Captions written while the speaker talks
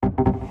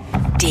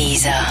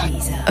Dieser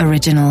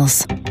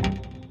Originals.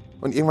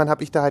 Und irgendwann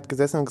habe ich da halt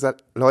gesessen und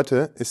gesagt,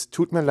 Leute, es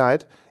tut mir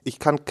leid, ich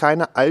kann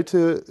keine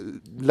alte,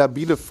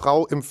 labile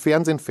Frau im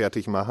Fernsehen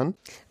fertig machen.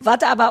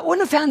 Warte, aber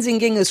ohne Fernsehen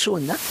ging es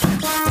schon, ne?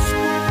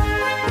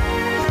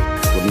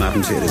 Guten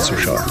Abend, verehrte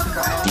Zuschauer.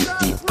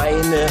 Die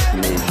 1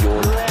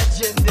 Million.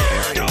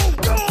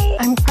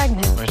 I'm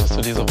pregnant. Möchtest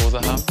du diese Hose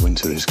haben?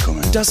 Winter is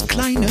coming. Das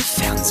kleine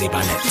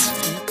Fernsehballett.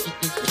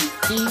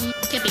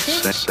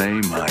 Say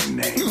my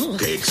name.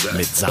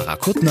 Mit Sarah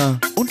Kuttner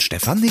und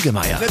Stefan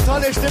Niggemeier. Eine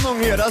tolle Stimmung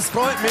hier, das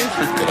freut mich.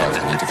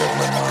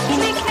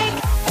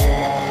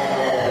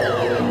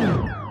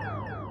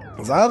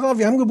 Sarah,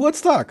 wir haben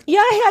Geburtstag.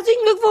 Ja,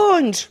 herzlichen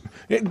Glückwunsch.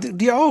 Ja,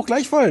 dir auch,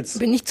 gleichfalls.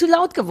 Bin ich zu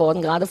laut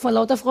geworden gerade vor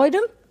lauter Freude?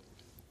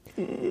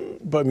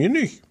 Bei mir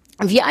nicht.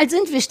 Wie alt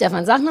sind wir,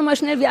 Stefan? Sag nochmal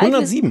schnell, wie alt wir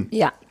 107. sind.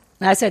 Ja,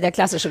 das ist ja der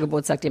klassische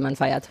Geburtstag, den man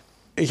feiert.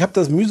 Ich habe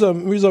das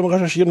mühsam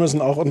recherchieren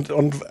müssen auch und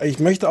ich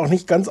möchte auch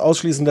nicht ganz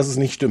ausschließen, dass es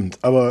nicht stimmt.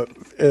 Aber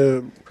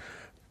wer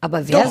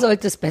doch.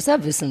 Sollte es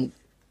besser wissen?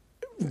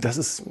 Das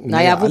ist...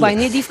 Naja, wobei,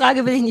 die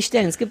Frage will ich nicht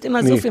stellen. Es gibt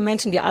immer so viele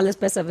Menschen, die alles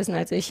besser wissen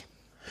als ich.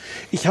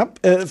 Ich habe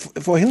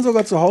vorhin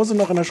sogar zu Hause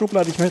noch in der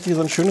Schublade, ich möchte hier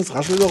so ein schönes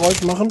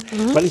Raschelgeräusch machen,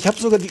 weil ich habe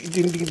sogar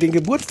den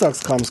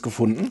Geburtstagskrams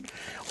gefunden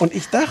und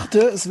ich dachte,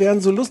 es wären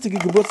so lustige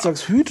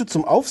Geburtstagshüte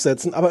zum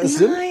Aufsetzen, aber es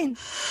sind... Nein,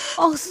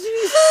 ach süß.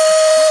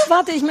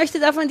 Warte, ich möchte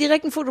davon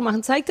direkt ein Foto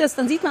machen. Zeig das,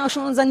 dann sieht man auch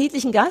schon unseren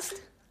niedlichen Gast.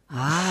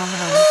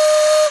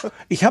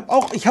 Ich habe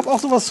auch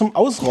sowas zum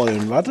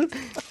Ausrollen, warte.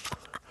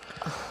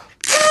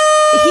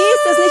 Hier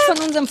ist das nicht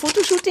von unserem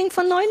Fotoshooting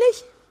von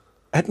neulich?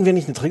 Hätten wir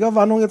nicht eine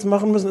Triggerwarnung jetzt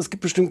machen müssen? Es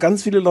gibt bestimmt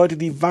ganz viele Leute,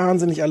 die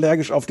wahnsinnig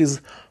allergisch auf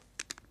dieses...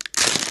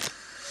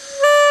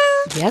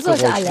 Wer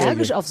sollte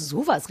allergisch auf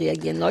sowas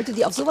reagieren? Leute,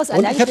 die auf sowas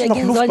allergisch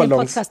reagieren, sollen den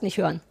Podcast nicht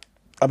hören.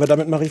 Aber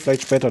damit mache ich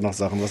vielleicht später noch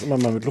Sachen, was immer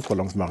man mit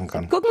Luftballons machen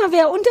kann. Guck mal,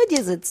 wer unter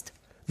dir sitzt.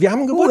 Wir haben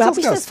einen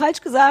Geburtstagsgast. Habe ich das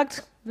falsch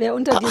gesagt? Wer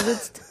unter dir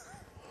sitzt?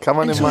 Kann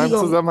man in meinem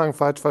Zusammenhang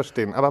falsch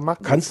verstehen. Aber mach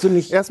kannst du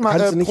nicht erstmal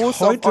Prost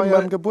heute auf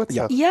euren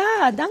Geburtstag. Ja,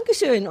 danke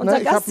schön.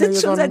 Unser Gast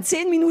sitzt schon seit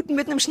 10 Minuten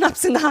mit einem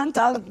Schnaps in der Hand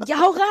da. Ja,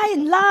 hau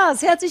rein,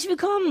 Lars, herzlich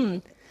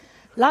willkommen.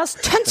 Lars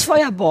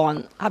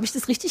Tönsfeuerborn. Habe ich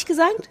das richtig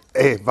gesagt?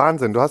 Ey,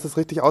 Wahnsinn, du hast es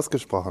richtig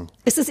ausgesprochen.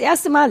 Ist das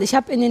erste Mal. Ich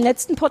habe schon im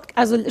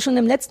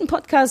letzten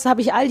Podcast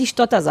habe ich all die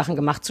Stottersachen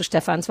gemacht zu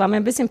Stefan. Es war mir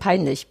ein bisschen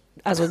peinlich.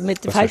 Also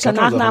mit falscher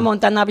Nachname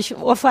und dann habe ich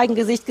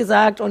Ohrfeigengesicht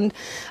gesagt und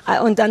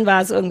dann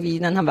war es irgendwie,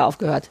 dann haben wir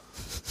aufgehört.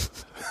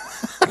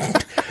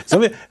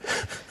 Sollen wir?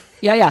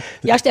 Ja,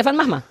 Stefan,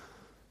 mach mal.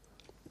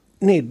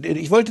 Nee,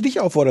 ich wollte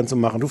dich auffordern zu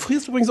machen. Du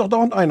frierst übrigens auch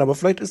dauernd ein, aber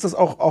vielleicht ist das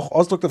auch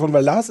Ausdruck davon,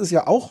 weil Lars ist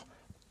ja auch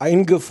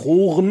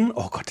eingefroren.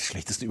 Oh Gott, die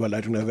schlechteste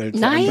Überleitung der Welt.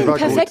 Nein,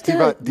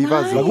 perfekte. Die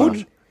war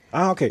gut.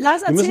 Ah, okay.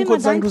 Lars, wir müssen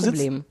kurz sagen,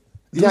 Problem.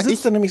 Du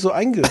sitzt da nämlich so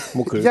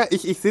eingemuckelt. Ja,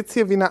 ich sitze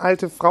hier wie eine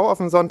alte Frau auf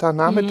dem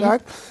Sonntagnachmittag,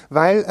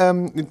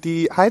 weil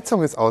die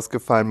Heizung ist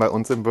ausgefallen bei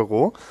uns im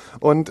Büro.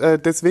 Und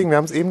deswegen, wir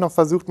haben es eben noch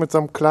versucht, mit so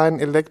einem kleinen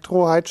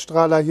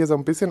Elektroheizstrahler hier so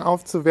ein bisschen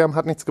aufzuwärmen.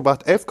 Hat nichts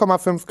gebracht.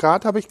 11,5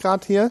 Grad habe ich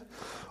gerade hier.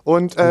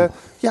 Und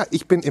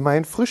ich bin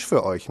immerhin frisch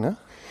für euch, ne?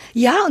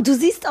 Ja, und du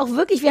siehst auch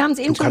wirklich, wir haben es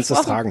eben schon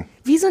besprochen,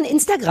 wie so ein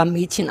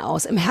Instagram-Mädchen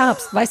aus im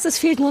Herbst. Weißt du, es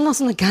fehlt nur noch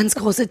so eine ganz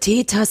große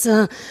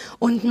Teetasse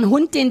und ein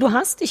Hund, den du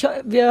hast.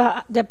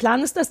 Der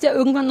Plan ist, dass der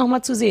irgendwann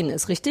nochmal zu sehen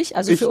ist, richtig?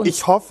 Also für uns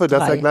ich hoffe,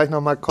 dass 3. er gleich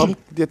nochmal kommt.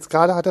 Jetzt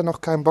gerade hat er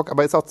noch keinen Bock,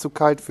 aber ist auch zu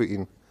kalt für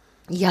ihn.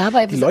 Ja,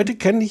 aber die Leute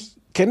kennen dich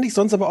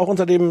sonst aber auch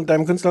unter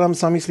deinem Künstlernamen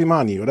Sami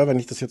Slimani, oder? Wenn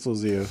ich das jetzt so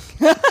sehe.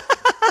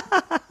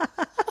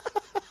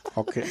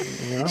 Okay.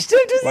 Ja.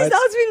 Stimmt, du siehst aus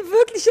wie ein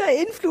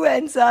wirklicher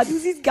Influencer. Du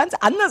siehst ganz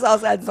anders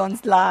aus als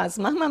sonst, Lars.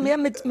 Mach mal mehr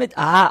mit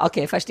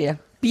okay, verstehe.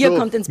 Bier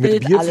kommt ins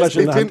Bild, alles.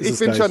 Ich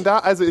bin schon da,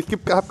 also ich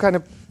habe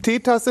keine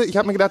Teetasse. Ich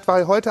habe mir gedacht,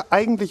 weil heute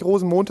eigentlich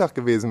Rosenmontag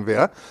gewesen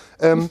wäre,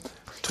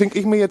 trinke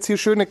ich mir jetzt hier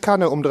schöne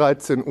Kanne um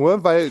 13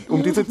 Uhr, weil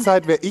um diese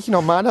Zeit wäre ich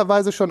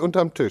normalerweise schon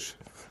unterm Tisch.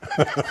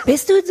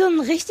 Bist du so ein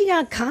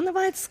richtiger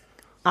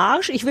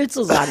Karnevalsarsch? Ich will es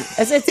so sagen.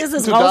 Jetzt ist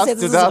es raus,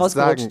 jetzt ist es rausgerutscht.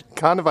 Sagen, rausgerutscht.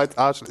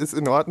 Karnevalsarsch ist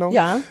in Ordnung.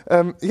 Ja.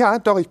 Ja,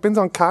 doch, ich bin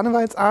so ein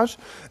Karnevalsarsch.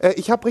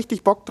 Ich habe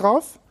richtig Bock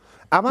drauf.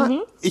 Aber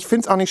ich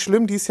finde es auch nicht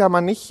schlimm, dieses Jahr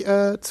mal nicht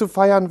zu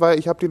feiern, weil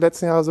ich habe die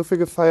letzten Jahre so viel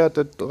gefeiert,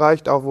 das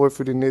reicht auch wohl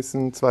für die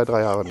nächsten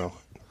 2-3 Jahre noch.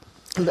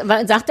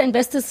 Sag dein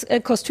bestes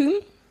Kostüm?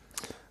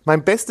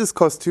 Mein bestes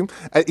Kostüm,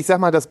 ich sag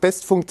mal das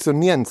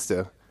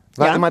bestfunktionierendste,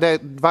 war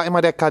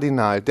immer der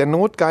Kardinal, der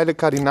notgeile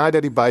Kardinal,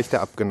 der die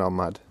Beichte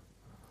abgenommen hat.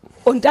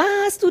 Und da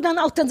hast du dann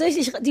auch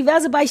tatsächlich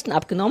diverse Beichten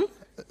abgenommen?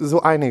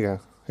 So einige,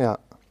 ja.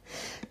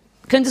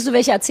 Könntest du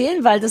welche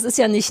erzählen? Weil das ist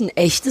ja nicht ein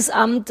echtes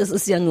Amt, das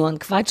ist ja nur ein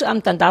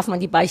Quatschamt, dann darf man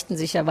die Beichten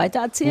sicher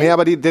weiter erzählen. Nee,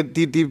 aber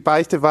die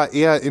Beichte war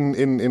eher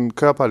in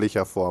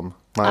körperlicher Form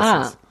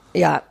meistens.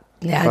 Ja,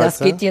 das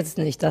geht jetzt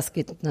nicht, das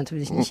geht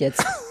natürlich nicht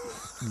jetzt.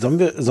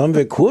 Sollen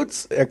wir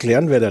kurz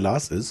erklären, wer der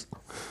Lars ist?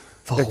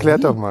 Warum?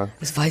 Erklärt doch mal.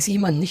 Es weiß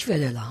jemand nicht, wer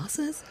der Lars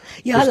ist?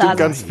 Ja, Bestimmt Lars.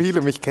 ganz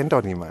viele, mich kennt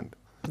doch niemand.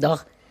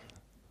 Doch.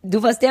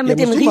 Du warst der mit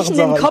dem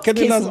riechenden Kopfkissen. Ich kenne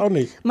den Lars auch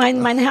nicht.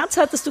 Mein Herz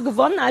hattest du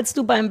gewonnen, als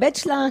du beim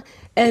Bachelor,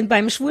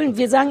 beim Schwulen,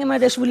 wir sagen immer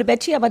der schwule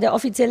Bachelor, aber der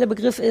offizielle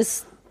Begriff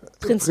ist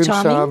Prinz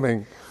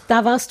Charming.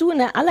 da warst du in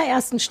der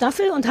allerersten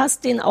Staffel und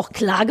hast den auch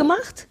klar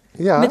gemacht.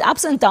 Ja. Mit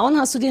Ups and Down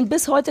hast du den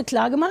bis heute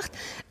klar gemacht.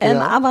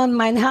 Aber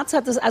mein Herz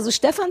also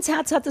Stefans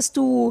Herz hattest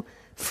du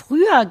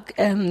früher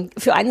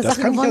für eine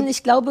Sache gewonnen.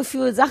 Ich glaube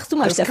sagst du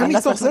mal, das Stefan.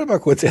 Das kann ich doch selber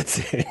kurz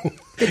erzählen.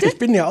 Bitte? Ich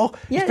bin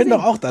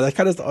doch auch da, ich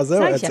kann das doch auch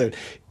selber erzählen.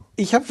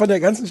 Ich habe von der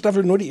ganzen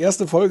Staffel nur die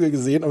erste Folge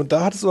gesehen und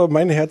da hattest du aber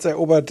mein Herz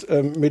erobert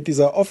mit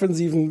dieser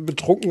offensiven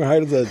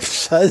Betrunkenheit und so,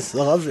 scheiß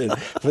Robin,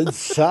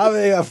 ich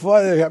habe ja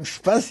voll, ich habe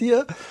Spaß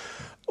hier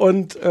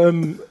und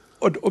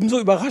umso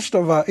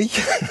überraschter war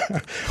ich,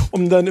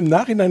 um dann im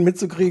Nachhinein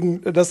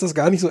mitzukriegen, dass das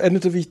gar nicht so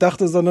endete, wie ich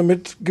dachte, sondern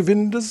mit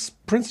Gewinn des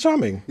Prince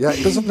Charming. Ja,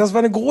 das war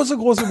eine große,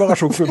 große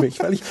Überraschung für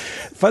mich, weil ich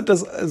fand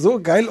das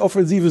so geil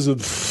offensive, so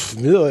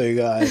mir doch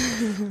egal.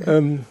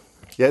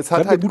 Ja, es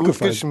hat halt gut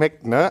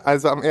geschmeckt, ne?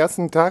 Also am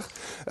ersten Tag,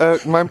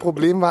 mein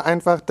Problem war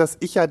einfach, dass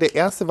ich ja der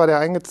Erste war, der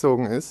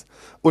eingezogen ist.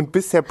 Und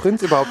bis der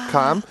Prinz überhaupt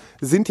kam,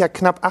 sind ja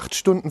knapp 8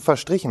 Stunden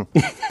verstrichen.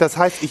 Das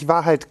heißt, ich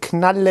war halt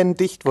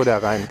knallendicht, wo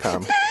der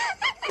reinkam.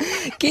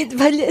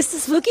 Weil ist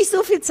es wirklich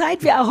so viel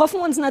Zeit? Wir erhoffen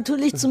uns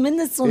natürlich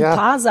zumindest so ein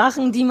paar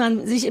Sachen, die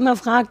man sich immer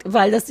fragt,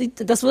 weil das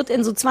wird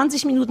in so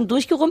 20 Minuten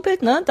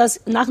durchgerumpelt, ne?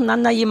 Dass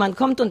nacheinander jemand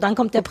kommt und dann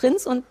kommt der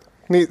Prinz und...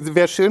 Nee,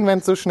 wäre schön, wenn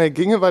es so schnell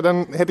ginge, weil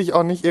dann hätte ich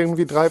auch nicht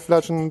irgendwie 3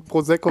 Flaschen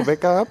Prosecco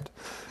weggehabt.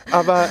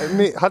 Aber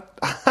nee, hat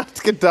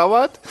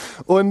gedauert.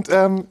 Und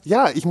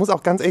ich muss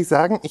auch ganz ehrlich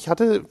sagen, ich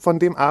hatte von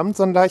dem Abend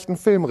so einen leichten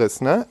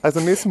Filmriss, ne? Also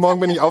nächsten Morgen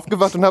bin ich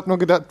aufgewacht und habe nur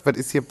gedacht, was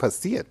ist hier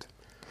passiert?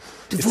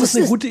 Ist das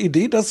eine gute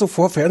Idee, das so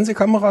vor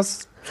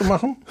Fernsehkameras zu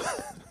machen?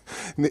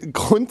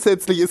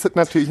 Grundsätzlich ist es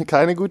natürlich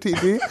keine gute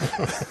Idee,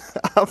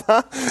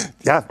 aber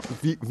ja,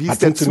 wie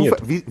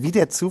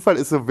der Zufall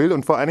es so will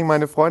und vor allen Dingen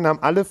meine Freunde haben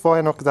alle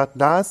vorher noch gesagt,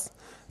 Lars,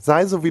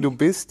 sei so wie du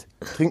bist,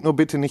 trink nur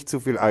bitte nicht zu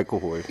viel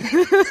Alkohol.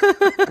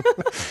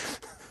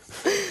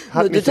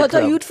 Das hat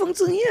doch gut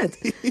funktioniert.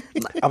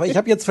 Aber ich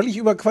habe jetzt völlig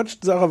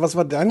überquatscht, Sarah, was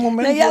war dein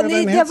Moment? Naja,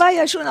 der war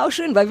ja schon auch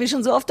schön, weil wir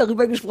schon so oft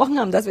darüber gesprochen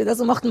haben, dass wir das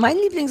so mochten. Mein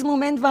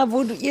Lieblingsmoment war,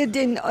 wo ihr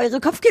eure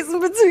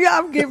Kopfkissenbezüge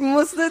abgeben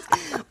musstet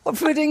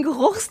für den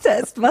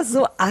Geruchstest, was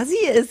so assi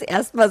ist,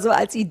 erstmal so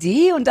als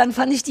Idee. Und dann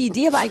fand ich die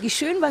Idee aber eigentlich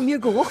schön, weil mir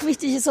Geruch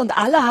wichtig ist und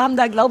alle haben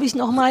da, glaube ich,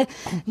 nochmal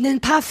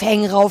ein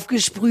Parfum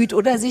raufgesprüht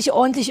oder sich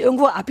ordentlich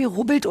irgendwo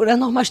abgerubbelt oder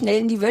nochmal schnell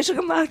in die Wäsche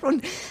gemacht.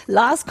 Und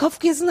Lars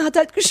Kopfkissen hat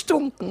halt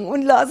gestunken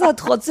und Lars hat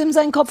trotzdem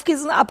sein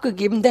Kopfkissen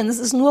abgegeben, denn es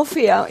ist nur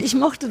fair. Ich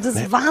mochte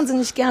das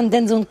wahnsinnig gern,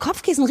 denn so ein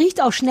Kopfkissen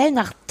riecht auch schnell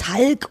nach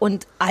Talg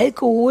und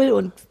Alkohol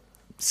und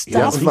Stuff.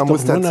 Ja, und man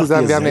muss dazu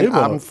sagen, wir haben den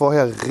Abend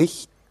vorher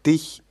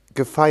richtig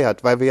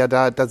gefeiert, weil wir ja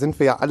da sind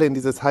wir ja alle in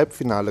dieses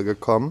Halbfinale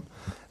gekommen.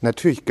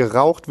 Natürlich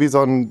geraucht wie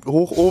so ein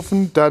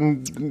Hochofen,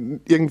 dann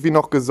irgendwie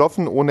noch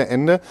gesoffen ohne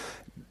Ende.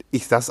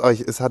 Ich sag's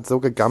euch, es hat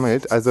so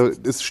gegammelt. Also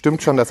es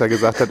stimmt schon, dass er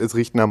gesagt hat, es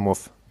riecht nach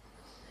Muff.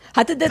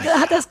 Hat er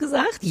das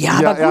gesagt? Ja,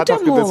 aber er hat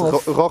guter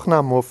Muff. Das roch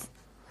nach Muff.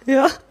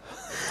 Ja.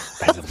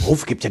 Also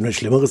Muff gibt ja nur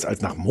Schlimmeres,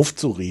 als nach Muff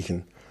zu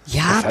riechen.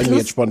 Ja, da fallen mir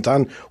jetzt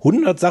spontan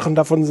 100 Sachen,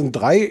 davon sind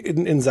 3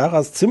 in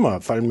Sarahs Zimmer,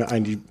 fallen mir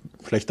ein, die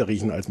schlechter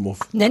riechen als Muff.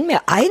 Nenn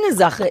mir eine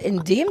Sache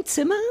in dem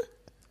Zimmer.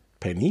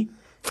 Penny?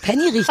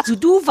 Penny riecht so,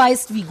 du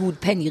weißt, wie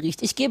gut Penny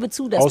riecht. Ich gebe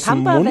zu, dass aus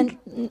Pampa, dem Mund?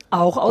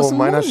 Auch aus dem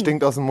Mund. Meiner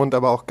stinkt aus dem Mund,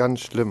 aber auch ganz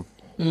schlimm.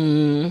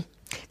 Mm.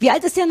 Wie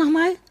alt ist der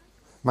nochmal?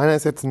 Meiner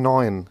ist jetzt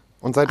 9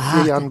 und seit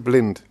 4 Jahren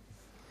blind.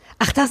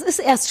 Ach, das ist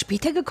erst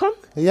später gekommen?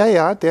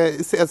 Ja, der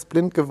ist erst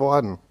blind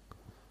geworden.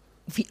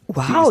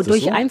 Wow,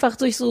 durch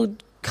so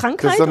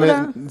Krankheit? Das ist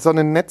oder? So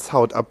eine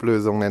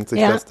Netzhautablösung nennt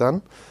sich das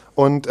dann.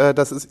 Und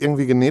das ist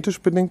irgendwie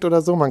genetisch bedingt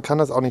oder so. Man kann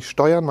das auch nicht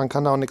steuern, man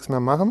kann da auch nichts mehr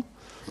machen.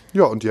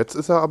 Ja, und jetzt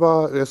ist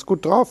er ist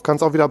gut drauf.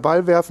 Kannst auch wieder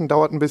Ball werfen,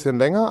 dauert ein bisschen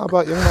länger,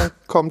 aber irgendwann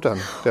kommt dann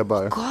der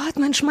Ball. Oh Gott,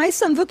 man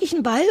schmeißt dann wirklich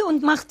einen Ball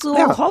und macht so,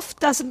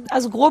 hofft, dass,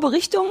 also grobe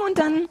Richtung und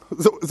dann...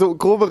 So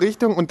grobe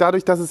Richtung und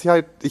dadurch, dass es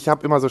ich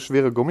habe immer so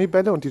schwere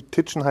Gummibälle und die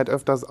titschen halt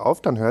öfters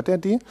auf, dann hört er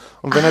die.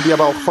 Und wenn er die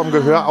aber auch vom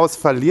Gehör aus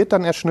verliert,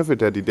 dann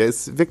erschnüffelt er die. Der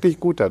ist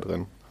wirklich gut da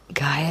drin.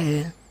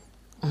 Geil.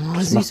 Oh,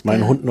 das macht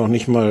mein Hund noch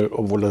nicht mal,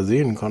 obwohl er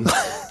sehen kann.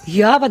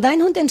 Ja, aber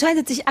dein Hund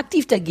entscheidet sich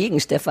aktiv dagegen,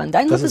 Stefan.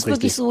 Dein Hund ist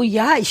wirklich so,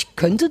 ja, ich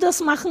könnte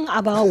das machen,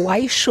 aber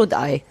why should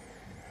I?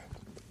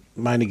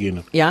 Meine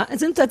Gene. Ja,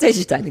 es sind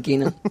tatsächlich deine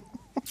Gene.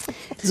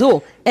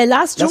 So,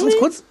 Lars Dschungel. Lass uns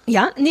kurz.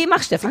 Ja, nee,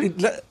 mach Stefan.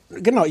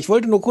 Genau, ich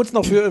wollte nur kurz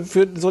noch für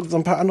so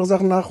ein paar andere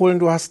Sachen nachholen.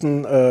 Du hast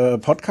einen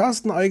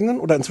Podcast, einen eigenen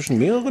oder inzwischen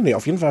mehrere? Nee,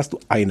 auf jeden Fall hast du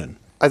einen.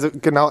 Also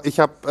genau, ich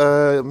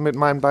habe mit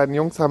meinen beiden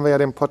Jungs haben wir ja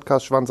den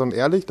Podcast Schwanz und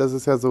Ehrlich. Das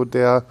ist ja so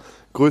der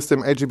größte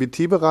im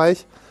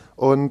LGBT-Bereich.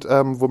 Und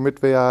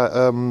womit wir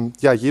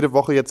ja jede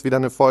Woche jetzt wieder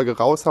eine Folge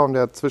raushauen.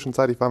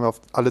 Zwischenzeitlich waren wir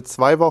auf alle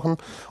 2 Wochen.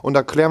 Und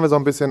da klären wir so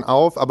ein bisschen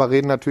auf, aber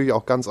reden natürlich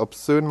auch ganz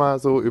obszön mal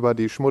so über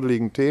die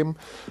schmuddeligen Themen.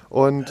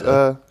 Und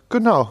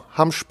genau,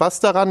 haben Spaß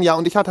daran. Ja,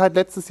 und ich hatte halt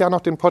letztes Jahr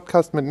noch den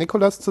Podcast mit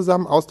Nikolas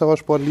zusammen,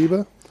 Ausdauersport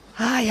Liebe.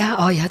 Ah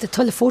ja, ihr hattet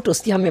tolle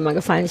Fotos, die haben mir mal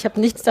gefallen. Ich habe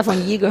nichts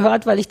davon je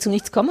gehört, weil ich zu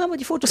nichts komme, aber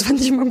die Fotos fand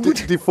ich immer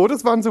gut. Die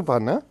Fotos waren super,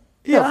 ne?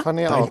 Ja, fand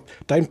ich auch.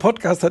 Dein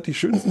Podcast hat die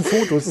schönsten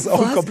Fotos. Das ist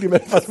auch ein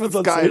Kompliment, was wir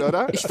sonst geil, sehen.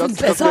 oder? Ich finde es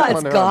besser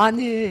als gar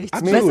nichts.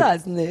 Absolut. Besser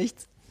als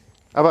nichts.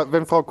 Aber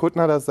wenn Frau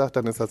Kuttner das sagt,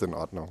 dann ist das in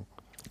Ordnung.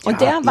 Und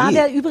der war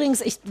der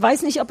übrigens, ich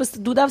weiß nicht,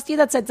 du darfst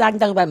jederzeit sagen,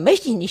 darüber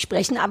möchte ich nicht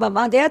sprechen, aber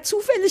war der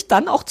zufällig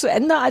dann auch zu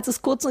Ende, als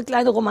es kurz eine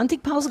kleine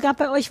Romantikpause gab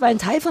bei euch? Weil ein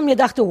Teil von mir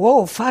dachte,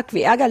 wow, fuck,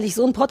 wie ärgerlich,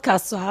 so einen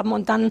Podcast zu haben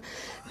und dann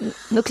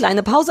eine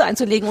kleine Pause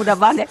einzulegen. Oder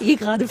war der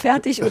gerade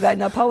fertig oder in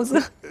der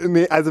Pause?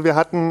 Nee, also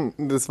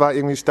das war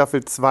irgendwie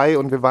Staffel 2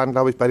 und wir waren,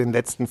 glaube ich, bei den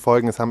letzten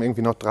Folgen. Es haben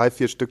irgendwie noch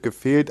 3-4 Stück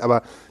gefehlt,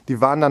 aber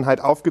die waren dann halt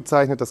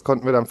aufgezeichnet, das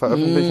konnten wir dann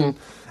veröffentlichen.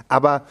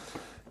 Aber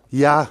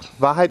ja,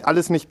 war halt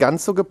alles nicht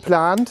ganz so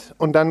geplant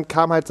und dann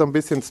kam halt so ein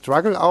bisschen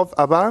Struggle auf,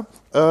 aber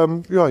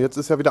jetzt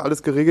ist ja wieder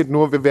alles geregelt,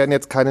 nur wir werden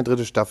jetzt keine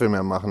 3. Staffel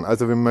mehr machen.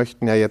 Also wir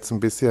möchten ja jetzt ein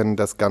bisschen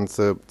das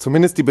Ganze,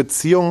 zumindest die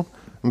Beziehung,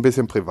 ein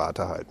bisschen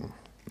privater halten.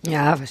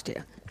 Ja,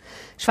 verstehe.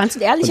 Schwanz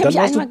und Ehrlich habe ich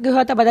einmal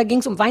gehört, aber da ging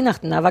es um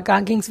Weihnachten, da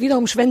ging es weder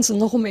um Schwänze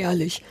noch um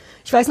Ehrlich.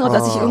 Ich weiß noch,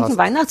 dass ich irgendeinen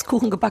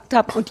Weihnachtskuchen gebackt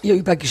habe und ihr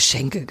über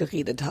Geschenke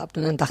geredet habt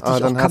und dann dachte ich,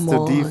 dann hast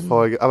du die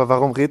Folge. Aber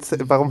warum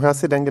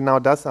hörst du denn genau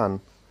das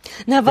an?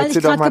 Na, weil ich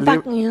gerade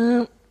gebacken,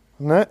 ja.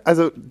 Ne?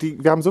 Also,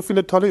 wir haben so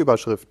viele tolle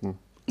Überschriften.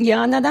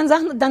 Ja, na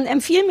dann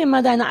empfiehl mir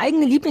mal deine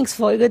eigene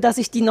Lieblingsfolge, dass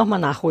ich die nochmal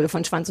nachhole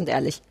von Schwanz und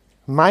Ehrlich.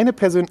 Meine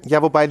persönliche,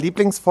 ja, wobei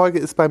Lieblingsfolge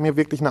ist bei mir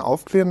wirklich eine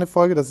aufklärende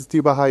Folge, das ist die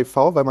über HIV,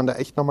 weil man da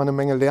echt nochmal eine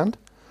Menge lernt.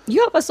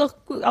 Ja, aber ist doch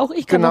auch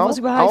ich kann noch was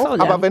über HIV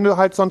lernen. Aber wenn du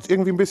halt sonst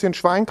irgendwie ein bisschen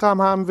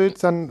Schweinkram haben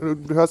willst,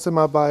 dann hörst du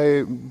mal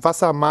bei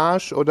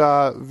Wassermarsch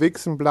oder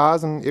Wichsen,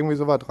 Blasen, irgendwie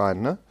sowas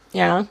rein, ne?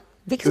 Ja,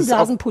 Wichsen,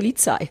 Blasen,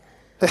 Polizei.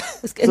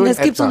 Es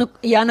gibt so eine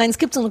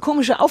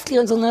komische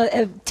Aufklärung, so eine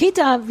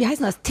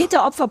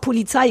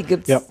Täter-Opfer-Polizei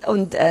gibt's. Ja.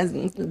 Und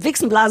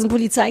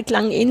Wichsenblasen-Polizei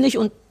klang ähnlich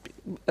und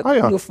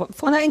nur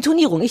von der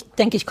Intonierung. Ich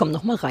denke, ich komme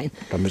noch mal rein.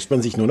 Da müsste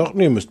man sich nur noch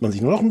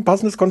ein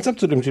passendes Konzept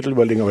zu dem Titel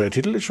überlegen, aber der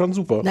Titel ist schon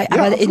super. Nein,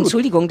 aber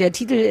Entschuldigung, der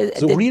Titel,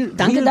 so Real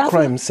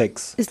Crime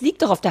Sex. Es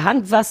liegt doch auf der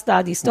Hand, was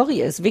da die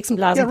Story ist.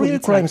 Wichsenblasen-Polizei. Ja,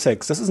 Real Crime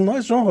Sex, das ist ein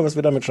neues Genre, was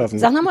wir damit schaffen.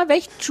 Sag nochmal,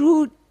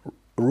 True,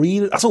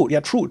 du hast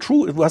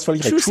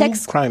völlig recht. True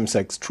Crime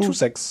Sex. True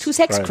Sex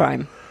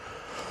Crime.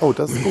 Oh,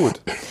 das ist gut.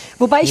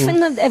 Wobei ich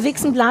finde,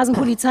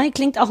 Wichsenblasen-Polizei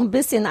klingt auch ein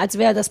bisschen, als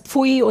wäre das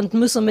Pfui und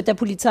müsse mit der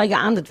Polizei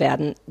geahndet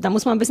werden. Da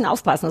muss man ein bisschen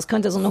aufpassen, das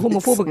könnte so eine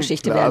homophobe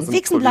Geschichte werden.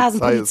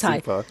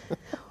 Wichsenblasen-Polizei.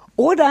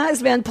 Oder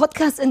es wäre ein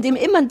Podcast, in dem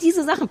immer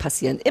diese Sachen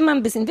passieren. Immer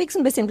ein bisschen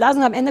Wichsen, ein bisschen Blasen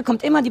und am Ende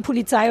kommt immer die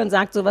Polizei und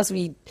sagt sowas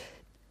wie,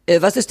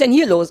 was ist denn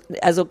hier los?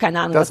 Also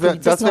keine Ahnung, was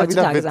Polizisten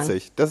heutzutage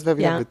sagen. Das wäre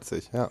wieder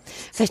witzig, ja.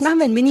 Vielleicht machen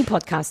wir einen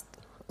Mini-Podcast.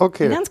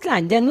 Okay. Ganz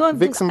klein, der nur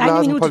 1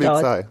 Minute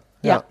dauert.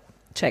 Ja,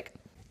 check.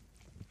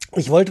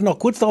 Ich wollte noch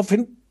kurz darauf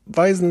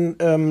hinweisen,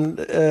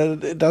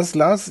 dass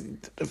Lars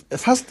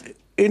fast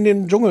in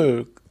den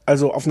Dschungel,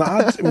 also auf eine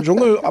Art im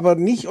Dschungel, aber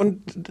nicht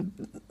und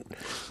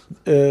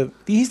wie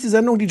hieß die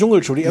Sendung? Die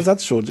Dschungelshow, die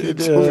Ersatzshow. Die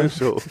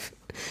Dschungelshow.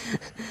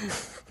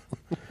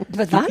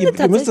 Was war denn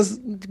tatsächlich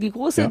die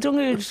große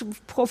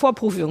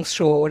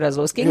Dschungel-Vorprüfungsshow oder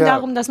so? Es ging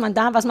darum, dass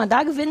was man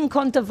da gewinnen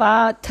konnte,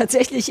 war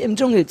tatsächlich im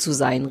Dschungel zu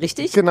sein,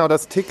 richtig? Genau,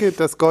 das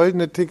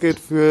goldene Ticket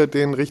für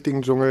den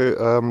richtigen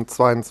Dschungel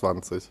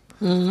 22.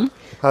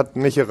 Hat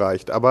nicht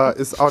gereicht, aber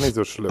ist auch nicht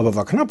so schlimm. Aber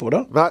war knapp,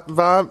 oder?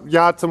 War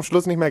ja zum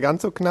Schluss nicht mehr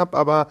ganz so knapp,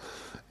 aber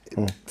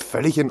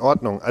völlig in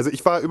Ordnung. Also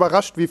ich war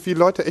überrascht, wie viele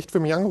Leute echt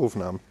für mich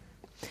angerufen haben.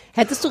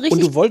 Hättest du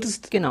richtig... Und du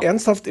wolltest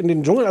ernsthaft in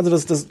den Dschungel, also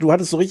du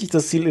hattest so richtig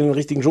das Ziel, in den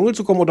richtigen Dschungel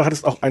zu kommen oder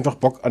hattest auch einfach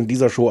Bock, an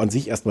dieser Show an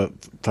sich erstmal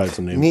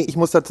teilzunehmen? Nee, ich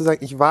muss dazu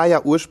sagen, ich war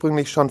ja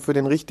ursprünglich schon für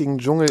den richtigen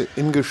Dschungel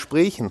in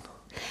Gesprächen.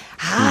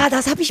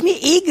 Das habe ich mir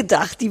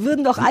gedacht. Die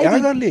würden doch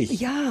ärgerlich.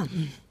 Ja.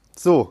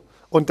 So,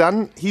 und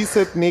dann hieß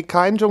es, nee,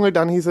 kein Dschungel,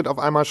 dann hieß es auf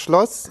einmal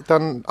Schloss,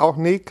 dann auch,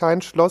 nee,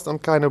 kein Schloss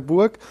und keine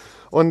Burg.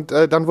 Und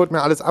dann wurde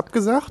mir alles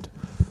abgesagt.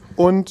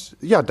 Und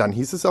ja, dann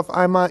hieß es auf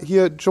einmal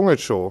hier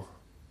Dschungelshow.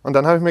 Und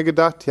dann habe ich mir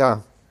gedacht,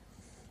 ja,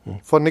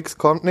 von nix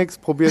kommt nix,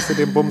 probierst du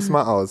den Bums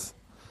mal aus.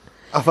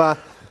 Aber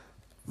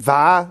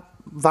war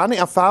eine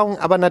Erfahrung,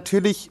 aber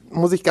natürlich,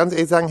 muss ich ganz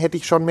ehrlich sagen, hätte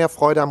ich schon mehr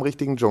Freude am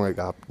richtigen Dschungel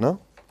gehabt, ne?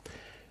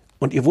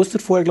 Und ihr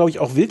wusstet vorher, glaube ich,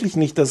 auch wirklich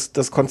nicht, dass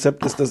das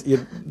Konzept ist, dass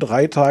ihr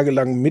 3 Tage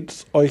lang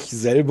mit euch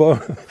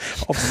selber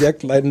auf sehr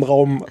kleinem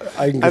Raum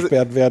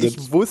eingesperrt werdet.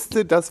 Ich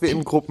wusste, dass wir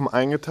in Gruppen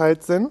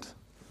eingeteilt sind.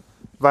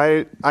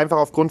 Weil einfach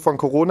aufgrund von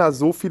Corona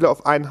so viele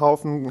auf einen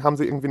Haufen haben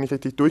sie irgendwie nicht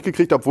richtig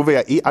durchgekriegt, obwohl wir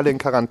ja alle in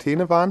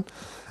Quarantäne waren.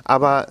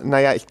 Aber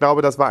naja, ich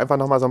glaube, das war einfach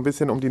nochmal so ein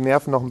bisschen, um die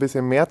Nerven noch ein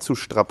bisschen mehr zu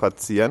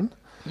strapazieren.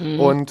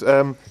 Und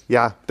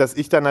dass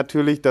ich dann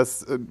natürlich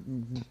das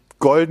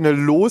goldene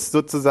Los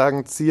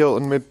sozusagen ziehe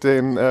und mit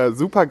den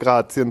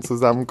Supergrazien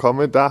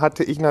zusammenkomme, da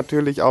hatte ich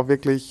natürlich auch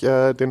wirklich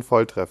den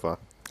Volltreffer.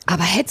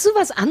 Aber hättest du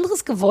was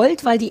anderes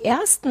gewollt? Weil die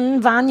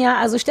ersten waren ja,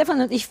 also Stefan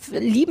und ich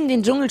lieben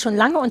den Dschungel schon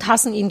lange und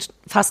hassen ihn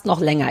fast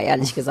noch länger,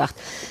 ehrlich gesagt.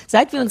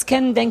 Seit wir uns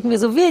kennen, denken wir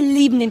so, wir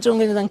lieben den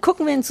Dschungel und dann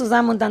gucken wir ihn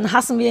zusammen und dann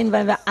hassen wir ihn,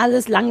 weil wir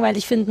alles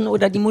langweilig finden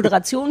oder die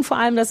Moderation vor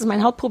allem, das ist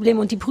mein Hauptproblem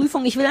und die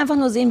Prüfung. Ich will einfach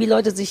nur sehen, wie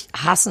Leute sich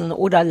hassen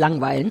oder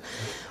langweilen.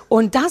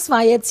 Und das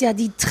war jetzt ja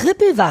die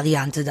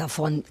Triple-Variante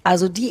davon.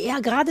 Also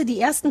gerade die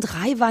ersten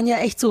 3 waren ja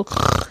echt so,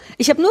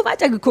 Ich habe nur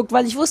weitergeguckt,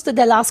 weil ich wusste,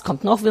 der Lars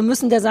kommt noch. Wir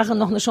müssen der Sache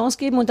noch eine Chance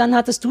geben. Und dann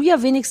hattest du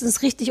ja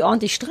wenigstens richtig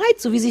ordentlich Streit,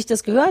 so wie sich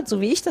das gehört,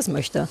 so wie ich das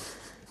möchte.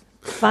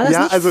 War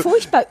das nicht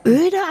furchtbar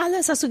öde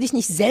alles? Hast du dich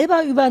nicht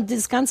selber über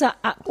das ganze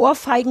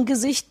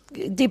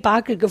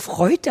Ohrfeigengesicht-Debakel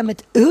gefreut,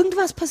 damit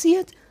irgendwas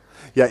passiert?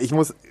 Ja, ich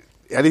muss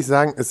ehrlich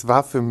sagen, es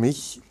war für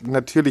mich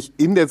natürlich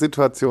in der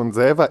Situation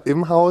selber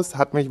im Haus,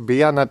 hat mich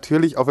Bea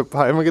natürlich auf die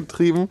Palme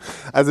getrieben.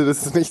 Also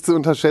das ist nicht zu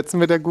unterschätzen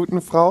mit der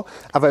guten Frau.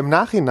 Aber im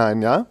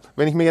Nachhinein, ja,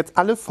 wenn ich mir jetzt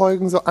alle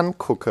Folgen so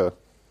angucke,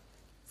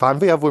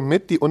 waren wir ja wohl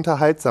mit die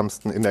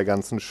unterhaltsamsten in der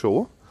ganzen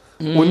Show.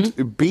 Und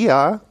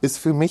Bea ist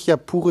für mich ja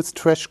pures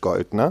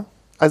Trashgold, ne?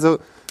 Also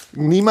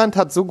niemand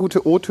hat so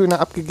gute O-Töne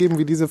abgegeben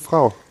wie diese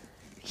Frau.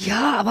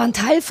 Ja, aber ein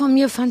Teil von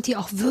mir fand die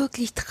auch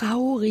wirklich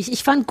traurig.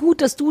 Ich fand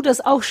gut, dass du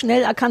das auch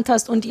schnell erkannt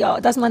hast und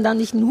dass man da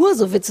nicht nur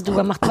so Witze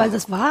drüber macht, weil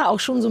das war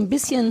auch schon so ein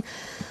bisschen,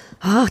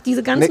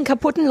 diese ganzen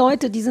kaputten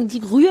Leute,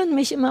 die rühren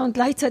mich immer und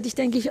gleichzeitig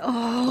denke ich,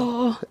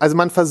 oh. Also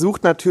man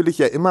versucht natürlich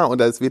ja immer,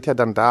 oder es wird ja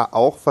dann da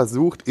auch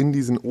versucht, in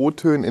diesen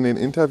O-Tönen, in den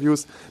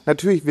Interviews,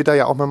 natürlich wird da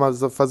ja auch mal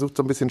so versucht,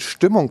 so ein bisschen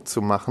Stimmung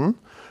zu machen.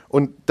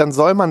 Und dann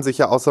soll man sich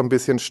ja auch so ein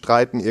bisschen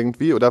streiten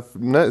irgendwie oder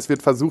ne, es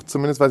wird versucht,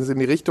 zumindest was in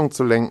die Richtung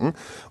zu lenken.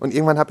 Und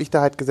irgendwann habe ich da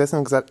halt gesessen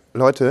und gesagt,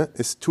 Leute,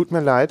 es tut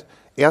mir leid.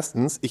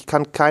 Erstens, ich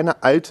kann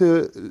keine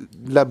alte,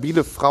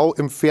 labile Frau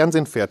im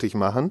Fernsehen fertig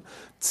machen.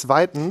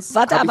 Zweitens...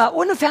 Warte, aber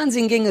ohne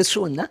Fernsehen ging es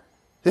schon, ne?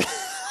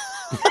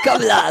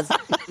 Komm, Lars,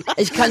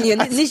 ich kann hier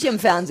nicht im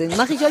Fernsehen.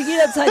 Mache ich euch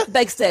jederzeit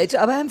Backstage,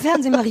 aber im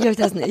Fernsehen mache ich euch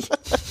das nicht.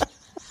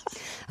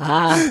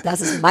 Das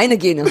ist meine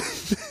Gene.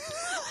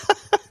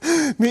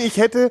 Nee, ich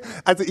hätte,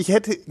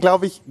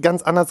 glaube ich,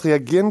 ganz anders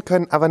reagieren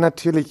können, aber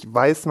natürlich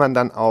weiß man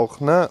dann auch,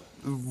 ne,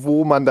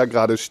 wo man da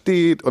gerade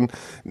steht und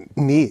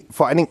nee,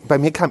 vor allen Dingen, bei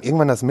mir kam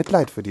irgendwann das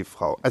Mitleid für die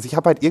Frau. Also ich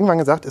habe halt irgendwann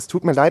gesagt, es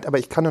tut mir leid, aber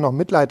ich kann nur noch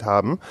Mitleid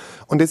haben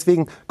und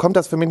deswegen kommt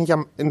das für mich nicht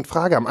in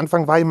Frage. Am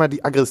Anfang war immer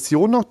die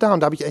Aggression noch da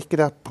und da habe ich echt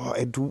gedacht, boah,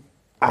 ey, du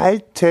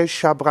alte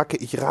Schabracke,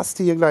 ich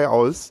raste hier gleich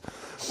aus.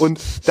 Und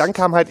dann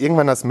kam halt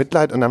irgendwann das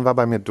Mitleid und dann war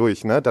bei mir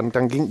durch. Ne? Dann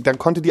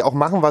konnte die auch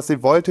machen, was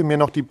sie wollte, mir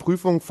noch die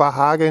Prüfung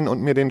verhageln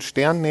und mir den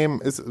Stern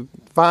nehmen. Es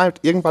war halt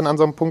irgendwann an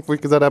so einem Punkt, wo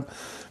ich gesagt habe,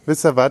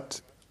 wisst ihr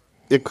was,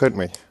 ihr könnt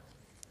mich.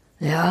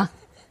 Ja,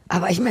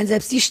 aber ich meine,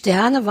 selbst die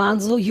Sterne waren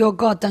so, jo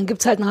Gott, dann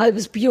gibt's halt ein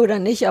halbes Bier oder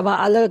nicht,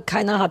 aber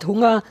keiner hat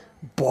Hunger.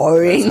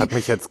 Boing. Es hat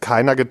mich jetzt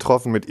keiner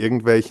getroffen mit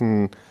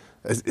irgendwelchen...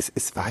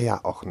 Es war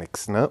ja auch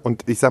nix, ne?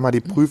 Und ich sag mal, die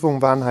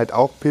Prüfungen waren halt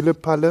auch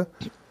Pillepalle.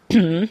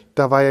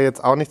 Da war ja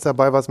jetzt auch nichts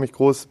dabei, was mich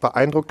groß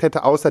beeindruckt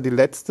hätte, außer die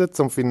letzte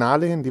zum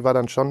Finale hin, die war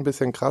dann schon ein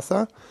bisschen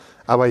krasser.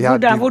 Aber ja,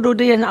 wo du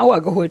dir einen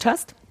Auer geholt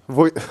hast?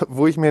 Wo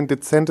ich mir ein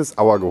dezentes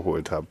Auer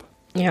geholt habe.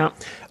 Ja.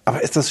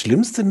 Aber ist das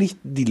Schlimmste nicht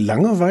die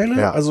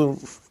Langeweile? Ja. Also,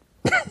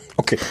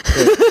 okay.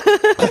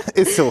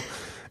 Ist so.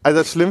 Also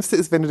das Schlimmste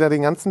ist, wenn du da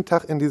den ganzen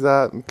Tag in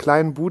dieser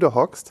kleinen Bude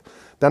hockst,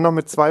 dann noch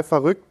mit zwei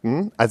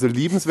Verrückten, also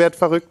liebenswert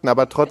Verrückten,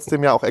 aber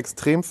trotzdem ja auch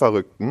extrem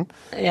Verrückten.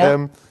 Ja.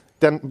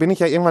 Dann bin ich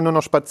ja irgendwann nur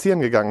noch spazieren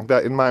gegangen, da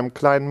in meinem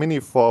kleinen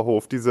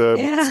Mini-Vorhof, diese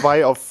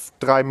 2 auf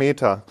 3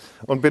 Meter.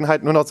 Und bin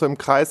halt nur noch so im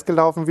Kreis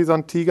gelaufen wie so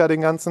ein Tiger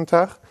den ganzen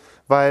Tag,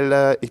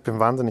 weil ich bin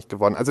wahnsinnig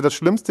geworden. Also das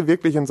Schlimmste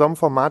wirklich in so einem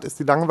Format ist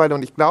die Langeweile.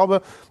 Und ich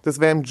glaube, das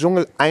wäre im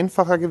Dschungel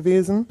einfacher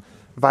gewesen,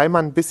 weil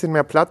man ein bisschen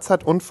mehr Platz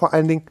hat und vor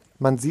allen Dingen,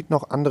 man sieht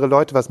noch andere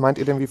Leute. Was meint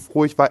ihr denn, wie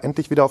froh ich war,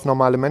 endlich wieder auf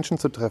normale Menschen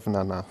zu treffen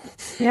danach?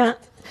 Ja.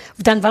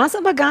 Dann war es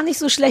aber gar nicht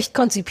so schlecht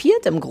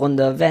konzipiert im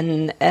Grunde,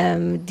 wenn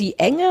die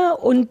Enge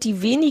und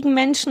die wenigen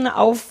Menschen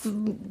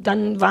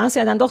dann war es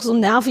ja dann doch so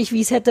nervig,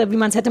 wie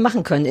man es hätte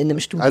machen können in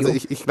dem Studio. Also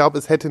ich glaube,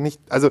 es hätte nicht,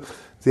 also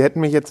sie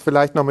hätten mich jetzt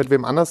vielleicht noch mit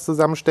wem anders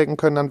zusammenstecken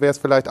können, dann wäre es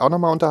vielleicht auch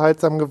nochmal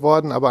unterhaltsam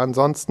geworden, aber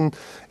ansonsten,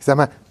 ich sag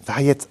mal,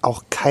 war jetzt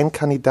auch kein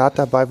Kandidat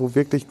dabei, wo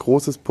wirklich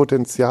großes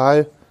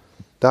Potenzial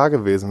da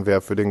gewesen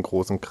wäre für den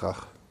großen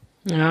Krach.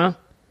 Ja.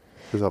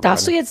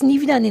 Darfst du jetzt nie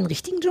wieder in den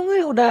richtigen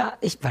Dschungel oder?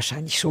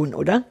 Wahrscheinlich schon,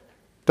 oder?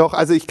 Doch,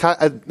 also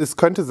es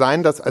könnte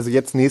sein, dass, also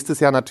jetzt nächstes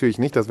Jahr natürlich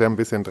nicht, das wäre ein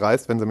bisschen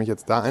dreist, wenn sie mich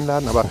jetzt da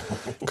einladen, aber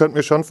ich könnte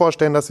mir schon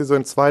vorstellen, dass sie so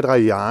in 2-3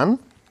 Jahren,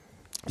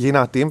 je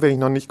nachdem, wenn ich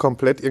noch nicht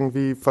komplett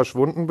irgendwie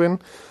verschwunden bin,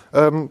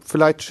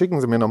 vielleicht schicken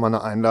sie mir nochmal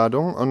eine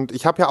Einladung. Und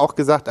ich habe ja auch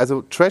gesagt,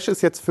 also Trash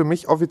ist jetzt für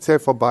mich offiziell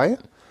vorbei,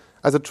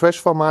 also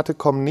Trash-Formate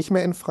kommen nicht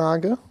mehr in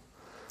Frage.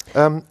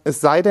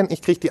 Es sei denn,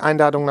 ich kriege die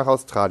Einladung nach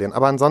Australien.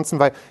 Aber ansonsten,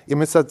 weil ihr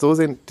müsst das so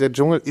sehen, der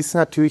Dschungel ist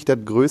natürlich das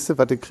Größte,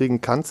 was du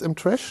kriegen kannst im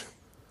Trash.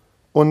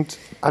 Und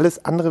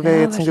alles andere wäre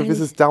jetzt ein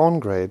gewisses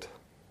Downgrade.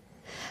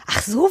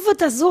 Ach, so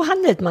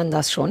handelt man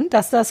das schon,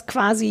 dass das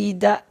quasi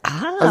da...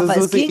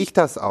 Also so sehe ich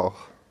das auch.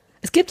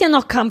 Es gibt ja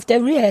noch Kampf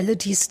der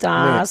Reality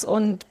Stars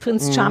und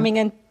Prinz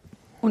Charming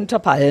unter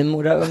Palmen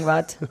oder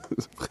irgendwas.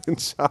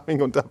 Prinz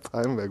Charming unter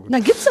Palmen wäre gut.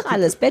 Dann gibt's doch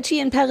alles. Betty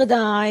in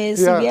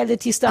Paradise,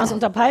 Reality Stars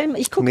unter Palmen.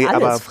 Ich gucke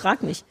alles,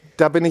 frag mich.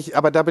 Da bin ich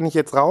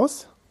jetzt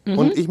raus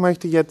und ich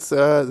möchte jetzt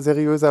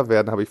seriöser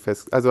werden, habe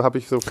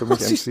ich so für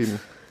mich entschieden.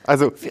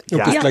 Also, du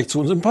bist gleich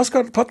zu uns im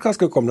Podcast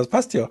gekommen, das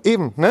passt ja.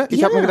 Eben, ne?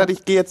 Ich habe mir gedacht,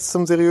 ich gehe jetzt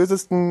zum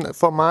seriösesten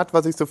Format,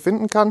 was ich so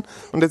finden kann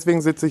und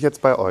deswegen sitze ich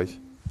jetzt bei euch.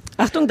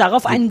 Achtung,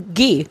 darauf ein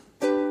G.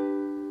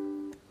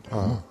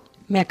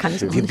 Mehr kann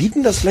ich auch Wir nicht.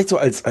 bieten das vielleicht so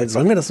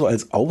sollen wir das so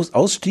als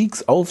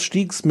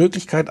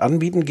Ausstiegsmöglichkeit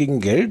anbieten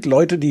gegen Geld?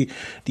 Leute, die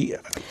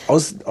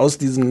aus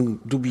diesen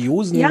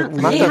dubiosen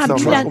Umfeld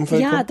kommen?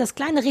 Das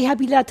kleine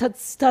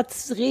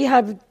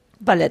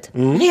Reha-Ballett.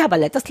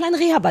 Reha-Ballett, das kleine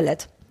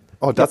Reha-Ballett.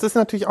 Oh, das ist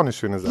natürlich auch eine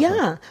schöne Sache.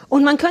 Ja,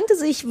 und man könnte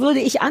würde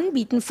ich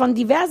anbieten, von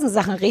diversen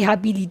Sachen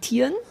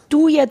rehabilitieren.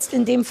 Du jetzt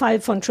in dem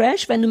Fall von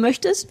Trash, wenn du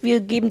möchtest. Wir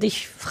geben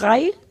dich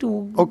frei.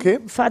 Du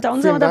Vater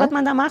unser oder was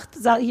man da macht.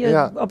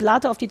 Hier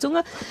Oblate auf die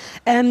Zunge.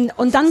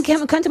 Und dann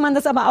könnte man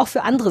das aber auch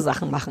für andere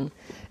Sachen machen.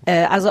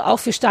 Also auch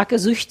für starke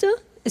Süchte.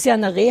 Ist ja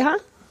eine Reha.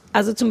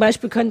 Also zum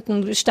Beispiel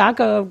könnten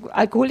starke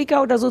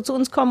Alkoholiker oder so zu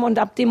uns kommen und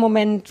ab dem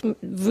Moment,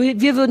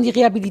 wir würden die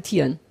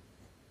rehabilitieren.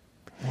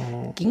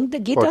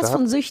 Geht das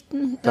von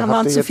Süchten? Da haben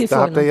wir uns zu viel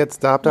vorgenommen.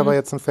 Da habt ihr aber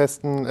jetzt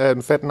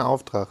einen fetten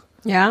Auftrag.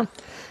 Ja,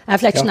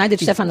 vielleicht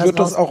schneidet Stefan das raus. Ich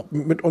würde das auch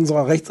mit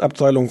unserer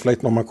Rechtsabteilung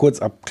vielleicht noch mal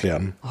kurz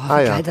abklären. Oh,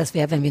 wie geil das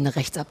wäre, wenn wir eine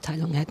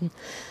Rechtsabteilung hätten.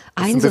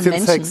 Ein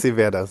bisschen sexy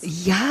wäre das.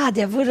 Ja,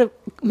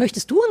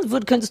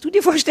 könntest du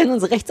dir vorstellen,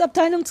 unsere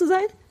Rechtsabteilung zu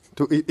sein?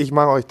 Du, ich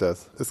mache euch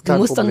das. Ist kein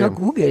Du musst Problem. doch nur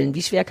googeln.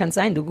 Wie schwer kann es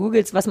sein? Du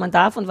googelst, was man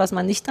darf und was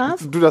man nicht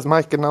darf? Du, das mache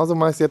ich genauso,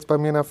 mache ich es jetzt bei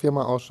mir in der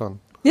Firma auch schon.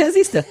 Ja,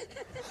 siehst du.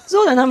 So,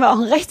 dann haben wir auch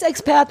einen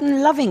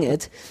Rechtsexperten, loving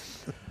it.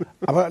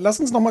 Aber lass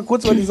uns noch mal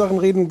kurz über die Sachen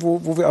reden,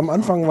 wo wir am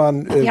Anfang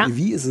waren.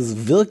 Wie ist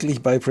es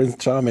wirklich bei Prince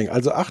Charming?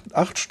 Also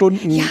 8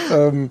 Stunden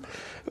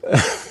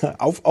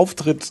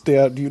Auftritt,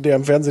 der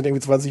im Fernsehen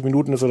irgendwie 20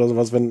 Minuten ist oder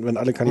sowas, wenn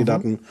alle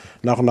Kandidaten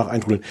nach und nach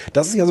eintrudeln.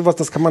 Das ist ja sowas,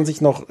 das kann man sich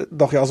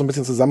doch ja auch so ein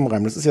bisschen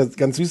zusammenreimen. Das ist ja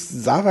ganz süß.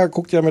 Sarah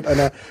guckt ja mit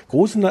einer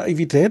großen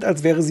Naivität,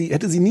 als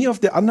hätte sie nie auf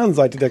der anderen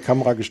Seite der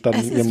Kamera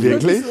gestanden. Es ist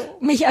wirklich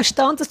so. Mich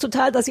erstaunt es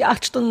total, dass sie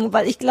 8 Stunden,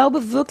 weil ich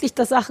glaube wirklich,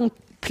 dass Sachen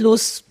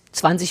plus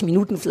 20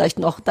 Minuten vielleicht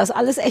noch, dass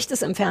alles echt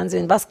ist im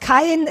Fernsehen.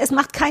 Es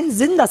macht keinen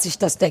Sinn, dass ich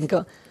das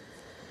denke.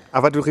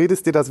 Aber du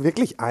redest dir das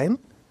wirklich ein?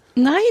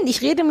 Nein,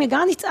 ich rede mir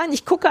gar nichts ein.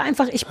 Ich gucke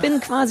einfach, ich bin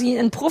quasi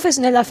ein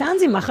professioneller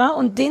Fernsehmacher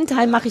und den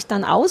Teil mache ich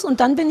dann aus und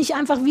dann bin ich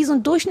einfach wie so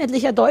ein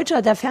durchschnittlicher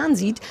Deutscher, der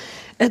fernsieht.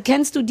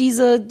 Kennst du die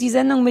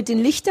Sendung mit den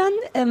Lichtern?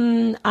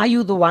 Are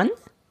You the One?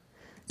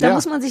 Da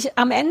muss man sich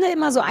am Ende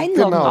immer so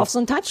einloggen auf so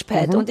ein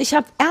Touchpad. Und ich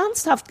habe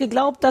ernsthaft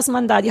geglaubt, dass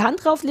man da die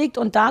Hand drauflegt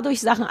und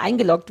dadurch Sachen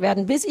eingeloggt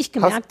werden, bis ich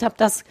gemerkt habe,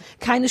 dass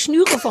keine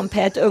Schnüre vom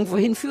Pad irgendwo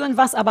hinführen,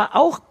 was aber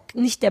auch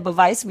nicht der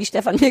Beweis, wie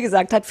Stefan mir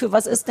gesagt hat, für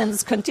was ist denn,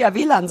 es könnte ja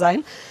WLAN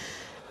sein.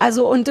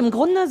 Also und im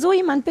Grunde, so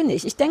jemand bin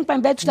ich. Ich denke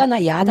beim Bachelor,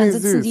 dann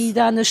sitzen die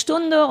da eine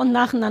Stunde und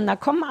nacheinander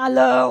kommen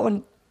alle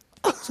und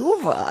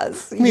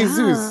sowas.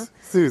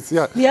 Süß,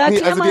 ja.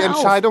 Also die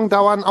Entscheidungen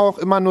dauern auch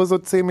immer nur so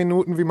 10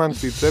 Minuten, wie man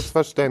sieht,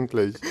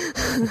 selbstverständlich.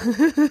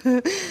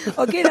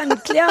 Okay,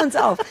 dann klär uns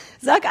auf.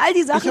 Sag all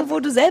die Sachen, wo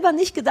du selber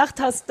nicht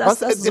gedacht hast, dass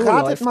das so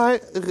läuft.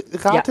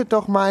 Ratet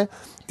doch mal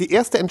die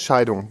erste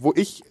Entscheidung, wo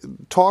ich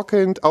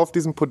torkelnd auf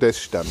diesem Podest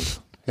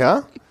stand.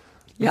 Ja?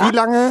 Wie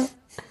lange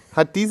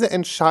hat diese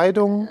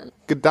Entscheidung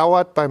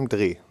gedauert beim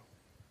Dreh?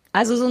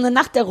 Also so eine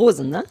Nacht der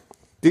Rosen, ne?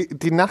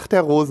 Die Nacht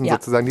der Rosen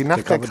sozusagen, die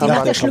Nacht der Krawatte. Die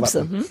Nacht der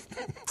Schlüpse.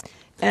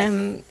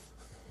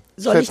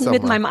 Soll ich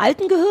mit meinem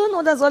alten Gehirn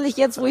oder soll ich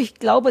jetzt, wo ich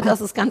glaube,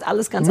 dass es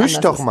alles ganz anders ist?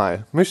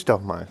 Misch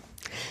doch mal.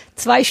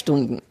 2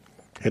 Stunden.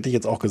 Hätte ich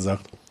jetzt auch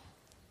gesagt.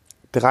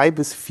 3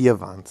 bis 4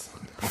 waren's.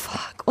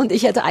 Fuck. Und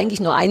ich hätte eigentlich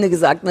nur eine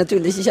gesagt,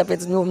 natürlich. Ich habe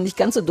jetzt nur, um nicht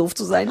ganz so doof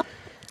zu sein.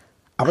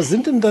 Aber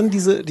sind denn dann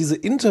diese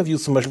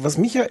Interviews zum Beispiel, was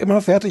mich ja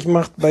immer fertig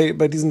macht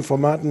bei diesen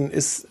Formaten,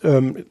 ist,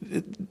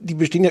 die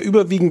bestehen ja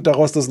überwiegend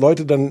daraus, dass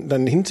Leute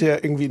dann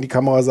hinterher irgendwie in die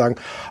Kamera sagen,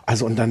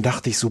 also und dann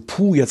dachte ich so,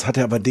 jetzt hat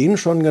er aber den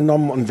schon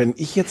genommen und wenn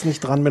ich jetzt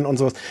nicht dran bin und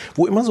sowas,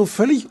 wo immer so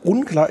völlig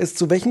unklar ist,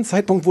 zu welchem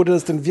Zeitpunkt wurde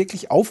das denn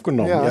wirklich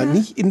aufgenommen. Ja,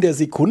 nicht in der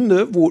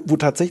Sekunde, wo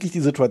tatsächlich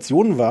die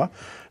Situation war,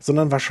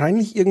 sondern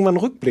wahrscheinlich irgendwann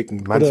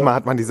rückblickend. Manchmal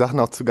hat man die Sachen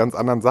auch zu ganz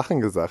anderen Sachen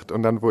gesagt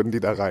und dann wurden die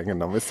da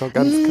reingenommen, ist doch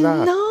ganz klar.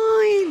 Nein!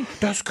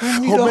 Das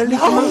können die doch nicht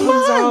machen,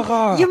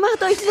 Sarah. Ihr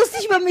macht euch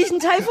lustig über mich. Ein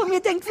Teil von mir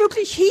denkt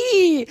wirklich,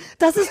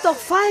 das ist doch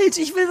falsch.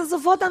 Ich will das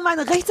sofort an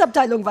meine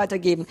Rechtsabteilung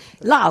weitergeben.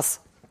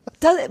 Lars,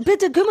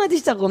 bitte kümmere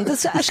dich darum.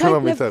 Das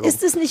erscheint mir,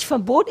 ist es nicht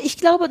verboten? Ich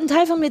glaube, ein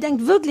Teil von mir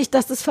denkt wirklich,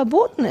 dass das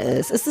verboten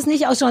ist. Ist es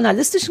nicht aus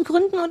journalistischen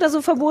Gründen oder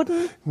so verboten?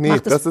 Nee,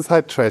 das ist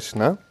halt Trash,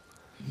 ne?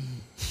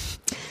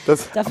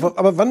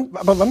 Aber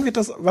wann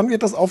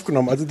wird das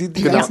aufgenommen? Also die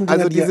ganzen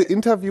Dinger, diese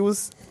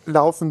Interviews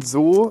laufen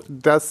so,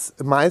 dass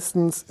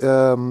meistens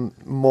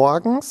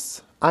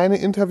morgens eine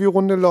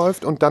Interviewrunde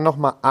läuft und dann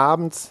nochmal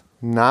abends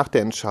nach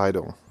der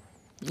Entscheidung.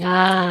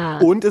 Ja.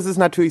 Und es ist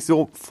natürlich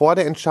so, vor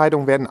der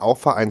Entscheidung werden auch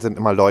vereinzelt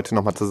immer Leute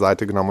nochmal zur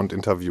Seite genommen und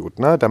interviewt,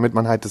 ne? Damit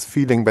man halt das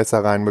Feeling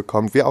besser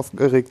reinbekommt. Wie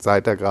aufgeregt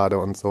seid ihr gerade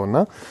und so,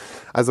 ne?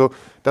 Also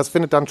das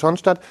findet dann schon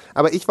statt.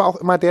 Aber ich war auch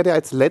immer der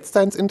als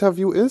letzter ins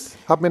Interview ist.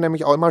 Hab mir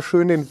nämlich auch immer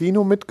schön den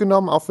Vino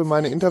mitgenommen, auch für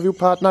meine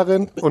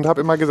Interviewpartnerin. Und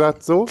habe immer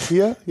gesagt, so,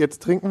 hier,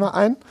 jetzt trinken wir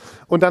ein.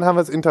 Und dann haben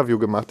wir das Interview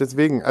gemacht.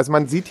 Deswegen, also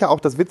man sieht ja auch,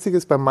 das Witzige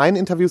ist, bei meinen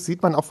Interviews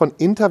sieht man auch von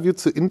Interview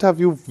zu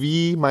Interview,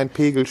 wie mein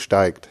Pegel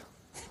steigt.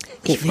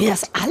 Ich will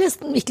das alles,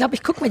 ich glaube,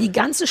 ich gucke mir die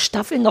ganze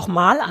Staffel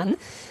nochmal an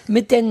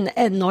mit den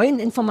neuen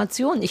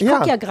Informationen. Ich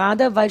gucke ja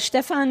gerade, weil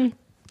Stefan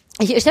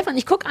Stefan,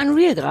 ich gucke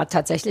Unreal gerade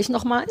tatsächlich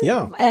nochmal.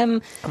 Ja.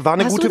 War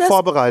eine gute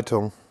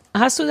Vorbereitung.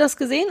 Hast du das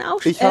gesehen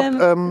auch? Ich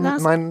habe,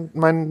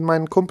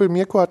 mein Kumpel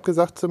Mirko hat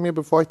gesagt zu mir,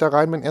 bevor ich da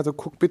rein bin, er so,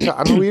 guck bitte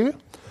Unreal.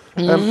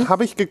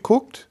 Habe ich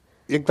geguckt.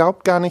 Ihr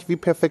glaubt gar nicht, wie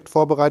perfekt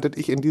vorbereitet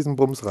ich in diesen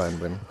Bums rein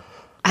bin.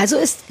 Also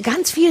ist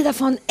ganz viel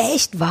davon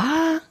echt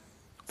wahr?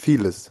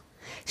 Vieles.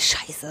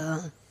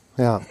 Scheiße.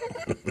 Ja.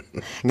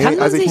 Nee,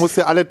 also ich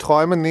musste alle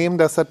Träume nehmen,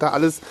 dass das da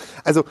alles,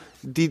 also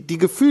die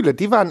Gefühle,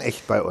 die waren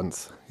echt bei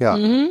uns. Ja.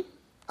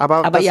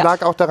 Aber das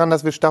lag auch daran,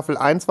 dass wir Staffel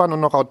 1 waren und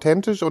noch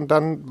authentisch und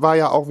dann war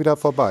ja auch wieder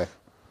vorbei.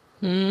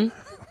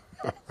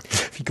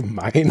 Wie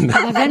gemein.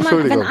 Aber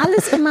wenn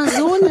alles immer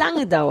so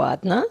lange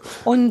dauert, ne?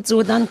 Und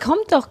so, dann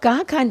kommt doch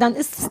dann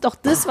ist es doch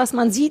das, was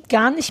man sieht,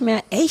 gar nicht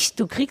mehr echt.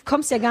 Du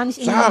kommst ja gar nicht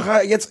in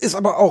Sarah, jetzt ist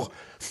aber auch...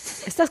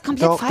 Ist das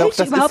komplett falsch,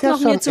 das überhaupt ist ja noch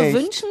mir schon zu echt.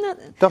 wünschen?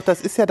 Doch, das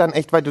ist ja dann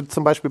echt, weil du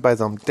zum Beispiel bei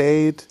so einem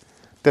Date,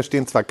 da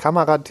stehen zwar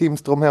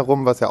Kamerateams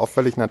drumherum, was ja auch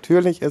völlig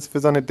natürlich ist für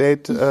so eine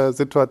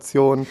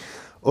Date-Situation.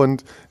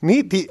 Und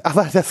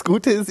aber das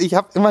Gute ist, ich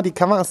habe immer die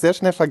Kameras sehr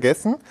schnell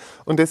vergessen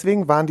und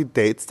deswegen waren die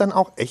Dates dann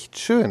auch echt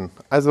schön.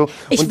 Also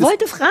Ich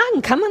wollte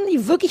fragen, kann man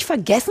die wirklich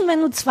vergessen, wenn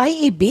du 2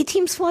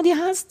 EB-Teams vor dir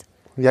hast?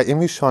 Ja,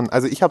 irgendwie schon.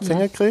 Also ich habe es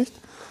hingekriegt.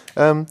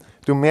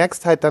 Du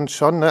merkst halt dann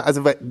schon, ne,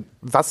 also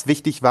was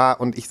wichtig war,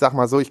 und ich sag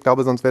mal so, ich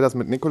glaube, sonst wäre das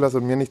mit Nikolas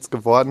und mir nichts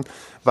geworden,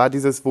 war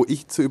dieses, wo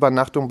ich zur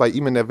Übernachtung bei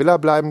ihm in der Villa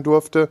bleiben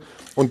durfte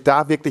und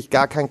da wirklich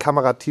gar kein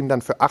Kamerateam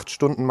dann für 8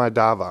 Stunden mal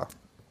da war.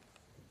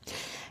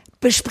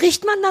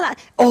 Bespricht man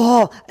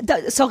dann,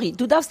 sorry,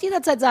 du darfst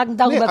jederzeit sagen,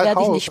 darüber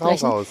werde ich nicht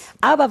sprechen. Raus.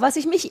 Aber was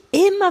ich mich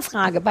immer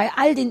frage, bei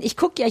all den, ich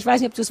gucke ja, ich weiß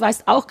nicht, ob du es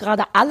weißt, auch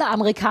gerade alle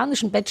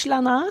amerikanischen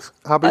Bachelor nach.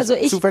 Habe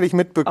ich zufällig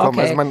mitbekommen.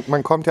 Okay. Also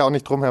man kommt ja auch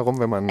nicht drum herum,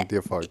 wenn man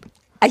dir folgt.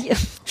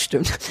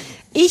 Stimmt.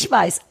 Ich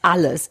weiß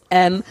alles.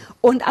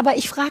 Aber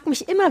ich frage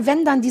mich immer,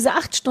 wenn dann diese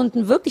 8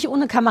 Stunden wirklich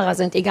ohne Kamera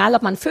sind, egal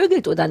ob man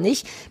vögelt oder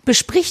nicht,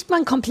 bespricht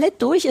man komplett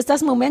durch? Ist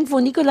das ein Moment, wo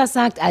Nikolas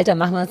sagt, Alter,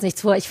 machen wir uns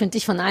nichts vor, ich finde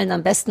dich von allen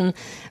am besten.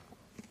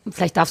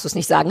 Vielleicht darfst du es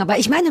nicht sagen, aber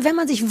ich meine, wenn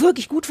man sich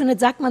wirklich gut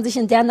findet, sagt man sich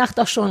in der Nacht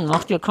doch schon,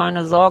 mach dir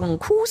keine Sorgen,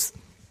 Kuss.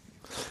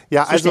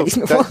 Ja, So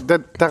also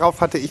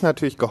darauf hatte ich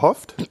natürlich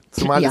gehofft,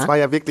 zumal es war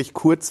ja wirklich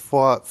kurz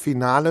vor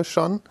Finale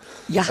schon.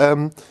 Ja.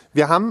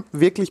 Wir haben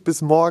wirklich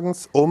bis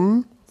morgens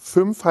um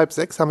 5, halb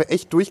 6 haben wir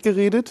echt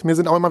durchgeredet. Mir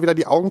sind auch immer wieder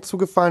die Augen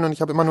zugefallen und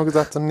ich habe immer nur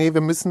gesagt, so, nee,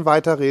 wir müssen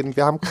weiterreden,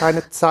 wir haben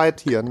keine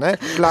Zeit hier, ne?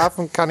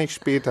 Schlafen kann ich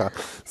später.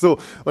 So,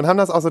 und haben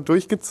das auch so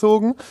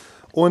durchgezogen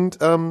und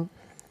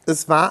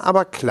es war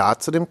aber klar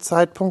zu dem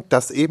Zeitpunkt,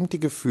 dass eben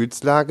die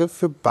Gefühlslage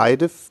für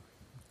beide,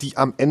 die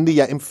am Ende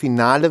ja im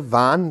Finale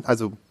waren,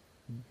 also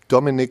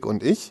Dominik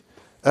und ich,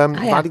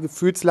 war die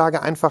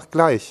Gefühlslage einfach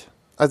gleich.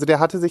 Also der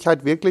hatte sich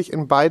halt wirklich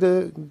in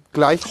beide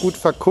gleich gut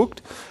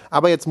verguckt.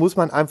 Aber jetzt muss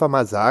man einfach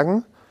mal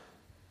sagen,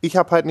 ich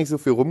habe halt nicht so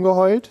viel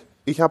rumgeheult,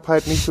 ich habe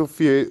halt nicht so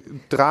viel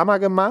Drama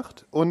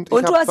gemacht. Und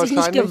du hast dich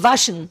nicht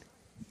gewaschen.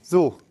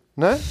 So,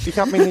 ne? Ich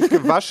habe mich nicht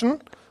gewaschen.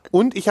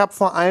 Und ich habe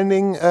vor allen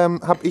Dingen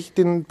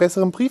den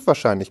besseren Brief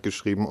wahrscheinlich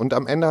geschrieben. Und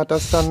am Ende hat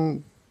das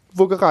dann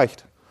wohl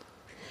gereicht.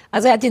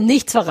 Also er hat dir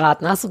nichts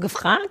verraten. Hast du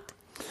gefragt?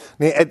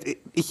 Nee,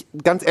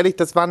 ganz ehrlich,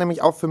 das war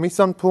nämlich auch für mich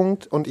so ein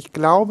Punkt. Und ich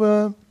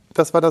glaube,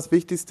 das war das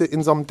Wichtigste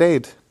in so einem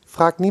Date.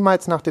 Frag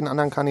niemals nach den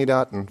anderen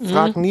Kandidaten.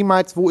 Frag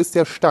niemals, wo ist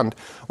der Stand.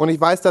 Und ich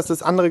weiß, dass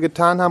das andere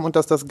getan haben und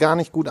dass das gar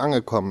nicht gut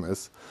angekommen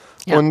ist.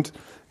 Ja. Und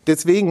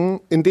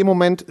deswegen, in dem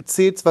Moment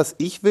zählt's, was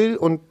ich will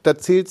und da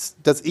zählt's,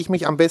 dass ich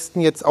mich am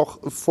besten jetzt auch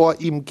vor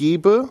ihm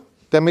gebe,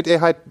 damit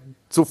er halt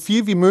so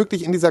viel wie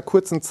möglich in dieser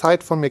kurzen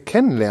Zeit von mir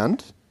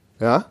kennenlernt.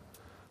 Ja.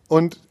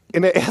 Und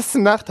in der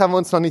ersten Nacht haben wir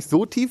uns noch nicht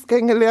so tief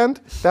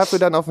kennengelernt, dafür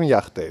dann auf ein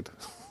Yachtdate.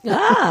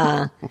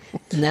 Ah,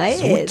 nice.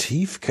 So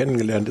tief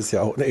kennengelernt ist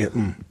ja auch...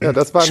 Ja,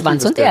 das war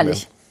Schwanz und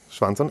ehrlich.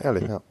 Schwanz und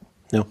ehrlich,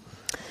 ja.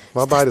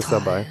 War beides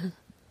dabei.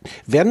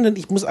 Werden denn,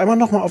 ich muss einmal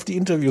nochmal auf die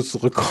Interviews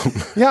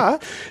zurückkommen. Ja.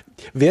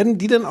 Werden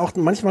die denn auch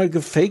manchmal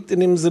gefaked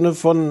in dem Sinne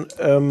von,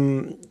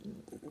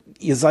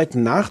 ihr seid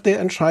nach der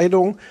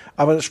Entscheidung,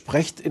 aber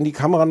sprecht in die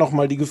Kamera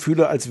nochmal die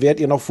Gefühle, als wärt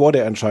ihr noch vor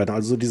der Entscheidung.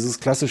 Also dieses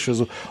klassische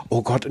so,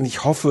 oh Gott, und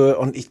ich hoffe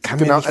und ich kann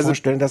mir nicht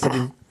vorstellen, dass er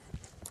den...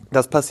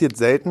 Das passiert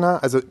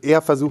seltener. Also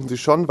eher versuchen sie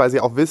schon, weil sie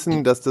auch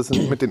wissen, dass das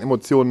mit den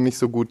Emotionen nicht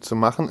so gut zu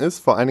machen ist.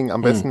 Vor allen Dingen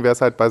am besten wäre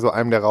es halt bei so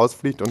einem, der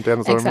rausfliegt und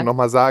der soll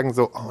nochmal sagen,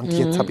 so, oh, und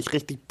jetzt habe ich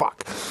richtig Bock.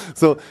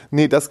 So,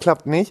 nee, das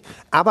klappt nicht.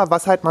 Aber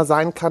was halt mal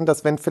sein kann,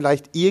 dass wenn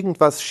vielleicht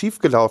irgendwas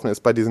schiefgelaufen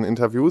ist bei diesen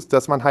Interviews,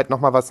 dass man halt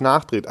nochmal was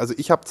nachdreht. Also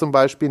ich habe zum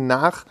Beispiel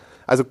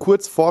also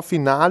kurz vor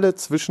Finale,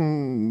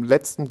 zwischen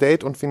letzten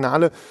Date und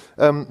Finale,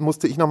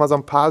 musste ich nochmal so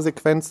ein paar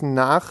Sequenzen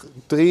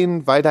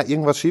nachdrehen, weil da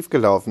irgendwas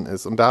schiefgelaufen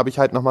ist. Und da habe ich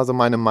halt nochmal so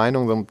meine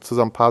Meinung zu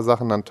so ein paar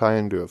Sachen dann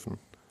teilen dürfen.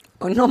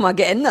 Und nochmal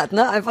geändert,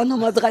 ne? Einfach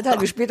nochmal 3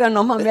 Tage später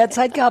nochmal mehr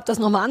Zeit gehabt, das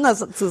nochmal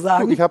anders zu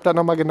sagen. Ich habe da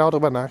nochmal genau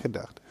drüber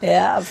nachgedacht.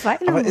 Ja, fein.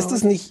 Aber ist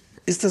es nicht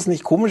ist das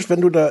nicht komisch, wenn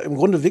du da im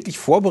Grunde wirklich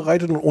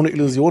vorbereitet und ohne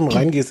Illusionen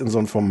reingehst in so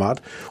ein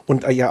Format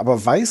und ja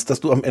aber weißt, dass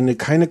du am Ende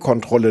keine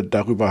Kontrolle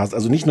darüber hast,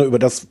 also nicht nur über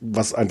das,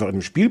 was einfach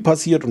im Spiel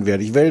passiert und wer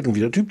dich wählt und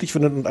wie der Typ dich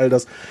findet und all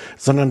das,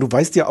 sondern du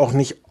weißt ja auch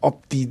nicht,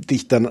 ob die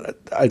dich dann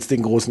als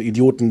den großen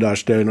Idioten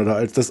darstellen oder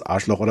als das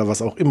Arschloch oder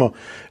was auch immer.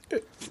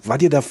 War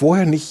dir da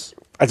vorher nicht,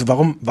 also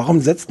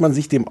warum setzt man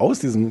sich dem aus,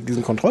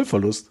 diesen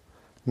Kontrollverlust?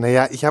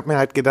 Naja, ich habe mir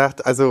halt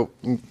gedacht, also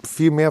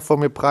viel mehr von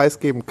mir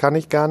preisgeben kann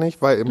ich gar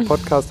nicht, weil im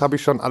Podcast habe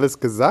ich schon alles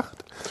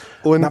gesagt.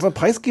 Und aber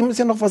preisgeben ist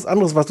ja noch was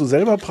anderes. Was du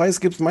selber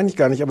preisgibst, meine ich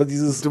gar nicht. Aber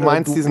dieses, du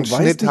meinst diesen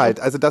Schnitt halt.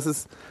 Also das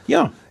ist,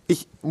 ja.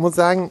 Ich muss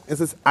sagen,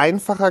 es ist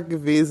einfacher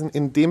gewesen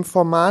in dem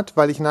Format,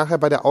 weil ich nachher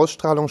bei der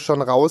Ausstrahlung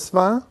schon raus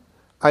war,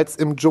 als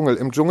im Dschungel.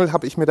 Im Dschungel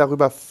habe ich mir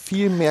darüber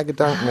viel mehr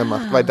Gedanken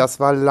gemacht, weil das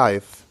war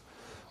live.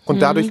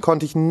 Und dadurch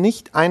konnte ich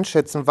nicht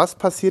einschätzen, was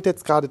passiert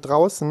jetzt gerade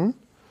draußen.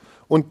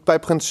 Und bei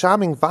Prinz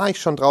Charming war ich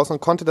schon draußen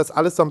und konnte das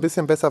alles so ein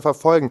bisschen besser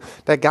verfolgen.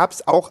 Da gab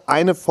es auch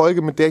eine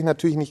Folge, mit der ich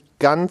natürlich nicht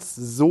ganz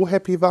so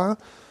happy war.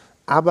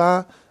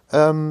 Aber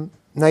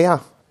naja,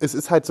 es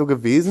ist halt so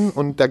gewesen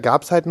und da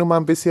gab es halt nur mal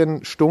ein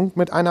bisschen Stunk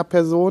mit einer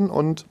Person.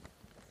 Und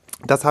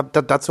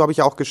dazu habe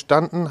ich auch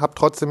gestanden, habe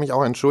trotzdem mich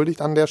auch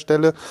entschuldigt an der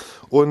Stelle.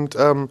 Und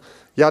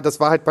ja, das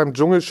war halt beim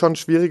Dschungel schon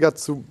schwieriger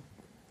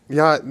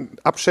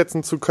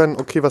abschätzen zu können,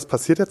 okay, was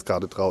passiert jetzt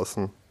gerade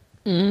draußen?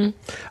 Mhm.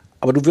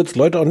 Aber du würdest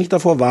Leute auch nicht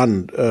davor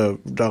warnen,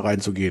 da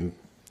reinzugehen.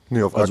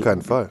 Nee, auf gar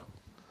keinen Fall.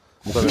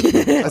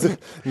 Also,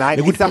 nein,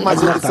 ja, gut, ich sag mal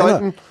so, es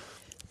sollten...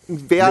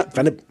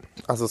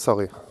 Also,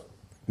 sorry.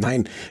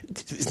 Nein,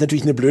 das ist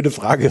natürlich eine blöde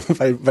Frage,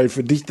 weil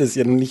für dich das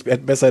ja nicht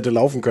besser hätte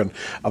laufen können.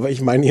 Aber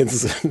ich meine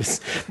jetzt,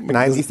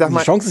 ich sag mal,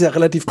 die Chance ist ja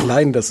relativ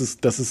klein, dass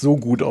es so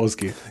gut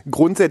ausgeht.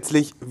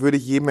 Grundsätzlich würde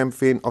ich jedem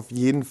empfehlen, auf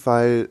jeden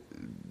Fall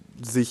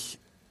sich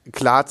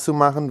klar zu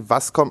machen,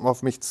 was kommt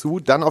auf mich zu.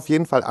 Dann auf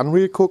jeden Fall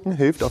Unreal gucken,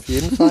 hilft auf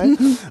jeden Fall.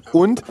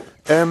 Und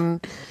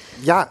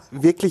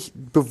wirklich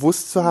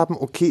bewusst zu haben,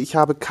 okay, ich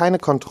habe keine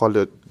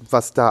Kontrolle,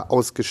 was da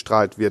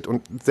ausgestrahlt wird.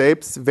 Und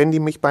selbst wenn die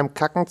mich beim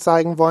Kacken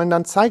zeigen wollen,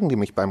 dann zeigen die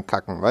mich beim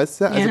Kacken,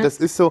 weißt du? Also das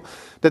ist so,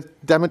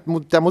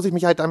 da muss ich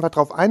mich halt einfach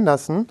drauf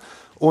einlassen.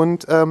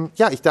 Und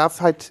ich darf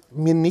halt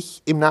mir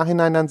nicht im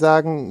Nachhinein dann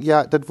sagen,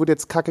 ja, das wurde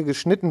jetzt Kacke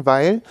geschnitten,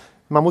 weil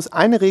man muss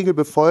eine Regel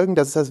befolgen,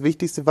 das ist das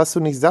Wichtigste, was du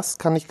nicht sagst,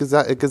 kann nicht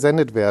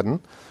gesendet werden.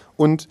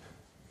 Und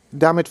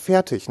damit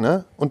fertig,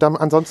 ne? Und dann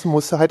ansonsten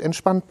musst du halt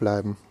entspannt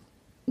bleiben.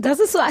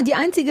 Das ist so die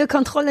einzige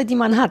Kontrolle, die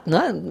man hat,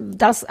 ne?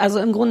 Das, also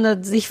im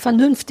Grunde sich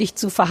vernünftig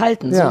zu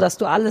verhalten, so dass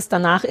du alles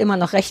danach immer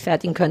noch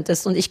rechtfertigen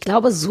könntest. Und ich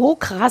glaube, so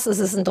krass ist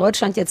es in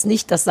Deutschland jetzt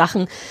nicht, dass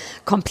Sachen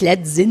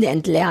komplett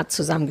sinnentleert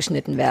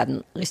zusammengeschnitten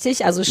werden.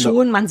 Richtig? Also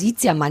schon, man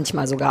sieht's ja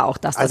manchmal sogar auch,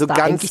 dass das da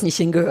eigentlich nicht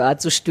hingehört,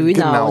 so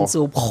Stöhner und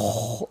so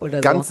oder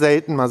so. Ganz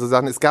selten mal so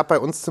Sachen. Es gab bei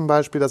uns zum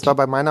Beispiel, das war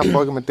bei meiner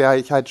Folge, mit der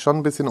ich halt schon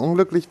ein bisschen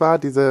unglücklich war,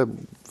 diese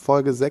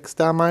Folge 6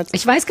 damals.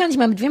 Ich weiß gar nicht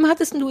mehr, mit wem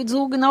hattest du,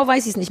 so genau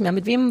weiß ich es nicht mehr.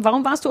 Mit wem,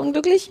 warum warst du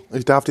unglücklich?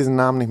 Ich darf diesen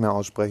Namen nicht mehr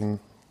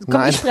aussprechen.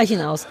 Komm, ich spreche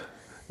ihn aus.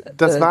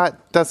 Das war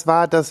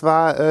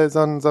so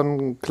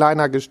ein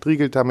kleiner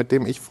Gestriegelter, mit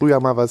dem ich früher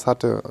mal was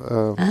hatte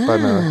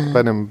bei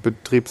einem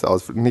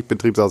nicht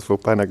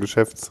Betriebsausflug, bei einer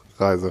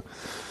Geschäftsreise.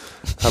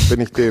 Bin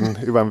ich den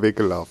über den Weg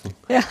gelaufen.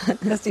 Ja,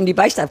 hast ihm die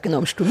Beichte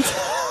abgenommen, stimmt?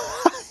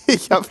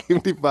 Ich habe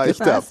ihm die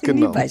Beichte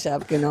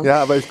abgenommen.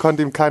 Ja, aber ich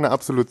konnte ihm keine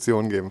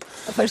Absolution geben.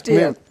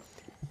 Verstehe. Nee.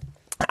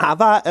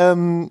 Aber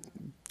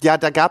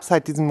da gab es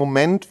halt diesen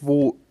Moment,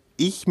 wo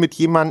ich mit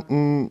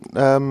jemandem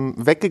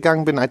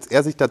weggegangen bin, als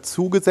er sich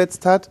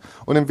dazugesetzt hat.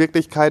 Und in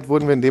Wirklichkeit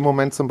wurden wir in dem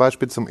Moment zum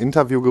Beispiel zum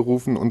Interview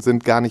gerufen und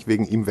sind gar nicht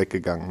wegen ihm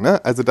weggegangen.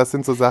 Ne? Also das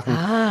sind so Sachen,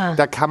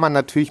 da kann man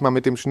natürlich mal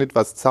mit dem Schnitt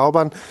was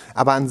zaubern.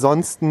 Aber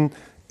ansonsten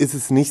ist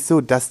es nicht so,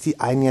 dass die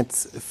einen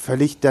jetzt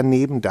völlig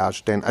daneben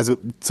darstellen. Also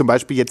zum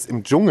Beispiel jetzt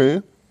im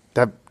Dschungel,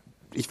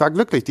 ich war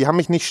glücklich. Die haben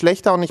mich nicht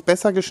schlechter und nicht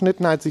besser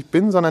geschnitten, als ich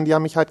bin, sondern die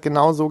haben mich halt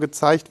genau so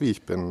gezeigt, wie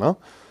ich bin. Ne?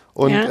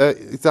 Und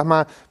ich sag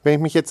mal, wenn ich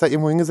mich jetzt da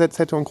irgendwo hingesetzt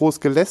hätte und groß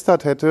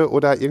gelästert hätte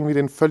oder irgendwie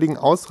den völligen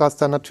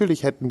Ausraster,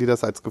 natürlich hätten die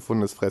das als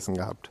gefundenes Fressen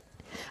gehabt.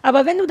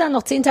 Aber wenn du dann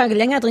noch 10 Tage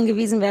länger drin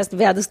gewesen wärst,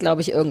 wäre das,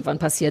 glaube ich, irgendwann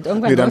passiert.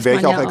 Irgendwann dann wäre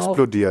ich auch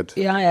explodiert.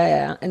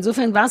 Ja.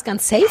 Insofern war es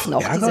ganz safe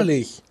noch.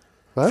 Ärgerlich.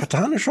 Was?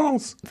 Vertane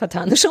Chance.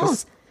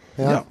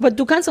 Ja. Aber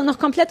du kannst doch noch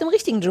komplett im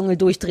richtigen Dschungel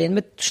durchdrehen,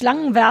 mit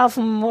Schlangen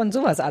werfen und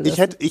sowas alles.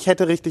 Ich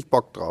hätte richtig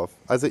Bock drauf.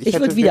 Also ich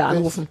würde wieder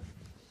anrufen.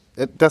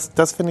 Das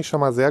finde ich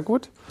schon mal sehr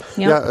gut.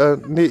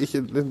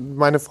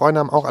 Meine Freunde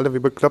haben auch alle wie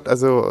bekloppt,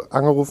 also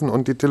angerufen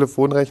und die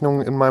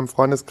Telefonrechnungen in meinem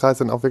Freundeskreis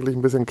sind auch wirklich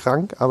ein bisschen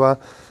krank, aber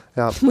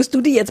ja. Musst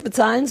du die jetzt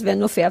bezahlen? Das wäre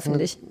nur fair,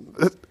 finde ich.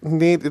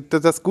 Nee,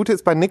 das Gute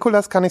ist, bei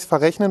Nikolas kann ich es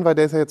verrechnen, weil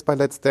der ist ja jetzt bei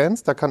Let's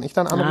Dance, da kann ich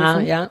dann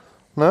anrufen. Ja.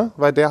 Ne?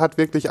 Weil der hat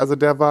wirklich, also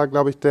der war,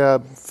 glaube ich,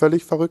 der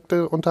völlig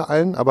Verrückte unter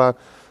allen, aber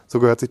so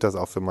gehört sich das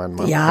auch für meinen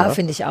Mann. Ja,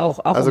 finde ich auch.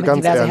 Auch also um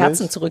ganz diverse ehrlich,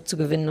 Herzen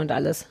zurückzugewinnen und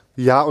alles.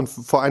 Ja, und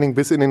vor allen Dingen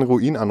bis in den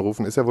Ruin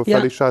anrufen, ist ja wohl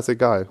völlig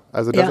scheißegal.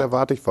 Also das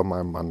erwarte ich von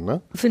meinem Mann,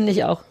 ne? Finde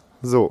ich auch.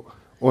 So,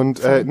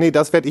 und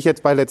das werde ich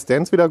jetzt bei Let's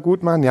Dance wieder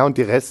gut machen. Ja, und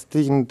die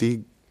restlichen,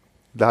 die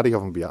lade ich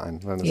auf ein Bier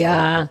ein.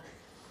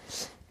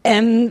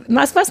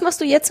 Was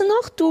machst du jetzt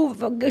noch?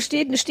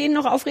 Stehen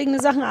noch aufregende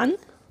Sachen an,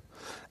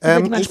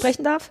 über die man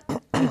sprechen darf?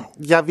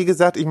 Ja, wie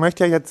gesagt, ich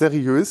möchte ja jetzt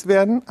seriös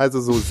werden,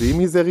 also so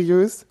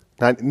semi-seriös.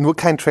 Nein, nur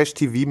kein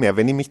Trash-TV mehr.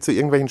 Wenn die mich zu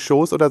irgendwelchen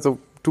Shows oder so,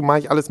 mache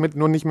ich alles mit,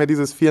 nur nicht mehr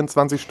dieses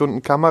 24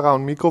 Stunden Kamera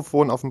und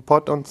Mikrofon auf dem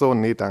Pott und so.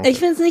 Nee, danke. Ich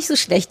finde es nicht so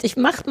schlecht.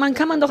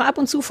 Kann man doch ab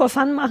und zu for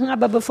fun machen,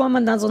 aber bevor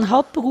man dann so ein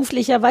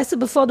hauptberuflicher, weißt du,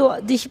 bevor du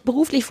dich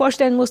beruflich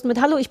vorstellen musst mit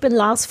Hallo, ich bin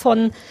Lars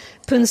von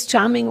Prince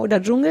Charming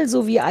oder Dschungel,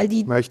 so wie all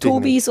die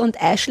Tobis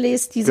und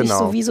Ashleys, die sich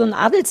so wie so einen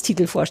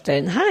Adelstitel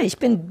vorstellen. Hi, ich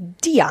bin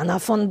Diana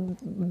von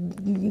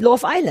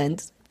Love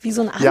Island. Wie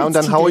so ein Ja, und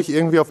dann haue ich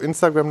irgendwie auf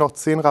Instagram noch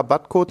 10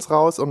 Rabattcodes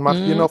raus und mache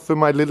hier noch für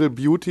My Little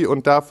Beauty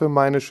und dafür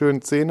meine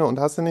schönen Zähne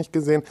und hast du nicht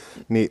gesehen?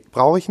 Nee,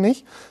 brauche ich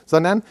nicht.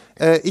 Sondern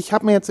ich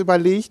habe mir jetzt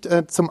überlegt,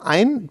 zum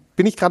einen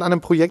bin ich gerade an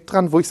einem Projekt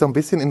dran, wo ich so ein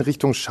bisschen in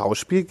Richtung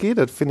Schauspiel gehe.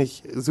 Das finde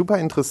ich super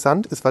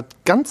interessant. Ist was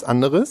ganz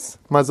anderes,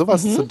 mal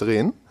sowas zu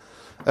drehen.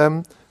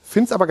 Finde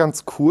es aber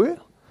ganz cool.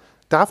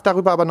 Darf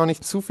darüber aber noch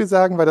nicht zu viel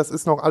sagen, weil das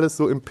ist noch alles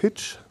so im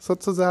Pitch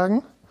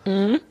sozusagen.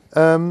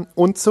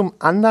 Und zum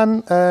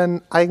anderen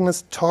ein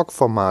eigenes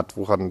Talk-Format,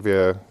 woran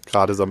wir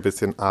gerade so ein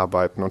bisschen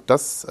arbeiten. Und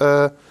das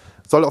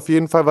soll auf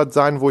jeden Fall was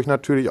sein, wo ich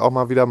natürlich auch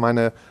mal wieder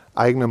meine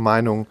eigene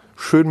Meinung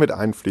schön mit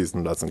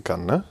einfließen lassen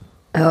kann. Ne?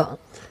 Ja.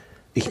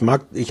 Ich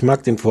mag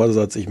den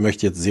Vorsatz, ich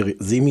möchte jetzt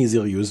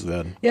semi-seriös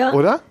werden. Ja.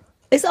 Oder?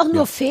 Ist auch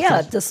nur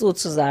fair, das so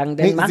zu sagen.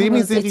 Nee,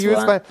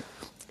 semi-seriös, weil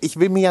ich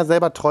will mir ja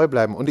selber treu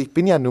bleiben und ich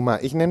bin ja nun mal,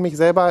 ich nenne mich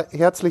selber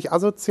herzlich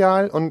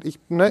asozial und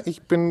ich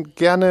bin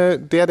gerne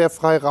der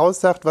frei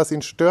raussagt, was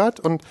ihn stört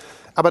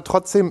aber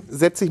trotzdem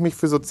setze ich mich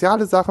für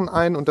soziale Sachen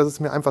ein und das ist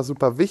mir einfach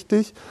super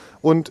wichtig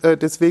und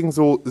deswegen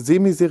so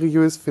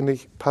semi-seriös, finde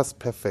ich, passt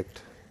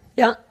perfekt.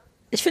 Ja,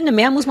 ich finde,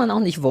 mehr muss man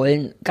auch nicht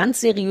wollen. Ganz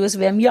seriös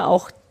wäre mir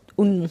auch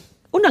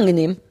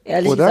unangenehm,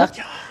 ehrlich gesagt.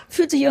 Ja.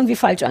 Fühlt sich irgendwie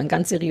falsch an,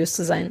 ganz seriös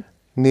zu sein.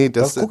 Nee,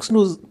 das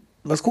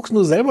Was guckst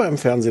du selber im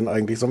Fernsehen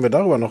eigentlich? Sollen wir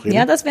darüber noch reden?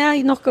 Ja, das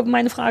wäre noch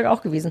meine Frage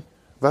auch gewesen.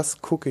 Was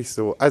gucke ich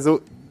so? Also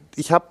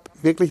ich habe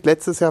wirklich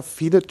letztes Jahr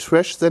viele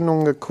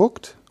Trash-Sendungen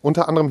geguckt,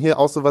 unter anderem hier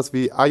auch sowas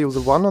wie Are You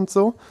the One und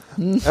so.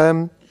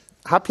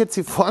 Habe jetzt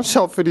die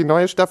Vorschau für die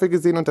neue Staffel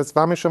gesehen und das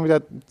war mir schon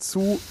wieder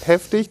zu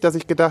heftig, dass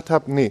ich gedacht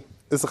habe, nee,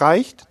 es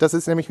reicht. Das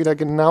ist nämlich wieder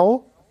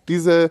genau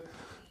diese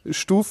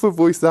Stufe,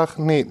 wo ich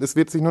sage, nee, es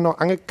wird sich nur noch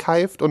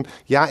angekeift und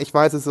ja, ich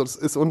weiß, es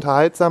ist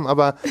unterhaltsam,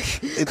 aber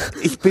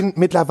ich bin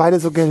mittlerweile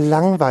so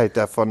gelangweilt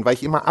davon, weil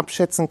ich immer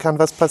abschätzen kann,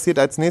 was passiert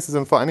als nächstes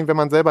und vor allen Dingen, wenn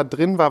man selber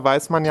drin war,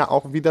 weiß man ja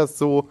auch, wie das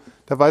so,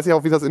 da weiß ich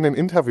auch, wie das in den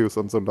Interviews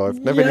und so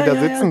läuft, ne? Wenn die da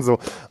sitzen so,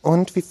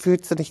 und wie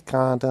fühlst du dich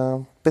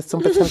gerade? Bist du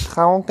ein bisschen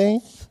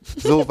traurig?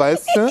 So,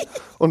 weißt du?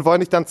 Und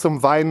wollen dich dann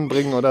zum Weinen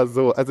bringen oder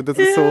so, also das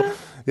ist so,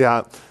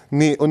 ja,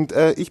 nee, und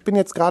ich bin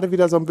jetzt gerade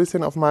wieder so ein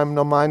bisschen auf meinem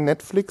normalen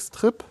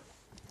Netflix-Trip.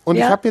 Und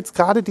ich habe jetzt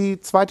gerade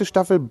die 2.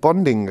 Staffel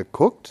Bonding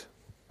geguckt.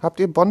 Habt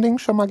ihr Bonding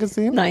schon mal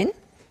gesehen? Nein.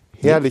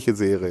 Herrliche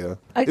Serie.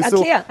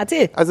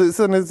 Erzähl. Also ist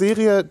so eine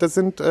Serie, das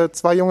sind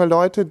 2 junge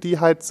Leute,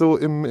 die halt so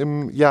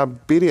im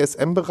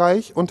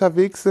BDSM-Bereich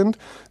unterwegs sind.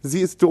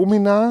 Sie ist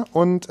Domina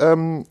und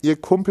ihr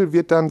Kumpel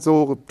wird dann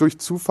so durch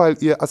Zufall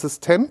ihr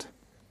Assistent.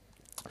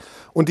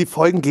 Und die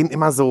Folgen gehen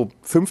immer so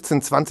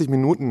 15, 20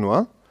 Minuten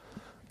nur.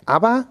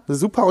 Aber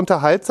super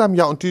unterhaltsam,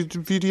 ja, und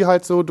wie die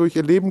halt so durch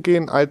ihr Leben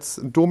gehen als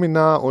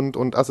Domina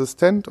und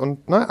Assistent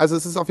und, ne, also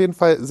es ist auf jeden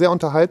Fall sehr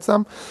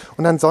unterhaltsam.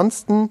 Und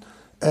ansonsten,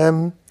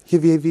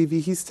 hier, wie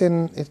hieß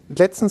denn,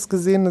 letztens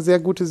gesehen, eine sehr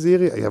gute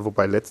Serie, ja,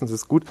 wobei letztens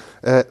ist gut,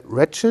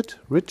 Ratchet?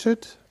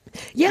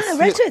 Ja,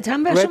 Ratchet,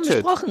 haben wir schon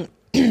besprochen.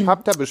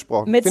 Habt ihr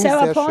besprochen. Mit Find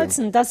Sarah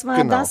Paulson, schön. das war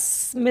genau.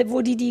 das,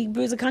 wo die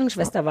böse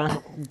Krankenschwester war.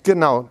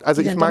 Genau,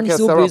 also ich mag ja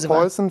so Sarah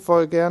Paulson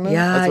voll gerne.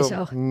 Ja, also ich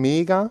auch.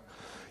 Mega.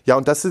 Ja,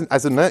 und das sind,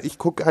 also ne, ich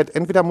gucke halt,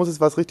 entweder muss es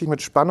was richtig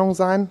mit Spannung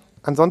sein.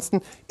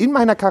 Ansonsten, in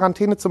meiner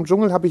Quarantäne zum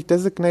Dschungel habe ich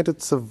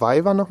Designated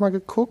Survivor nochmal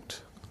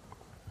geguckt.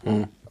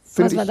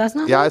 Was war das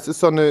noch? Ja, es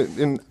ist so eine,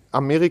 in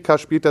Amerika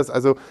spielt das,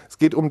 also es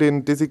geht um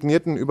den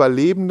designierten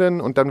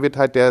Überlebenden und dann wird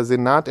halt der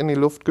Senat in die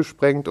Luft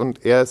gesprengt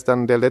und er ist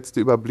dann der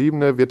letzte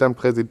Überbliebene, wird dann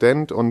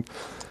Präsident und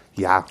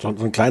ja. So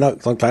ein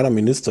kleiner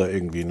Minister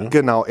irgendwie, ne?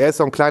 Genau, er ist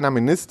so ein kleiner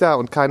Minister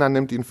und keiner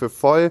nimmt ihn für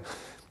voll.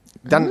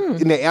 Dann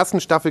in der ersten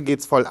Staffel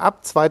geht's voll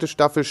ab, 2.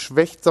 Staffel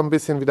schwächt so ein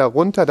bisschen wieder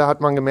runter. Da hat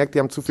man gemerkt, die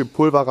haben zu viel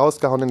Pulver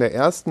rausgehauen in der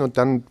ersten und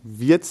dann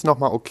wird's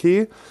nochmal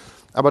okay.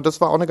 Aber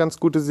das war auch eine ganz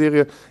gute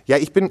Serie. Ja,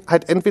 ich bin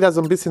halt entweder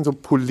so ein bisschen so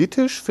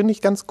politisch, finde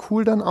ich ganz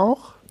cool dann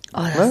auch.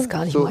 Oh, das ist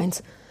gar nicht so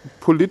meins.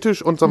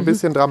 Politisch und so ein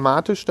bisschen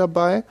dramatisch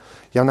dabei.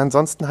 Ja, und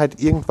ansonsten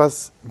halt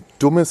irgendwas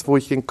Dummes, wo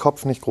ich den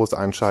Kopf nicht groß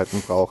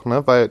einschalten brauche,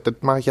 ne? Weil das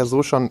mache ich ja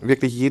so schon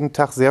wirklich jeden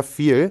Tag sehr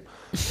viel.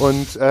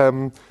 Und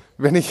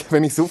wenn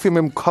ich so viel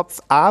mit dem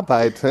Kopf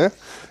arbeite,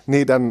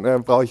 nee,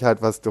 dann brauche ich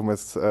halt was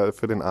Dummes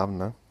für den Abend,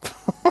 ne?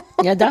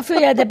 Ja, dafür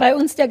ja bei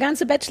uns der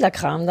ganze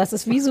Bachelor-Kram. Das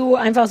ist wie so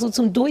einfach so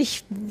zum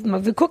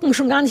wir gucken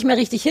schon gar nicht mehr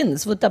richtig hin.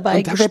 Es wird dabei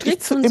und da werde ich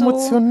gestrickt zu und so.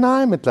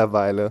 Emotional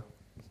mittlerweile.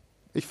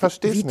 Ich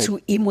verstehe es nicht. Wie zu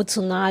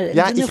emotional?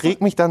 Ja, ich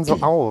reg mich dann so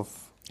auf.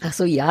 Ach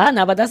so, ja,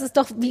 aber das ist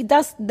doch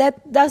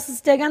das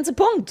ist der ganze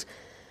Punkt.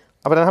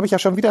 Aber dann habe ich ja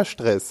schon wieder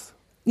Stress.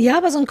 Ja,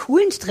 aber so einen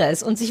coolen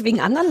Stress und sich wegen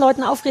anderen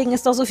Leuten aufregen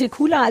ist doch so viel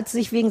cooler, als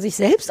sich wegen sich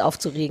selbst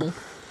aufzuregen.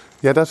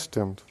 Ja, das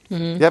stimmt.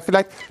 Ja,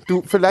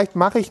 vielleicht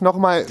mache ich noch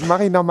mal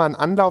einen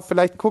Anlauf.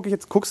 Vielleicht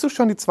guckst du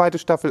schon die zweite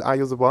Staffel Are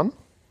You the One?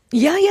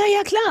 Ja,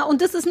 klar.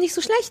 Und das ist nicht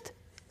so schlecht.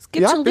 Es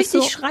gibt schon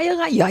richtig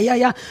Schreierei.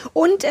 Ja.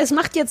 Und es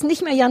macht jetzt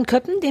nicht mehr Jan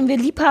Köppen, den wir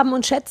lieb haben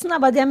und schätzen,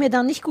 aber der mir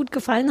da nicht gut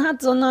gefallen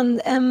hat,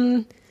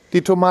 sondern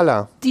die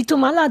Tomalla. Die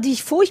Tomalla, die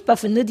ich furchtbar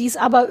finde, die es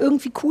aber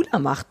irgendwie cooler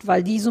macht,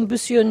 weil die so ein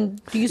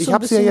bisschen, die ist so ein bisschen Ich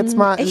habe sie ja jetzt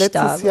mal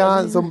echter. letztes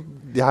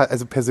Jahr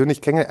also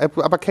persönlich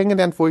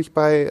kennengelernt, wo ich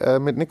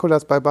mit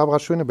Nikolas bei Barbara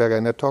Schöneberger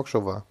in der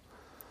Talkshow war.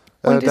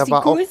 Und da ist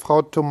war cool? auch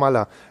Frau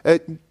Tomalla.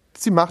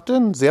 Sie machte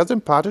einen sehr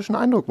sympathischen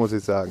Eindruck, muss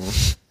ich sagen.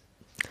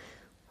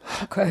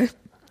 Okay.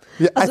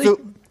 Ja, also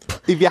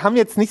wir haben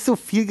jetzt nicht so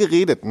viel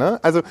geredet, ne?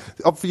 Also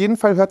auf jeden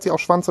Fall hört sie auch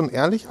Schwanz und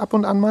Ehrlich ab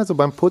und an mal, so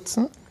beim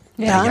Putzen.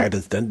 Ja,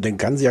 dann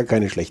kann sie ja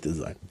keine schlechte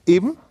sein.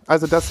 Eben,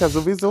 also das ja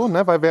sowieso,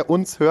 ne? Weil wer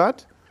uns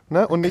hört,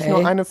 ne? Und nicht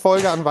nur eine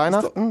Folge an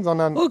Weihnachten,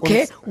 sondern uns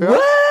hört. What?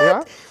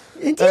 Ja?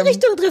 In die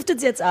Richtung driftet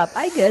es jetzt ab.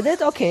 I get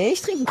it, okay,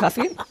 ich trinke einen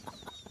Kaffee.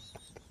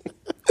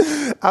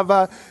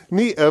 Aber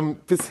nee,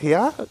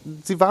 bisher,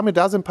 sie war mir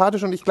da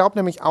sympathisch und ich glaube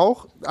nämlich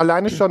auch,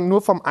 alleine schon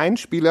nur vom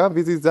Einspieler,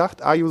 wie sie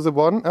sagt, Are You the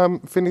One,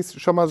 finde ich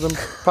es schon mal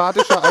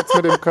sympathischer als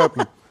mit dem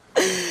Köppen.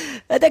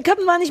 Der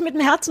Köppen war nicht mit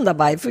dem Herzen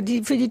dabei. Für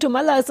die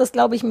Tomalla ist das,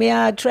 glaube ich,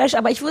 mehr Trash.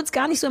 Aber ich würde es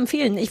gar nicht so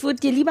empfehlen. Ich würde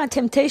dir lieber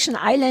Temptation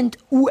Island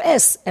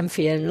US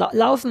empfehlen.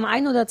 Laufen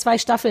 1 oder 2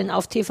 Staffeln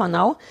auf TV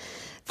Now.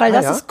 Weil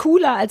das ist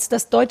cooler als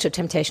das deutsche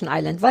Temptation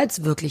Island, weil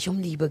es wirklich um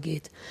Liebe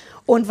geht.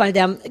 Und weil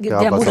der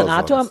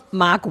Moderator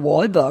Mark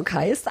Wahlberg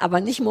heißt, aber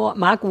nicht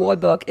Mark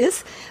Wahlberg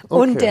ist.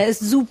 Und der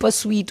ist super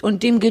sweet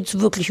und dem geht's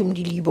wirklich um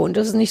die Liebe. Und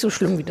das ist nicht so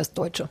schlimm wie das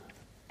deutsche.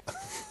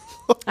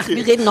 Ach,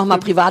 wir reden noch mal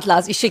privat,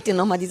 Lars. Ich schicke dir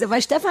noch mal diese.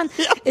 Weil Stefan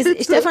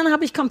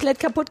habe ich komplett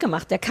kaputt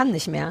gemacht. Der kann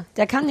nicht mehr.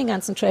 Der kann den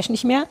ganzen Trash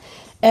nicht mehr.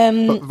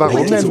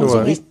 Warum denn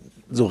nur?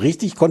 So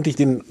richtig konnte ich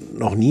den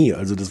noch nie.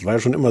 Also das war ja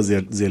schon immer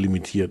sehr, sehr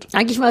limitiert.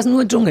 Eigentlich war es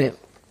nur Dschungel,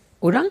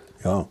 oder?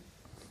 Ja.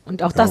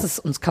 Und auch das ist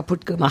uns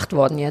kaputt gemacht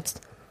worden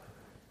jetzt.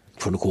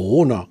 Von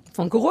Corona.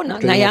 Von Corona.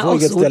 Stell dir mal vor,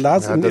 jetzt der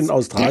Lars in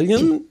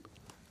Australien.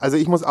 Also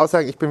ich muss auch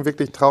sagen, ich bin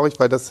wirklich traurig,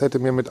 weil das hätte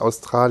mir mit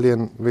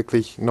Australien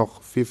wirklich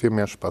noch viel, viel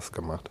mehr Spaß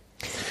gemacht.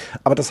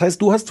 Aber das heißt,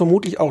 du hast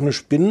vermutlich auch eine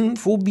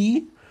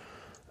Spinnenphobie.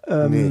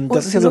 Nee.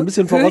 Das ist ja so ein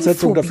bisschen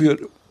Voraussetzung dafür.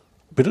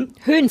 Bitte?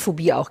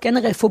 Höhenphobie auch.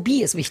 Generell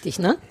Phobie ist wichtig,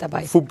 ne?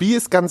 Dabei. Phobie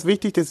ist ganz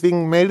wichtig,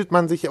 deswegen meldet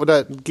man sich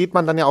oder geht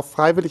man dann ja auch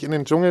freiwillig in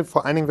den Dschungel,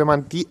 vor allen Dingen, wenn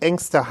man die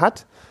Ängste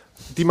hat,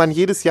 die man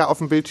jedes Jahr auf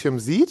dem Bildschirm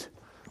sieht.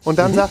 Und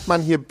dann sagt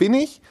man, hier bin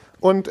ich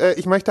und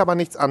ich möchte aber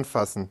nichts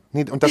anfassen.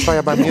 Und das war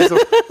ja bei mir so,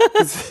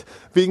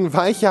 deswegen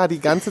war ich ja die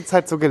ganze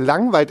Zeit so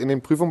gelangweilt in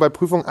den Prüfungen. Bei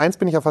Prüfung 1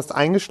 bin ich ja fast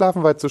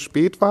eingeschlafen, weil es zu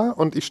spät war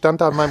und ich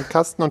stand da an meinem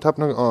Kasten und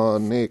habe nur, oh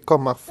nee,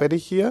 komm, mach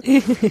fertig hier.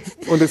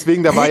 Und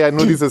deswegen, da war ja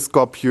nur dieses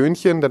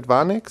Skorpionchen, das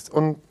war nix.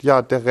 Und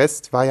ja, der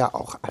Rest war ja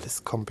auch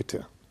alles, komm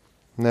bitte.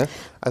 Ne?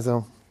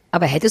 Also...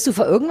 Aber hättest du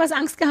vor irgendwas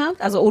Angst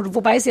gehabt? Also,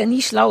 wobei es ja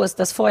nie schlau ist,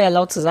 das vorher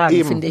laut zu sagen,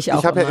 finde ich auch.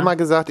 Ich habe ja immer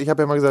gesagt,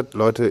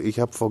 Leute, ich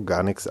habe vor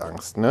gar nichts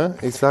Angst. Ne?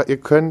 Ich sage, ihr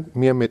könnt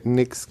mir mit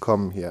nichts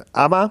kommen hier.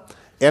 Aber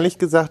ehrlich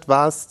gesagt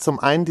war es zum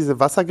einen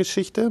diese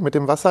Wassergeschichte mit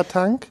dem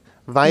Wassertank,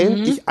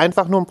 weil ich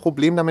einfach nur ein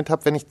Problem damit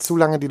habe, wenn ich zu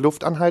lange die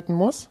Luft anhalten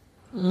muss.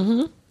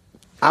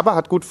 Aber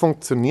hat gut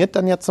funktioniert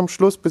dann ja zum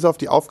Schluss, bis auf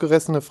die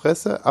aufgerissene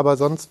Fresse. Aber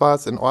sonst war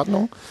es in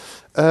Ordnung.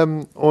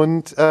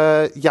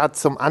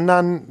 Zum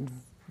anderen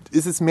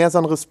ist es mehr so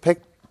ein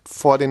Respekt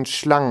vor den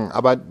Schlangen.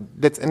 Aber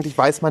letztendlich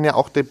weiß man ja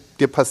auch,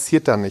 dir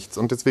passiert da nichts.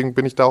 Und deswegen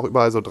bin ich da auch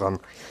überall so dran.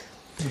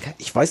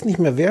 Ich weiß nicht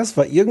mehr, wer es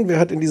war. Irgendwer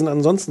hat in diesen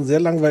ansonsten sehr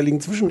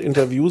langweiligen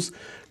Zwischeninterviews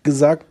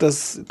gesagt,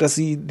 dass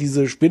sie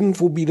diese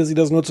Spinnenphobie, dass sie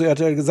das nur zu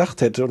RTL gesagt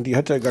hätte. Und die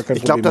hat ja gar kein Problem.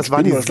 Ich glaube, das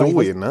war die Spinnen,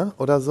 Zoe, ne?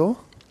 Oder so?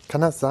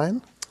 Kann das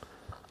sein?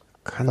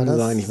 Kann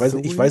sein, ich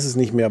weiß es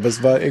nicht mehr, aber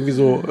es war irgendwie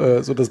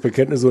so das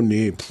Bekenntnis so,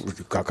 nee,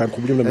 gar kein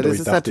Problem damit. Ja,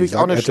 das ist natürlich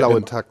auch eine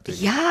schlaue Taktik.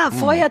 Ja,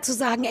 vorher zu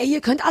sagen, ey, ihr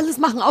könnt alles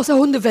machen, außer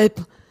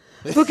Hundewelpen.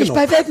 Wirklich,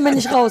 bei Welpen bin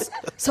ich raus.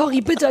 Sorry,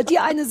 bitte, die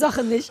eine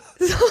Sache nicht.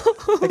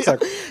 So.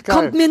 Exakt.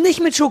 Kommt mir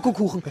nicht mit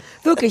Schokokuchen.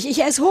 Wirklich,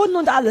 ich esse Hoden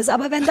und alles,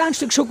 aber wenn da ein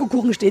Stück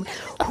Schokokuchen steht,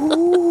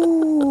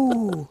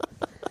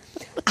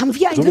 haben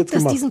wir ein Glück,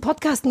 dass diesen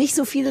Podcast nicht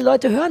so viele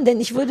Leute hören,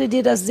 denn ich würde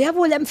dir das sehr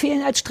wohl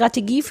empfehlen als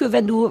Strategie für,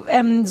 wenn du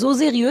so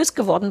seriös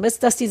geworden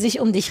bist, dass die sich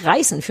um dich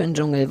reißen für den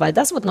Dschungel, weil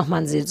das wird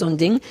nochmal so ein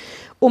Ding.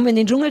 Um in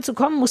den Dschungel zu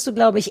kommen, musst du,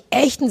 glaube ich,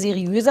 echt ein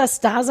seriöser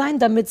Star sein,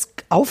 damit es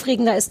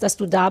aufregender ist, dass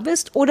du da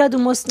bist, oder du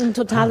musst ein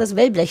totales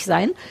Wellblech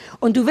sein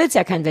und du willst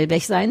ja kein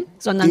Wellblech sein,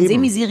 sondern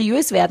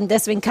semi-seriös werden.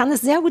 Deswegen kann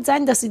es sehr gut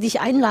sein, dass sie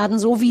dich einladen,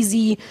 so wie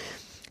sie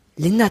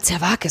Linda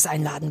Zerwakis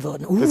einladen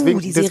würden.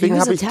 Deswegen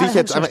habe ich dich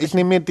jetzt, ich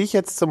nehme mir dich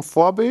jetzt zum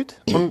Vorbild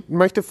und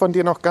möchte von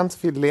dir noch ganz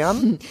viel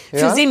lernen.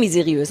 Für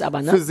semi-seriös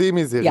aber, ne? Für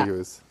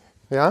semi-seriös.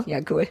 Ja? Ja,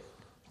 cool.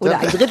 Oder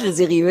ein Drittel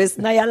seriös.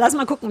 Naja, lass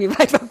mal gucken, wie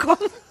weit wir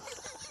kommen.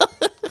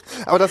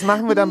 Aber das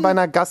machen wir dann bei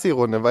einer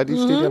Gassi-Runde, weil die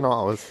steht ja noch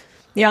aus.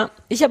 Ja,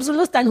 ich habe so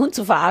Lust, deinen Hund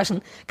zu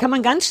verarschen. Kann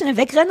man ganz schnell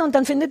wegrennen und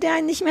dann findet der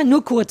einen nicht mehr,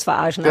 nur kurz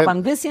verarschen, aber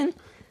ein bisschen.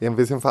 Ja, ein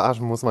bisschen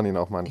verarschen muss man ihn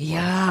auch manchmal.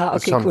 Ja,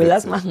 Ist okay, schon cool,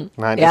 lass witzig. machen.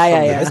 Nein, Ja, ist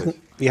schon ja, ja.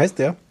 witzig. Wie heißt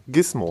der?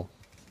 Gizmo.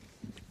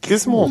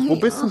 Gizmo, wo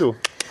bist denn du?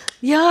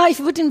 Ja, ich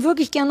würde den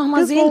wirklich gern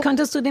nochmal sehen.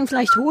 Könntest du den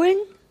vielleicht holen?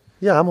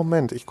 Ja,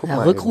 Moment, ich guck Der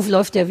mal. Rückruf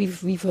läuft ja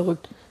wie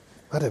verrückt.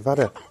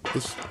 Warte.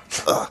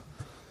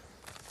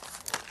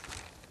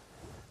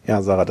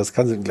 Ja, Sarah, das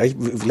kann sie gleich.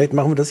 Vielleicht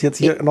machen wir das jetzt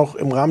hier noch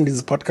im Rahmen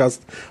dieses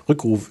Podcasts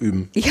Rückruf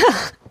üben. Ja,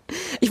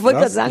 ich wollte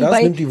gerade sagen,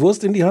 Lars nimmt die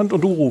Wurst in die Hand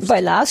und du rufst. bei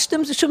Lars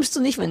schimpfst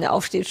du nicht, wenn er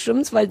aufsteht.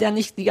 Stimmt's, weil der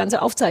nicht die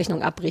ganze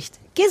Aufzeichnung abbricht.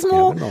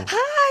 Gizmo, Ja, genau.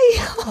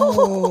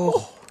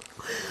 hi.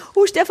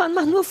 Oh, Stefan,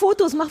 mach nur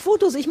Fotos, mach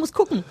Fotos, ich muss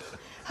gucken.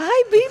 Hi,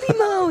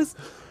 Babymaus.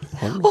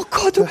 Oh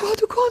Gott, oh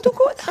Gott, oh Gott, oh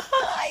Gott,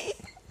 hi.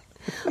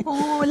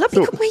 Oh, Lappi,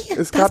 So, guck mal hier.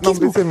 ist da gerade noch ein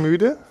Gizmo. bisschen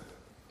müde.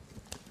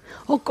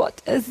 Oh Gott,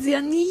 er ist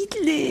sehr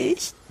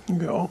niedlich.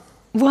 Ja.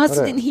 Wo hast du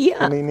Warte, den hier?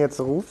 wenn du ihn jetzt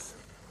rufst.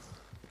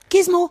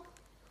 Gizmo,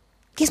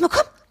 komm.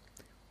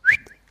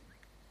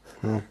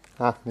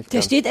 Nicht Der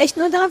ganz. steht echt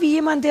nur da wie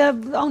jemand, der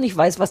auch nicht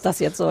weiß, was das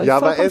jetzt soll. Ja,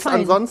 aber er Vollkommen ist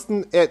fein.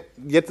 ansonsten,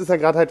 jetzt ist er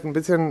gerade halt ein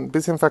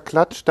bisschen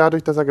verklatscht,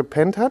 dadurch, dass er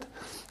gepennt hat.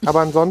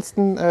 Aber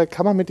ansonsten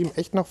kann man mit ihm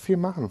echt noch viel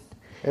machen.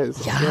 Er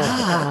ist,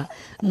 Ja,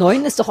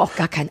 9 ist doch auch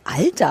gar kein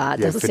Alter.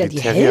 Das ist für ja die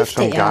die Terrier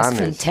Hälfte schon gar erst. Für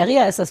einen nicht.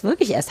 Terrier ist das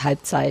wirklich erst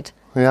Halbzeit.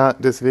 Ja,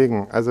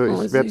 deswegen. Also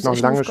Oh, ich werde süß, noch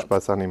ich lange ruf grad.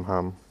 Spaß an ihm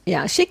haben.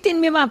 Ja, schick den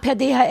mir mal per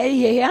DHL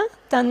hierher.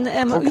 Dann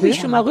übe ich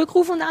schon mal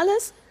Rückruf und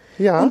alles.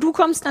 Ja. Und du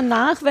kommst dann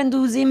nach, wenn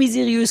du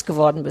semi-seriös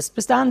geworden bist.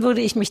 Bis dahin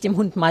würde ich mich dem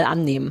Hund mal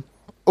annehmen.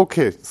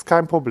 Okay, ist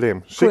kein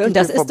Problem. Schick Cool. ich Und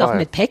das dir ist doch vorbei.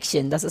 mit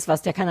Päckchen. Das ist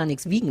was, der kann ja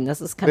nichts wiegen.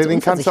 Das ist, kannst du Den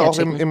kannst du auch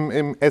unversichert schicken.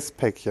 im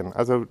Esspäckchen.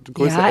 Also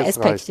Größe Ja, S reicht.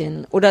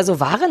 Esspäckchen. Oder so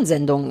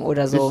Warensendungen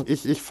oder so.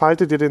 Ich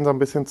falte dir den so ein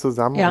bisschen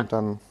zusammen Ja. und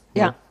dann.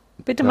 Ja,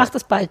 bitte mach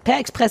das bald. Per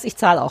Express, ich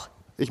zahle auch.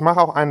 Ich mache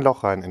auch ein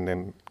Loch rein in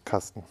den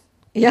Kasten.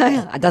 Ja,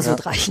 das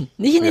wird reichen.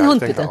 Nicht in den Ja,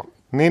 Hund, ich denke bitte. auch.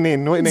 Nee,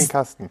 nur in den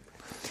Kasten.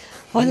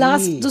 Oh,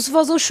 Lars, das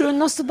war so schön,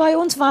 dass du bei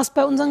uns warst,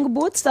 bei unserem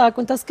Geburtstag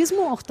und dass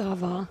Gizmo auch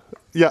da war.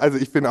 Ja, also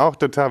ich bin auch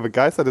total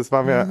begeistert. Es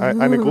war mir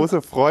eine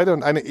große Freude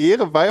und eine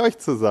Ehre, bei euch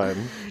zu sein.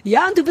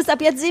 Ja, und du bist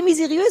ab jetzt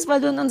semi-seriös,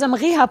 weil du in unserem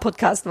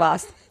Reha-Podcast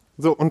warst.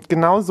 So, und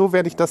genau so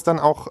werde ich das dann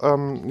auch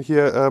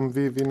hier,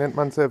 wie nennt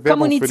man es, Werbung für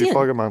die Kommunizieren.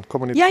 Folge machen.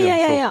 Kommunizieren.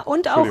 Ja. So,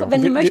 Und auch, Entschuldigung.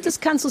 wenn du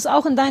möchtest, kannst du es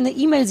auch in deine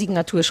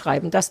E-Mail-Signatur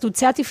schreiben, dass du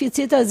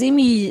zertifizierter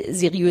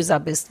Semi-seriöser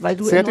bist, weil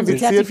du in unsere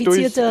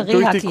zertifizierte durch die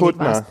Reha-Klinik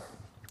Kuttner. warst.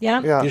 Ja?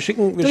 Ja. Wir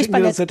schicken dir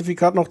Ballett. das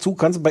Zertifikat noch zu,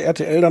 kannst du bei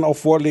RTL dann auch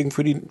vorlegen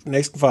für die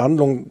nächsten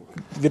Verhandlungen.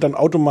 Wird dann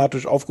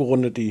automatisch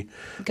aufgerundet, die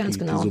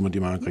genau. Summe, die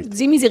man kriegt.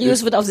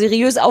 Semi-seriös wird auf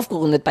seriös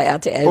aufgerundet bei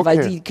RTL, Okay.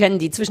 weil die kennen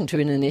die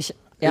Zwischentöne nicht.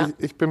 Ja.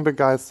 Ich bin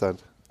begeistert.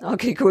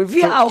 Okay, cool.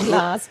 Wir auch,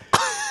 Lars.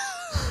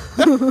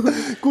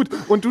 Gut,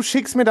 und du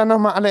schickst mir dann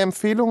nochmal alle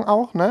Empfehlungen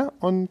auch, ne?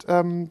 Und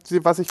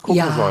was ich gucken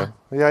Ja. soll.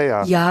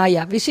 Ja.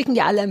 Ja, wir schicken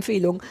dir alle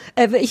Empfehlungen.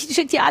 Ich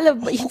schicke dir alle,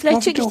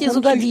 vielleicht schicke ich dir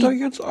sogar die. Da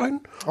jetzt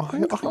ein Oh,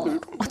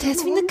 der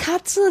ist wie eine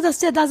Katze, dass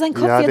der da seinen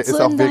Kopf Ja, der jetzt ist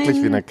so auch in wirklich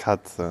wie deinen... eine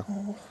Katze.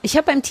 Ich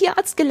habe beim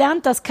Tierarzt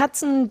gelernt, dass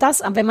Katzen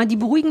wenn man die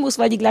beruhigen muss,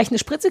 weil die gleich eine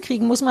Spritze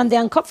kriegen, muss man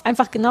deren Kopf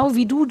einfach genau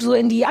wie du so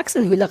in die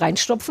Achselhöhle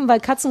reinstopfen, weil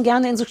Katzen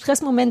gerne in so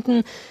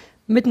Stressmomenten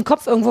mit dem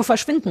Kopf irgendwo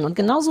verschwinden. Und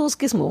genau so ist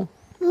Gizmo.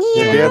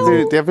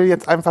 Der will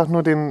jetzt einfach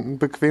nur den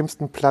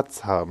bequemsten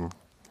Platz haben.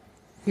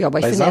 Ja, aber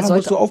ich Bei finde, er Sarah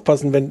musst sollte... du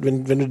aufpassen,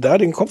 wenn du da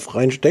den Kopf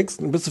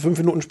reinsteckst, dann bist du 5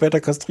 Minuten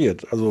später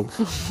kastriert. Also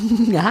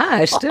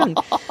Ja, stimmt.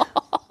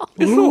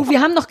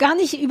 Wir haben noch gar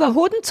nicht über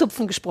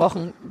Hodenzupfen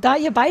gesprochen. Da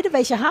ihr beide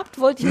welche habt,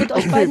 wollte ich mit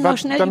euch beiden noch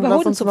schnell dann über lass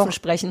uns Hodenzupfen noch-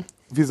 sprechen.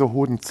 Wieso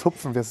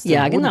Hodenzupfen? Wer ist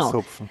Ja, denn genau.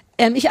 Hodenzupfen?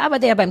 Ich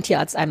arbeite ja beim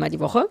Tierarzt einmal die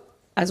Woche.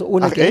 Also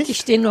ohne Ach, Geld. echt? Ich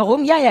stehe nur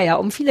rum. Ja,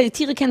 um viele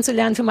Tiere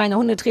kennenzulernen für meine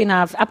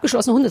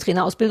abgeschlossene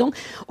Hundetrainerausbildung.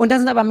 Und da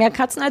sind aber mehr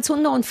Katzen als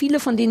Hunde und viele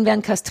von denen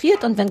werden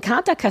kastriert. Und wenn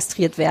Kater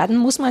kastriert werden,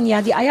 muss man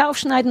ja die Eier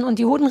aufschneiden und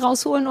die Hoden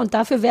rausholen. Und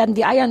dafür werden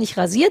die Eier nicht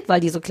rasiert,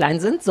 weil die so klein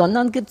sind,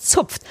 sondern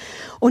gezupft.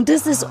 Und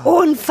das ist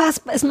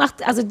unfassbar.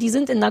 Also die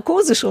sind in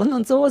Narkose schon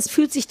und so. Es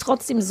fühlt sich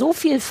trotzdem so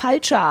viel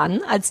falscher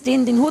an, als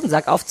denen den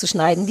Hodensack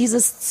aufzuschneiden.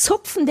 Dieses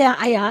Zupfen der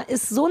Eier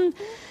ist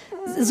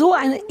so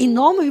eine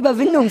enorme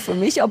Überwindung für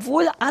mich,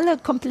 obwohl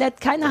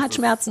keiner hat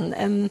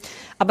Schmerzen.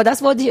 Aber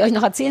das wollte ich euch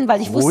noch erzählen, weil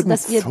ich wusste,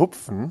 dass wir,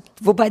 Hodenzupfen?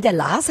 wobei der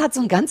Lars hat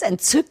so ein ganz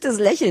entzücktes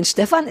Lächeln.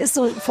 Stefan ist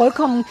so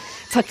vollkommen,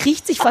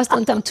 verkriecht sich fast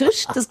unterm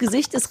Tisch. Das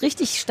Gesicht ist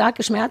richtig stark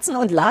geschmerzen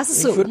und Lars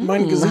ist so, ich würde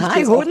mein Gesicht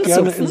hi, jetzt auch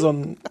gerne Hodenzupfen. in so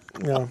ein...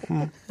 Ja,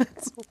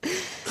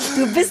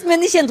 Du bist mir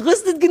nicht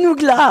entrüstet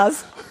genug,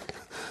 Lars.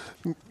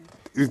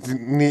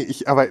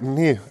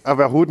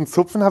 Aber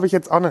Hodenzupfen habe ich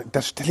jetzt auch noch,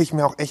 das stelle ich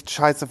mir auch echt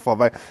scheiße vor,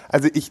 weil,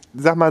 also ich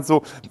sag mal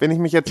so, wenn ich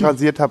mich jetzt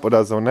rasiert habe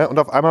oder so, ne, und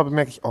auf einmal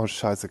bemerke ich, oh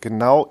scheiße,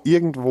 genau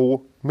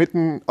irgendwo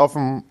mitten auf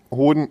dem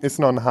Hoden ist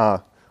noch ein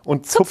Haar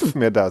und zupft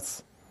mir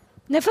das.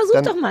 Ne,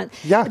 versuch doch mal.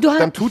 Ja, Du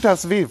dann tut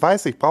das weh,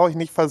 weiß ich, brauche ich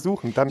nicht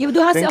versuchen. Dann Ja, aber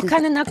du hast ja denk auch ich,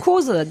 keine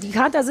Narkose. Die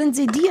Kater sind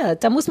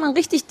sediert. Da muss man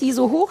richtig die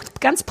so hoch,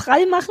 ganz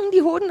prall machen,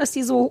 die Hoden, dass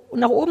die so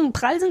nach oben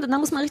prall sind. Und dann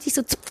muss man richtig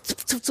so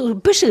so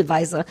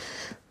büschelweise.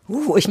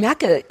 Ich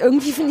merke,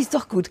 irgendwie finde ich es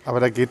doch gut.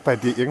 Aber da geht bei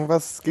dir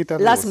irgendwas, geht da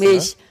Lass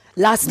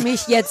los,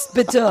 mich jetzt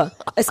bitte.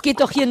 Es geht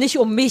doch hier nicht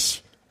um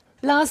mich.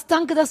 Lars,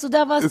 danke, dass du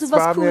da warst. Es Du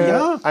warst war cool.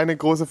 mir eine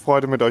große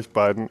Freude mit euch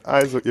beiden.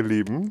 Also, ihr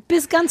Lieben.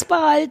 Bis ganz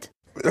bald.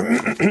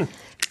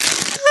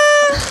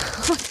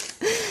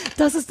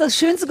 Das ist das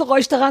schönste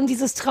Geräusch daran,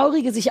 dieses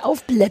traurige sich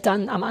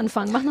aufblättern am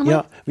Anfang. Mach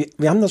nochmal. Ja,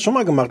 wir haben das schon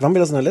mal gemacht. Haben wir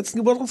das in der letzten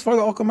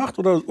Geburtstagsfolge auch gemacht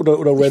oder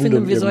random Ich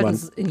finde, wir sollten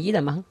irgendwann? es in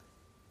jeder machen.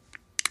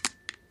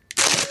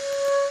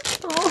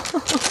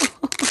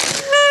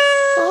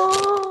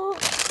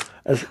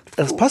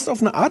 Es passt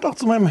auf eine Art auch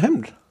zu meinem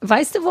Hemd.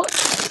 Weißt du wo?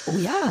 Oh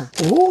ja.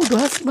 Oh, du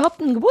hast überhaupt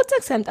ein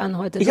Geburtstagshemd an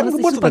heute. Ich habe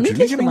ein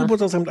Natürlich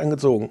Geburtstagshemd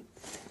angezogen.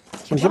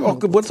 Und ich habe auch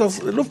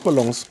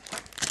Geburtstagsluftballons.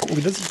 Gucken,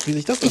 wie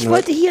sich das Ich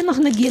anhört. wollte hier noch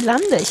eine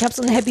Girlande. Ich habe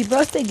so eine Happy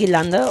Birthday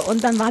Girlande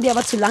und dann war die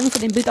aber zu lang für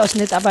den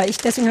Bildausschnitt. Aber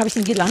deswegen habe ich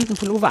den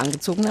Girlandenpullover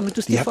angezogen, damit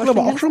du es dir Die hatten wir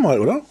vorstellen aber auch schon mal,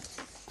 oder?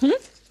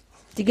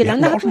 Die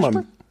Girlande hatten wir auch hatten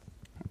wir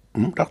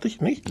schon mal. Dachte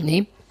ich nicht.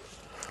 Nee.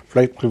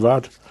 Vielleicht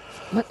privat.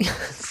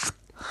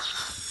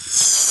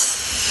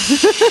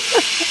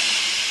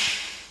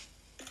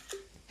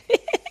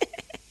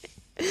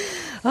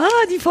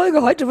 Die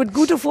Folge heute wird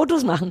gute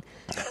Fotos machen.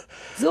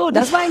 So,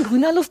 das war ein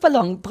grüner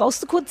Luftballon.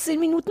 Brauchst du kurz 10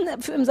 Minuten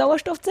im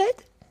Sauerstoffzelt?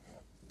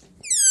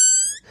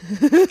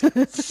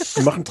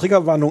 Wir machen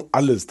Triggerwarnung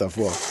alles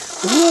davor.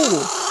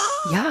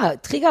 Ja,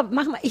 Träger,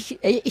 mach mal. Ich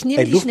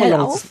nehme die schnell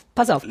auf.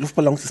 Pass auf.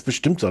 Luftballons ist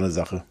bestimmt so eine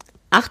Sache.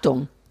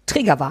 Achtung,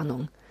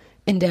 Triggerwarnung.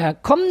 In der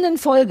kommenden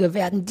Folge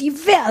werden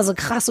diverse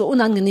krasse,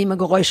 unangenehme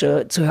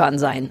Geräusche zu hören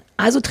sein.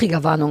 Also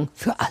Triggerwarnung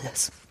für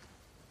alles.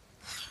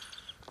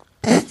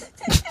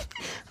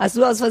 Hast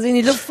du aus Versehen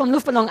die Luft vom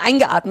Luftballon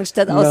eingeatmet,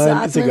 statt auszuatmen?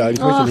 Nein, ist egal, ich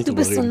möchte nicht du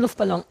bist drüber so ein reden.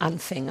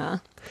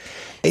 Luftballon-Anfänger.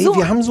 Ey, So.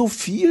 wir haben so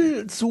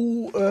viel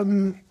zu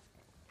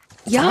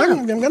Ja,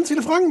 Fragen. Wir haben ganz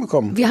viele Fragen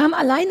bekommen. wir haben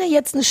alleine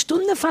jetzt eine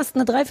Stunde, fast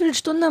eine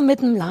Dreiviertelstunde mit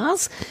dem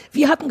Lars.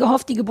 Wir hatten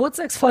gehofft, die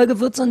Geburtstagsfolge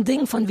wird so ein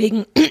Ding von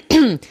wegen,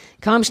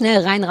 kaum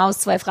schnell rein, raus,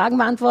 2 Fragen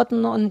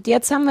beantworten. Und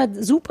jetzt haben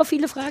wir super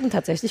viele Fragen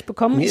tatsächlich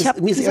bekommen. Ich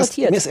habe die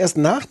sortiert. Mir ist erst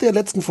nach der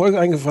letzten Folge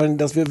eingefallen,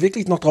 dass wir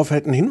wirklich noch darauf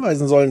hätten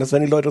hinweisen sollen, dass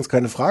wenn die Leute uns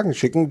keine Fragen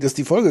schicken, dass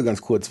die Folge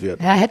ganz kurz wird.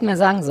 Ja, hätten wir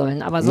sagen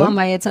sollen. Aber so haben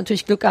wir jetzt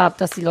natürlich Glück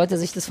gehabt, dass die Leute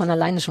sich das von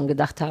alleine schon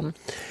gedacht haben.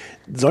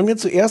 Sollen wir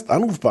zuerst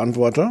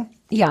Anrufbeantworter?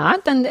 Ja,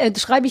 dann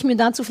schreibe ich mir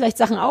dazu vielleicht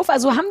Sachen auf.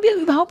 Also haben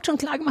wir überhaupt schon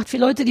klar gemacht für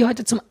Leute, die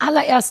heute zum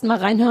allerersten Mal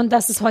reinhören,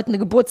 dass es heute eine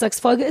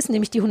Geburtstagsfolge ist,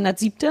 nämlich die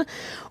 107.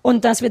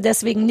 Und dass wir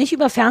deswegen nicht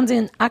über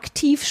Fernsehen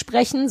aktiv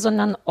sprechen,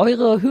 sondern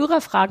eure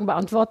Hörerfragen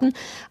beantworten.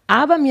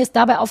 Aber mir ist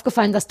dabei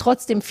aufgefallen, dass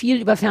trotzdem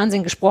viel über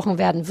Fernsehen gesprochen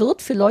werden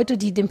wird für Leute,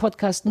 die den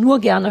Podcast nur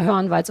gerne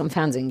hören, weil es um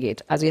Fernsehen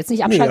geht. Also jetzt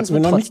nicht abschalten,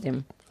 sondern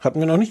trotzdem. Hatten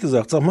wir noch nicht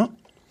gesagt, sag mal.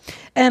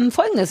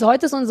 Folgendes,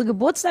 heute ist unsere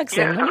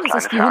Geburtstagssendung,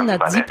 das ist die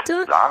 107.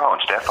 Sarah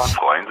und Stefan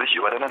freuen sich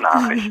über deine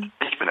Nachricht.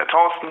 Ich bin der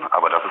Thorsten,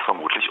 aber das ist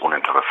vermutlich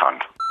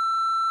uninteressant.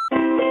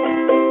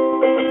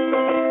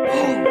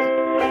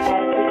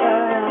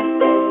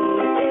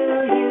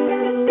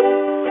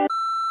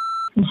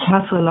 Ich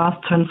hasse Lars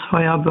Töns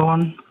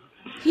Feuerborn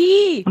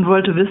Hi. und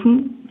wollte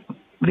wissen,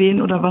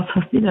 wen oder was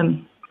hasst ihr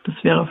denn? Das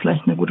wäre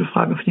vielleicht eine gute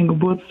Frage für den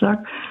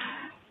Geburtstag.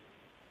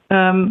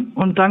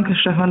 Und danke,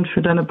 Stefan,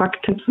 für deine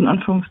Backtipps in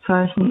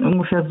Anführungszeichen.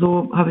 Ungefähr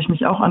so habe ich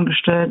mich auch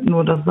angestellt,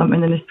 nur dass es am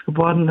Ende nichts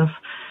geworden ist.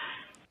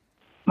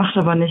 Macht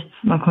aber nichts,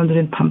 man konnte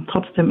den Pump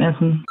trotzdem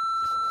essen.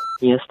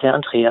 Hier ist der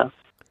Andrea.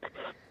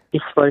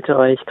 Ich wollte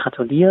euch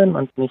gratulieren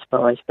und mich bei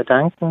euch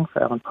bedanken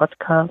für euren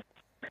Podcast.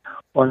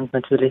 Und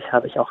natürlich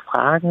habe ich auch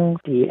Fragen.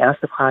 Die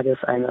erste Frage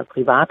ist eine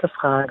private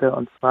Frage,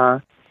 und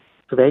zwar,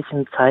 zu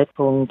welchem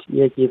Zeitpunkt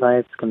ihr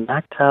jeweils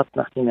gemerkt habt,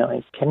 nachdem ihr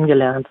euch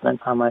kennengelernt und ein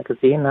paar Mal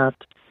gesehen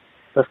habt,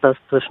 dass das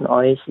zwischen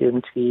euch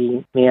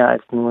irgendwie mehr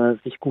als nur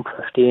sich gut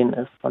verstehen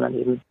ist, sondern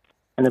eben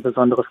eine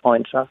besondere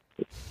Freundschaft.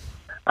 Ich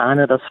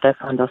ahne, dass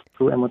Stefan das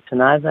zu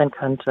emotional sein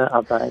könnte,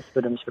 aber ich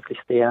würde mich wirklich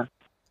sehr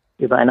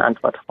über eine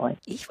Antwort freuen.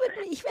 Ich wäre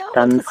auch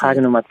Dann interessiert.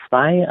 Frage Nummer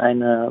 2,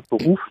 eine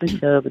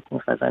berufliche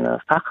bzw. eine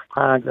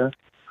Fachfrage,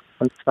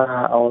 und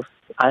zwar aus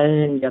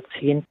allen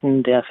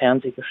Jahrzehnten der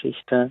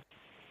Fernsehgeschichte.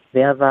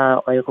 Wer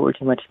war eure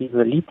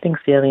ultimative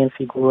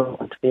Lieblingsserienfigur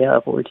und wer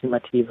eure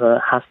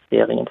ultimative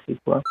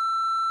Hassserienfigur?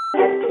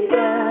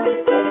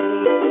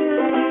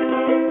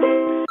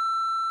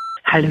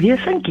 Hallo, hier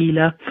ist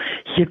Angela.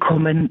 Hier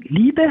kommen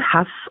Liebe,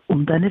 Hass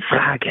und eine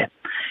Frage.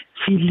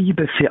 Viel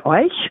Liebe für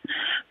euch,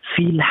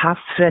 viel Hass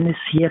für eine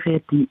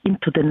Serie, die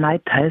Into the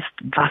Night heißt.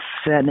 Was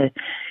für eine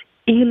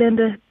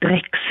elende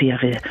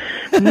Dreckserie.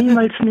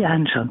 Niemals mir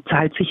anschauen,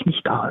 zahlt sich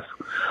nicht aus.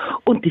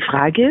 Und die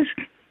Frage ist,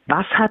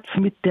 was hat's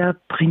mit der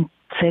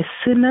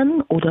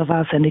Prinzessinnen oder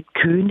war es eine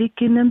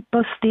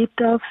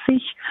Königinnenpastete auf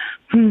sich?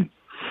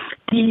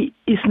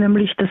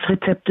 Das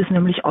Rezept ist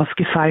nämlich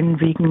ausgefallen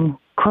wegen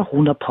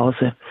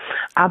Corona-Pause.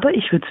 Aber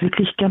ich würde es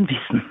wirklich gern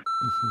wissen.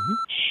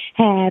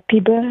 Happy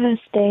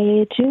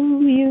Birthday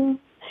to you.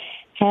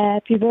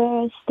 Happy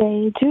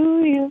Birthday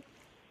to you.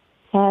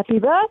 Happy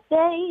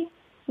Birthday,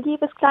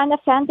 liebes kleine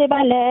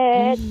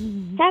Fernsehballett.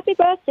 Happy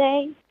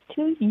Birthday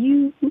to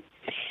you.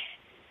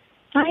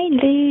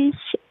 Heilig.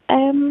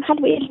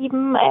 Hallo ihr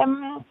Lieben.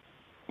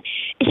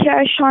 Ich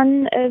höre euch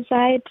schon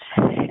seit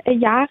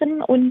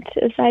Jahren und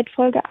seit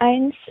Folge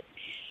 1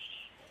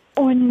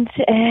 und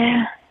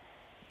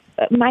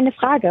meine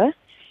Frage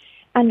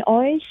an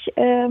euch,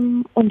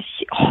 und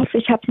ich hoffe,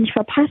 ich habe es nicht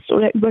verpasst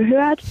oder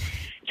überhört.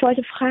 Ich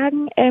wollte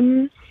fragen,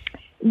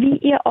 wie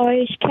ihr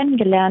euch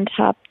kennengelernt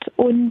habt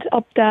und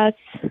ob das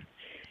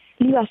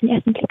lieber auf den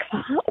ersten Blick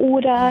war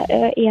oder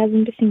eher so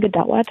ein bisschen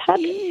gedauert hat.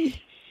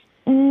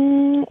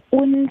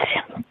 Und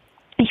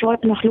ich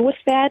wollte noch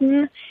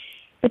loswerden.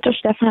 Bitte,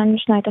 Stefan,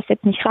 schneid das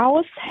jetzt nicht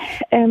raus.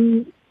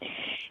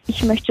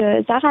 Ich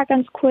möchte Sarah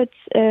ganz kurz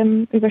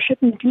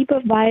überschütten mit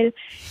Liebe, weil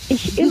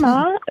ich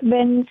immer,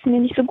 wenn es mir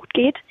nicht so gut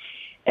geht,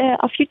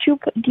 auf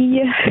YouTube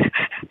die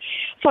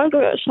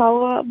Folge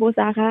schaue, wo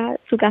Sarah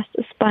zu Gast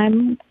ist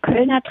beim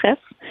Kölner Treff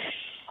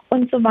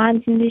und so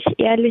wahnsinnig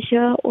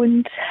ehrliche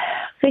und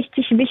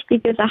richtig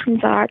wichtige Sachen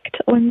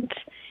sagt und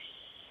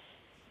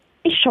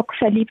ich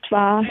schockverliebt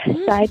war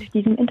seit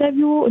diesem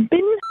Interview und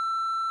bin...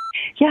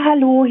 Ja,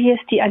 hallo, hier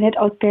ist die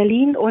Annette aus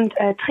Berlin und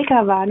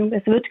Triggerwarnung,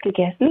 es wird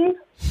gegessen.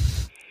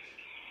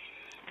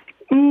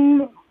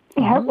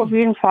 Ich habe auf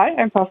jeden Fall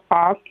ein paar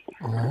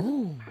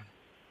Fragen.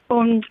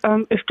 Und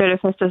ich stelle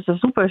fest, dass das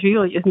super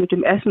schwierig ist mit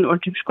dem Essen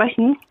und dem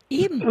Sprechen.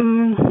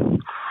 Eben.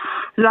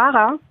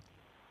 Sarah,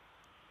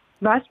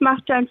 was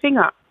macht dein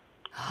Finger?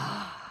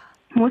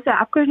 Muss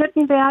er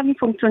abgeschnitten werden?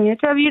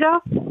 Funktioniert er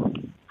wieder?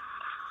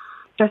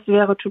 Das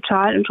wäre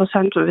total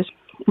interessant zu wissen.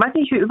 Was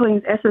ich hier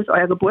übrigens esse, ist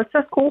euer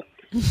Geburtstagskuchen.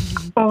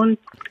 Und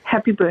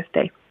Happy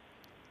Birthday.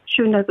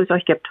 Schön, dass es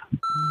euch gibt.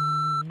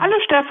 Hallo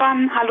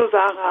Stefan, hallo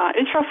Sarah.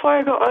 Ich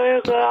verfolge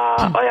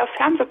euer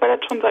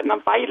Fernsehballett schon seit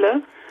einer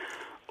Weile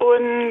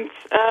und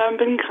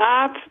bin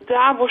gerade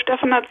da, wo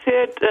Stefan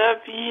erzählt,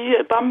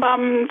 wie Bam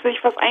Bam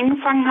sich was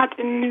eingefangen hat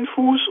in den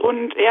Fuß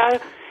und er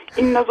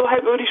ihn da so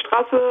halb über die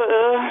Straße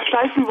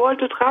schleifen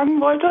wollte,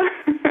 tragen wollte.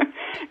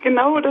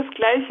 Genau das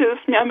Gleiche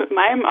ist mir mit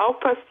meinem auch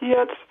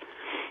passiert.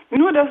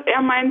 Nur, dass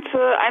er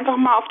meinte, einfach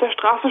mal auf der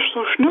Straße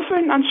zu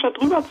schnüffeln,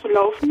 anstatt drüber zu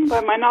laufen,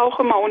 weil meiner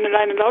auch immer ohne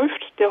Leine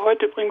läuft, der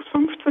heute übrigens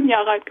 15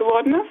 Jahre alt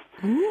geworden ist.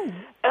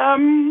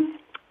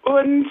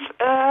 Und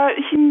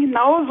ich ihn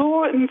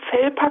genauso ins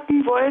Fell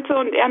packen wollte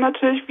und er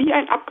natürlich wie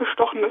ein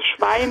abgestochenes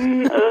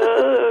Schwein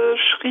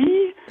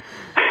schrie.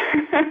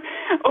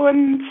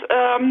 Und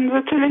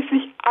natürlich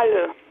sich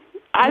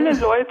alle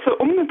Leute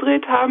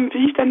umgedreht haben,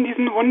 wie ich dann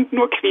diesen Hund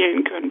nur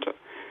quälen könnte.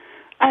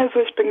 Also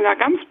ich bin da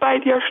ganz bei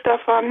dir,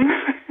 Stefan.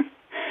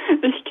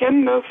 Ich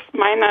kenne das.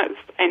 Meiner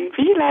ist ein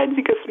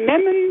wehleidiges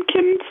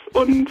Memmenkind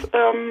und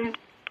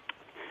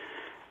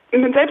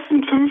selbst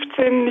mit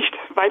 15 nicht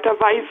weiter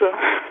weise.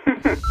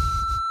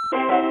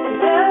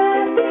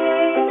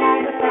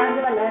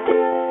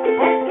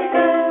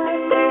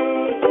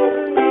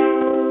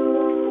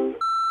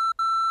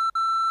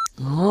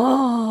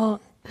 Oh,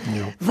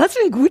 was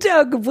für ein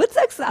guter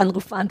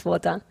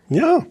Geburtstagsanrufbeantworter.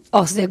 Ja.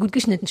 Auch sehr gut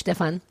geschnitten,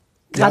 Stefan.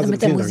 Gerade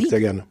mit der Musik. Dank, sehr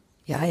gerne.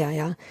 Ja.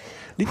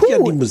 Liegt ja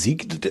an die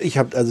Musik. Ich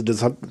habe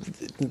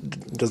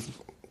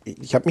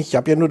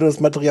ja nur das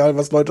Material,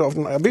 was Leute auf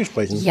dem AB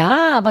sprechen.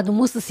 Ja, aber du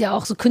musst es ja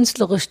auch so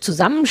künstlerisch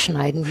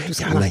zusammenschneiden, wie du es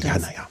gemacht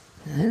hast. Ja.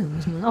 Das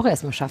muss man auch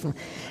erstmal schaffen.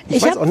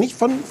 Ich weiß auch nicht,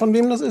 von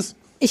wem das ist.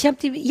 Ich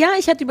hatte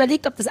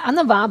überlegt, ob das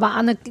Anne war, aber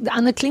Anne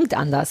klingt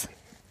anders.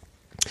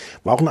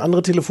 War auch eine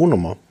andere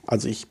Telefonnummer.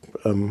 Also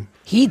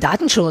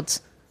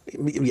Datenschutz.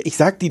 Ich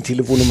sag die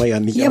Telefonnummer ja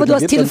nicht. Ja, aber du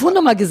hast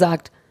Telefonnummer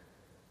gesagt.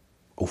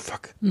 Oh,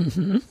 fuck.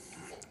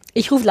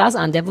 Ich rufe Lars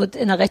an, der wird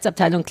in der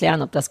Rechtsabteilung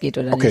klären, ob das geht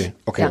oder nicht.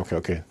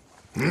 Okay.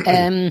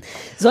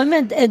 Sollen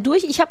wir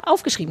durch? Ich habe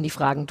aufgeschrieben die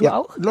Fragen. Du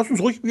auch? Lass uns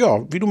ruhig,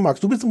 wie du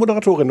magst. Du bist die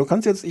Moderatorin.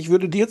 Ich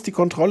würde dir jetzt die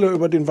Kontrolle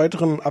über den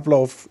weiteren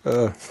Ablauf.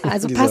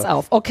 Also pass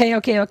auf.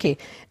 Okay.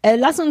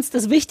 Lass uns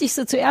das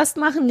Wichtigste zuerst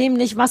machen,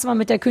 nämlich was war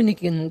mit der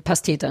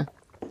Königin-Pastete?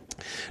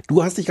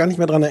 Du hast dich gar nicht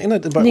mehr dran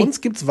erinnert. Bei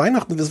uns gibt's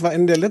Weihnachten. Das war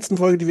in der letzten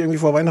Folge, die wir irgendwie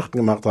vor Weihnachten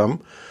gemacht haben.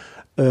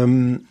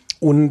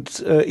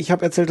 Und ich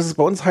habe erzählt, dass es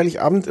bei uns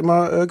Heiligabend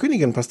immer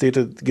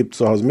Königin-Pastete gibt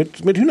zu Hause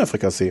mit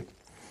Hühnerfrikassee.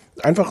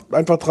 Einfach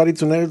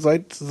traditionell,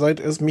 seit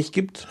es mich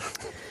gibt,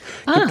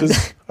 gibt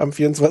es am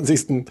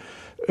 24.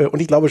 Und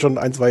ich glaube schon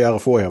 1-2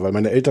 Jahre vorher, weil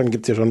meine Eltern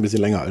gibt's ja schon ein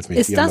bisschen länger als mich.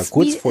 Ist das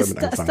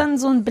dann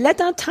so ein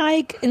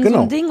Blätterteig in so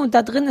einem Ding und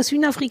da drin ist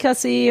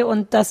Hühnerfrikassee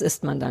und das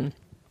isst man dann?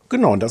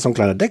 Genau, und da ist so ein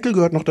kleiner Deckel,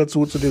 gehört noch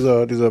dazu, zu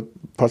dieser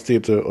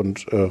Pastete.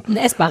 Und, ein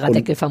essbarer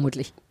Deckel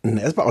vermutlich. Ein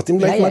essbarer, aus dem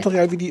gleichen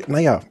Material wie die,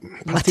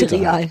 Pastete.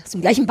 Material, aus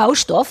dem gleichen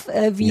Baustoff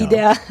wie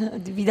der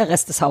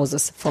Rest des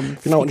Hauses vom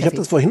Genau, und ich habe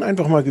das vorhin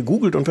einfach mal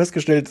gegoogelt und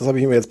festgestellt, das habe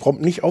ich mir jetzt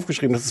prompt nicht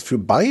aufgeschrieben, dass es für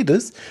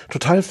beides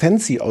total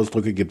fancy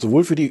Ausdrücke gibt.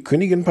 Sowohl für die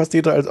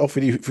Königin-Pastete als auch für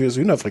das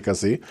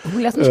Hühnerfrikassee.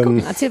 Lass mich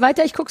gucken, erzähl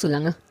weiter, ich guck so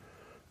lange.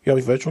 Ja, aber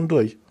ich war jetzt schon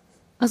durch.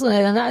 Achso,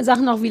 dann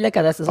sag noch, wie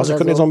lecker das ist. Also ich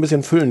könnte jetzt noch ein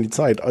bisschen füllen, die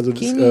Zeit. Also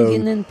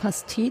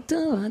Königinnen-Pastete,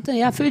 warte,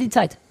 ja, füll die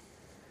Zeit.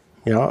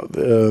 Ja,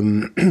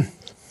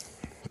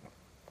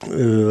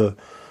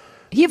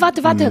 Hier,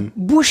 warte,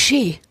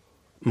 Boucher.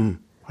 Habe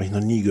ich noch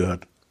nie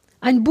gehört.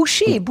 Ein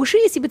Boucher. Boucher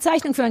ist die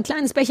Bezeichnung für ein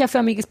kleines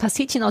becherförmiges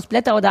Pastetchen aus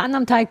Blätter oder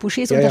anderem Teig.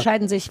 Bouchers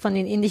unterscheiden sich von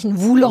den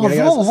ähnlichen Voulons.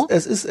 Ja,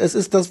 es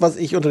ist das, was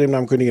ich unter dem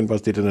Namen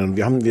Königin-Pastete nenne.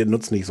 Wir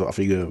nutzen nicht so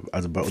affige,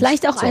 also bei uns.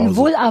 Vielleicht auch ein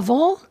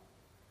Vol-Avant?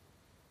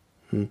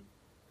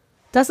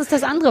 Das ist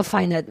das andere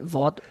feine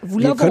Wort.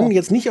 Wir können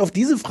jetzt nicht auf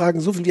diese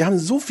Fragen wir haben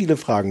so viele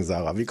Fragen,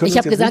 Sarah. Ich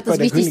habe gesagt, das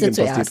Wichtigste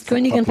zuerst.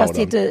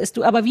 Königin-Pastete ist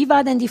du. Aber wie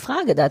war denn die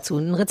Frage dazu?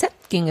 Ein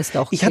Rezept ging es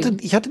doch. Ich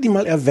hatte die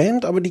mal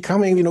erwähnt, aber die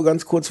kam irgendwie nur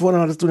ganz kurz vor.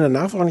 Dann hattest du eine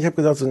Nachfrage und ich habe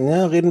gesagt,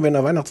 reden wir in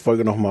der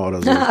Weihnachtsfolge nochmal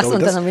oder so.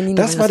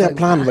 Das war der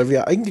Plan, weil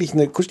wir eigentlich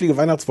eine kuschelige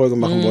Weihnachtsfolge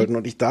machen wollten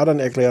und ich da dann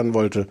erklären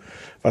wollte,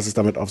 was es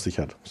damit auf sich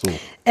hat. So.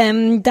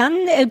 Dann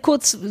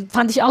kurz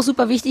fand ich auch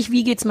super wichtig,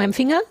 wie geht's meinem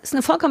Finger? Ist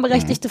eine vollkommen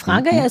berechtigte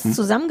Frage. Er ist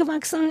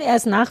zusammengewachsen, er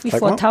ist nach wie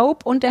vor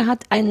taub und er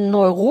hat ein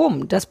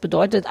Neurom. Das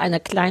bedeutet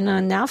eine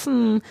kleine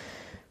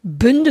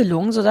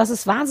Nervenbündelung, sodass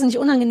es wahnsinnig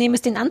unangenehm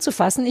ist, den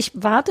anzufassen. Ich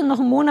warte noch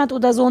einen Monat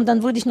oder so und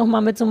dann würde ich noch mal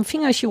mit so einem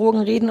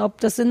Fingerchirurgen reden,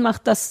 ob das Sinn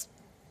macht, das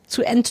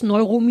zu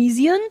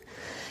entneuromisieren.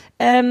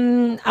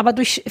 Aber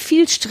durch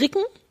viel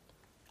Stricken,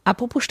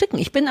 apropos Stricken,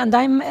 ich bin an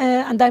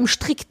deinem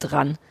Strick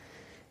dran.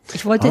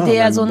 Ich wollte dir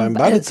ja so einen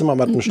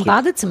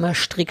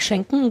Badezimmerstrick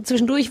schenken.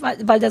 Zwischendurch,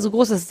 weil der so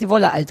groß ist, ist die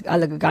Wolle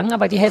alle gegangen,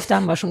 aber die Hälfte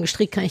haben wir schon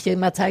gestrickt, kann ich dir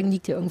mal zeigen,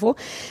 liegt hier irgendwo.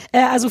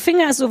 Also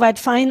Finger ist soweit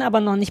fein,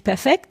 aber noch nicht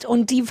perfekt.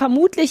 Und die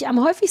vermutlich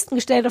am häufigsten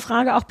gestellte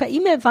Frage auch per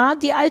E-Mail war,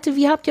 die alte,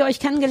 wie habt ihr euch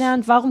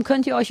kennengelernt, warum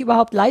könnt ihr euch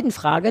überhaupt leiden,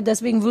 Frage.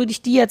 Deswegen würde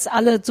ich die jetzt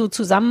alle so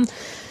zusammen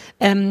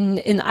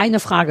in eine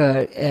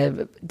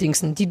Frage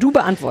dingsen, die du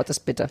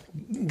beantwortest, bitte.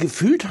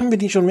 Gefühlt haben wir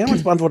die schon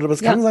mehrmals beantwortet, aber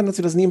es kann sein, dass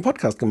wir das nie im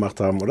Podcast gemacht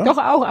haben, oder? Doch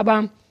auch,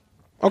 aber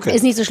okay.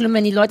 Ist nicht so schlimm,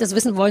 wenn die Leute es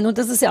wissen wollen. Und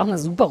das ist ja auch eine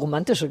super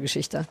romantische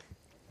Geschichte.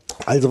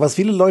 Also was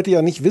viele Leute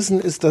ja nicht wissen,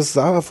 ist, dass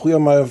Sarah früher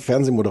mal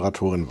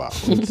Fernsehmoderatorin war.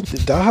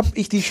 Und da habe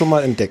ich die schon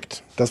mal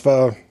entdeckt. Das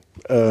war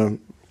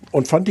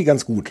und fand die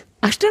ganz gut.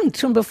 Ach stimmt,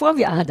 schon bevor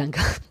wir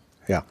danke.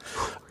 Ja,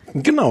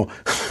 genau.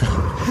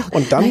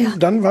 Und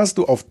dann warst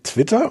du auf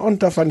Twitter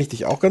und da fand ich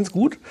dich auch ganz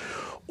gut.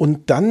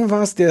 Und dann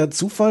war es der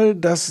Zufall,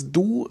 dass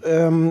du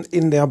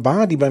in der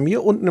Bar, die bei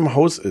mir unten im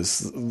Haus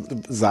ist,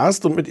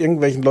 saßt und mit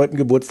irgendwelchen Leuten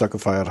Geburtstag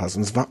gefeiert hast.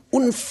 Und es war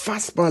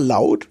unfassbar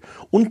laut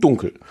und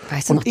dunkel.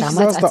 Weißt du noch und ich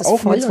damals, saß da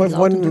auch mit 2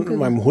 Freunden und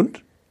meinem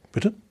Hund.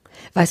 Bitte?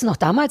 Weißt du noch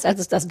damals, als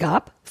es das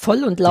gab?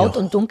 Voll und laut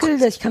und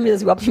dunkel? Ich kann mir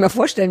das überhaupt nicht mehr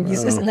vorstellen, wie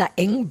es ist, in einer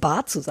engen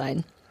Bar zu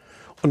sein.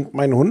 Und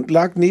mein Hund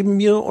lag neben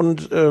mir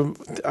und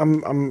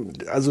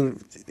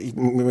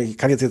ich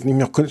kann jetzt nicht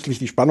mehr künstlich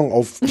die Spannung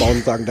aufbauen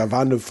und sagen, da war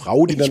eine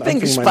Frau, die dann anfing.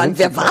 Ich bin gespannt,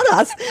 wer war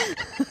das?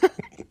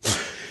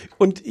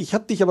 Und ich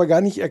habe dich aber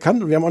gar nicht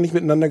erkannt und wir haben auch nicht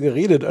miteinander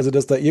geredet. Also,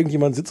 dass da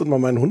irgendjemand sitzt und mal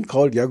meinen Hund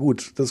krault, ja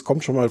gut, das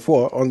kommt schon mal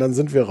vor. Und dann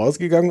sind wir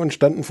rausgegangen und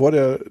standen vor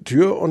der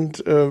Tür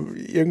und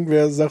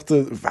irgendwer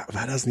sagte,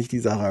 war das nicht die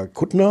Sarah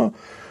Kuttner?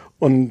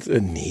 Und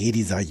nee,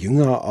 die sah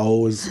jünger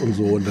aus und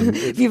so. Und dann,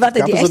 wie war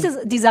denn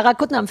die Sarah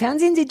Kuttner am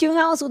Fernsehen sieht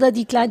jünger aus oder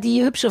die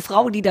hübsche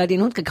Frau, die da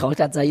den Hund gekrault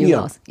hat, sah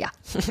jünger aus? Ja.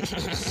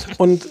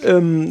 Und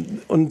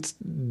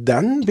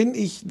dann bin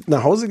ich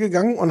nach Hause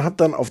gegangen und habe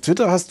dann auf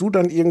Twitter, hast du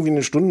dann irgendwie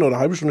eine Stunde oder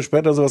eine halbe Stunde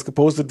später sowas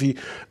gepostet wie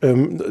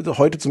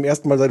heute zum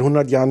ersten Mal seit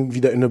 100 Jahren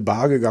wieder in eine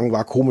Bar gegangen,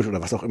 war komisch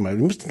oder was auch immer.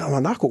 Wir müssten da mal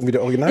nachgucken, wie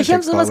der Originaltext war.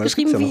 Ich habe sowas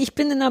geschrieben wie, ich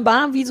bin in einer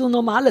Bar wie so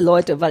normale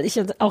Leute, weil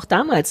ich auch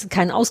damals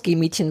kein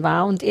Ausgehmädchen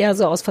war und eher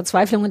so aus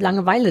Verzweiflung und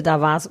Langeweile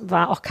da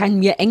war auch kein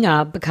mir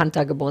enger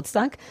bekannter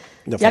Geburtstag.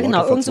 Ja,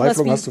 genau. Irgend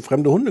sowas wie, hast du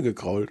fremde Hunde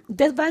gekrault.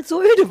 Weil es so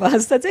öde war,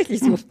 ist tatsächlich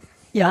so.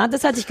 Ja,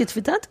 das hatte ich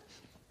getwittert.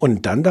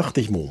 Und dann dachte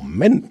ich,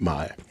 Moment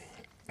mal.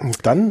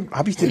 Und dann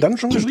habe ich dir dann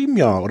schon geschrieben,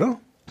 ja, oder?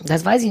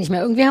 Das weiß ich nicht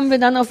mehr. Irgendwie haben wir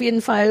dann auf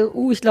jeden Fall,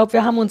 ich glaube,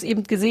 wir haben uns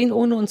eben gesehen,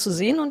 ohne uns zu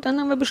sehen und dann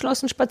haben wir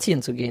beschlossen,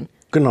 spazieren zu gehen.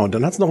 Genau, und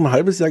dann hat es noch ein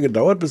halbes Jahr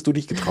gedauert, bis du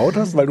dich getraut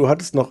hast, weil du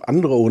hattest noch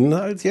andere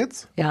Hunde als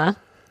jetzt. Ja,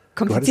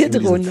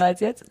 kompliziertere Hunde als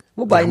jetzt.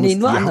 Wobei,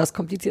 nur anders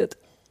kompliziert.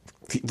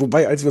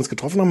 Wobei, als wir uns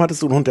getroffen haben,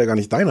 hattest du einen Hund, der gar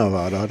nicht deiner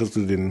war. Da hattest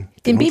du den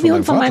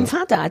Babyhund von meinem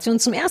Vater. Als wir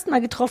uns zum ersten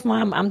Mal getroffen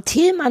haben am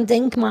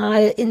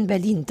Thälmann-Denkmal in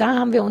Berlin, da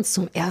haben wir uns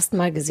zum ersten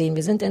Mal gesehen.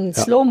 Wir sind in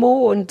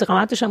Slow-Mo und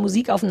dramatischer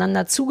Musik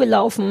aufeinander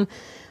zugelaufen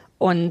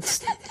und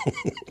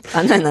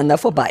aneinander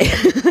vorbei.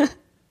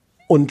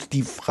 Und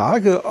die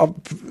Frage, ob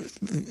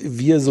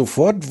wir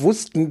sofort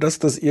wussten, dass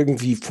das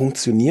irgendwie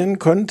funktionieren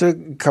könnte,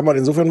 kann man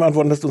insofern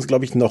beantworten, dass du uns,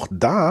 glaube ich, noch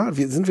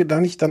sind wir da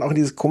nicht dann auch in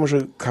dieses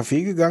komische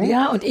Café gegangen?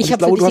 Ja, und ich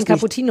habe für dich den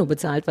Cappuccino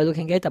bezahlt, weil du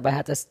kein Geld dabei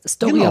hattest.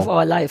 Story of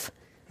our life.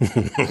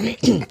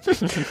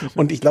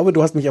 Und ich glaube,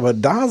 du hast mich aber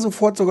da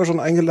sofort sogar schon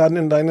eingeladen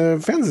in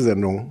deine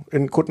Fernsehsendung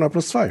in Kuttner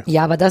 +2.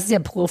 Ja, aber das ist ja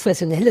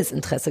professionelles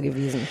Interesse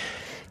gewesen.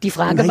 Die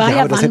Frage war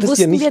ja, wann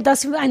wussten wir,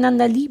 dass wir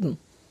einander lieben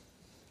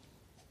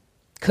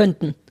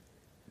könnten?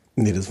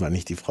 Nee, das war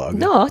nicht die Frage.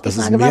 Doch, die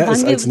Frage war,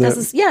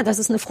 das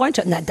ist eine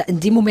Freundschaft. Na, in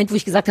dem Moment, wo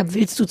ich gesagt habe,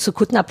 willst du zu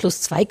Kuttner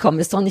 +2 kommen,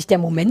 ist doch nicht der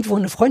Moment, wo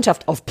eine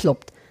Freundschaft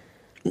aufploppt.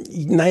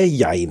 Naja,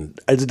 jein.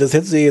 Also das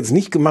hättest du ja jetzt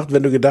nicht gemacht,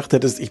 wenn du gedacht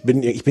hättest,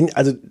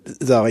 also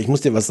Sarah, ich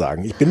muss dir was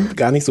sagen, ich bin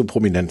gar nicht so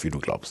prominent, wie du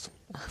glaubst.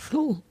 Ach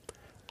so.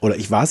 Oder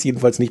ich war es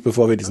jedenfalls nicht,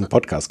 bevor wir diesen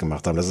Podcast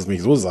gemacht haben, lass es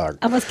mich so sagen.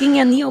 Aber es ging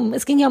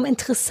ja um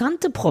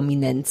interessante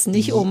Prominenz,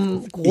 nicht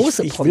um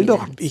große Prominenz.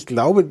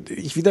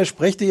 Ich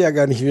widerspreche dir ja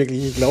gar nicht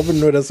wirklich. Ich glaube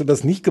nur, dass du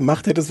das nicht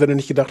gemacht hättest, wenn du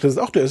nicht gedacht hättest,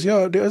 ach, der ist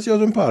ja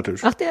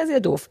sympathisch. Ach, der ist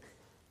ja doof.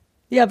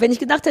 Ja, wenn ich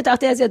gedacht hätte, ach,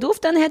 der ist ja doof,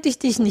 dann hätte ich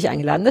dich nicht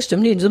eingeladen. Das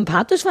stimmt. Nee,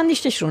 sympathisch fand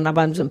ich dich schon,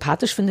 aber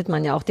sympathisch findet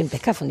man ja auch den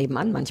Bäcker von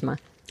nebenan manchmal.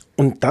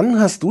 Und dann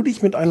hast du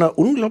dich mit einer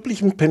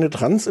unglaublichen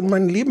Penetranz in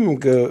mein Leben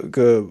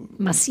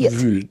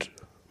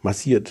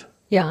Massiert.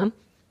 Ja.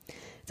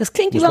 Das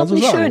klingt Muss man überhaupt so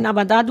nicht sagen. schön,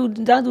 aber da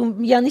du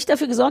ja nicht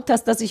dafür gesorgt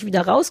hast, dass ich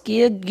wieder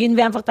rausgehe, gehen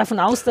wir einfach davon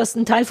aus, dass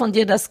ein Teil von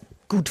dir das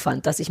gut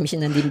fand, dass ich mich in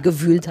dein Leben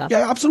gewühlt habe.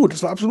 Ja, absolut.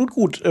 Es war absolut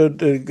gut.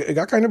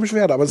 Gar keine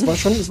Beschwerde. Aber es war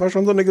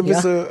schon so eine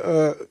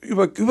gewisse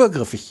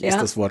übergriffig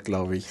ist das Wort,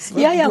 glaube ich.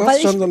 Du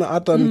hast schon so eine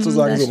Art dann zu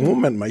sagen, so,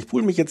 Moment mal, ich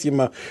pul mich jetzt hier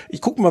mal,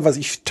 ich gucke mal,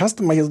 ich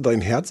taste mal hier so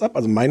dein Herz ab,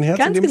 also mein Herz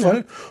in dem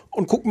Fall,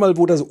 und guck mal,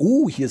 wo das,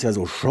 hier ist ja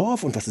so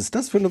scharf und was ist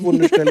das für eine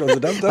Wundestelle? Und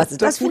so, was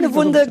ist das für eine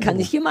Wunde? Kann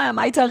ich hier mal am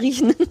Eiter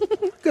riechen?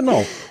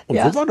 Genau. Und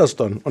so war das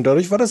dann. Und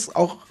dadurch war das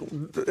auch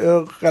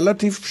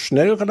relativ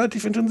schnell,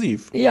 relativ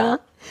intensiv. Ja.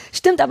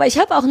 Stimmt, aber ich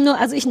habe auch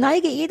ich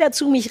neige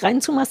dazu, mich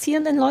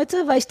reinzumassieren in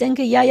Leute, weil ich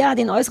denke, ja,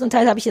 den äußeren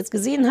Teil habe ich jetzt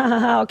gesehen,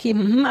 hahaha, okay,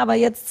 aber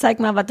jetzt zeig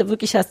mal, was du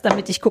wirklich hast,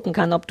 damit ich gucken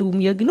kann, ob du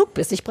mir genug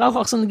bist. Ich brauche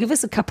auch so eine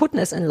gewisse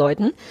Kaputtness in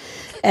Leuten.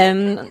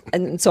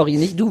 Sorry,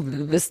 nicht du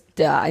bist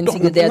der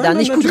Einzige, der da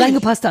nicht gut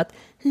reingepasst hat.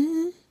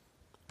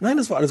 Nein,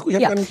 das war alles gut. Ich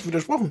habe gar nicht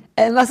widersprochen.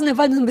 Weil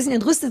du so ein bisschen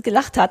entrüstet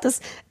gelacht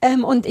hattest.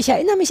 Und ich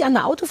erinnere mich an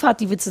eine Autofahrt,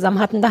 die wir zusammen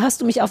hatten. Da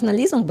hast du mich auf einer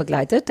Lesung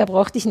begleitet. Da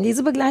brauchte ich einen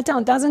Lesebegleiter.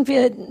 Und da sind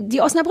wir,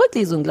 die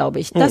Osnabrück-Lesung, glaube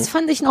ich. Das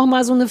fand ich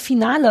nochmal so eine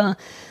finale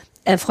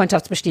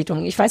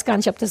Freundschaftsbestätigung. Ich weiß gar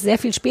nicht, ob das sehr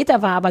viel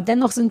später war, aber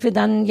dennoch sind wir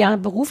dann ja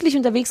beruflich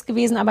unterwegs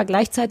gewesen, aber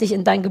gleichzeitig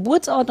in deinem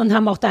Geburtsort und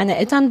haben auch deine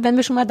Eltern, wenn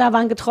wir schon mal da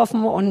waren,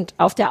 getroffen. Und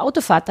auf der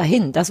Autofahrt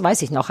dahin, das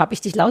weiß ich noch, habe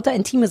ich dich lauter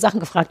intime Sachen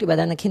gefragt über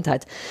deine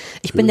Kindheit.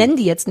 Ich benenne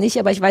die jetzt nicht,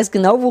 aber ich weiß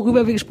genau,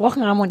 worüber wir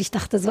gesprochen haben, und ich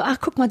dachte so, ach,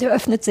 guck mal, der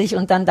öffnet sich,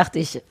 und dann dachte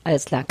ich,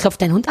 alles klar,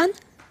 klopft dein Hund an?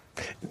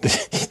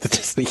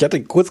 Ich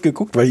hatte kurz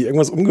geguckt, weil hier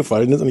irgendwas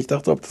umgefallen ist, und ich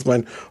dachte, ob das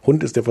mein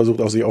Hund ist, der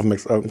versucht, auf sich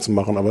aufmerksam zu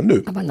machen, aber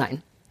nö. Aber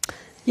nein.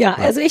 Ja,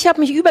 also ich habe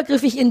mich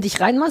übergriffig in dich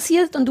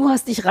reinmassiert und du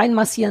hast dich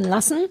reinmassieren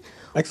lassen.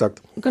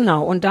 Exakt.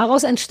 Genau, und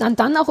daraus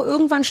entstand dann auch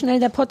irgendwann schnell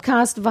der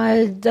Podcast,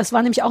 weil das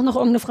war nämlich auch noch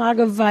irgendeine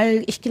Frage,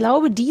 weil ich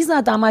glaube,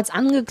 dieser damals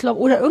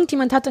angeklopft oder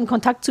irgendjemand hatte einen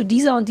Kontakt zu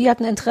dieser und die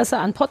hatten Interesse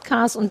an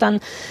Podcasts, und dann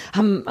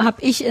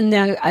hab ich in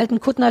der alten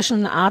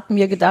Kuttnerschen Art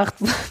mir gedacht,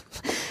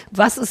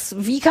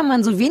 wie kann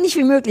man so wenig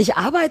wie möglich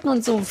arbeiten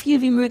und so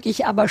viel wie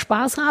möglich aber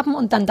Spaß haben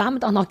und dann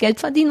damit auch noch Geld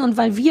verdienen, und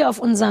weil wir auf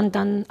unseren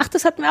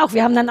das hatten wir auch,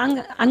 wir haben dann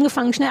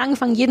schnell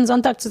angefangen, jeden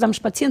Sonntag zusammen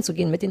spazieren zu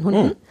gehen mit den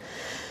Hunden.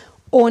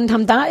 Und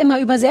haben da immer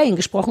über Serien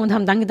gesprochen und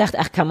haben dann gedacht,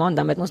 ach, come on,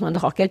 damit muss man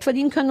doch auch Geld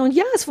verdienen können. Und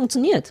ja, es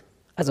funktioniert.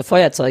 Also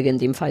Feuerzeuge in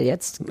dem Fall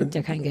jetzt. Gibt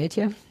ja kein Geld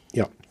hier.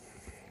 Ja.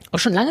 Auch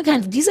schon lange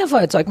kein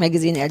Dieselfeuerzeug mehr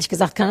gesehen, ehrlich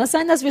gesagt. Kann das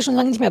sein, dass wir schon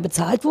lange nicht mehr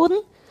bezahlt wurden?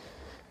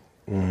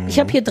 Ich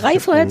habe hier 3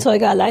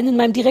 Feuerzeuge allein in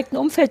meinem direkten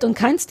Umfeld und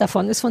keins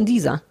davon ist von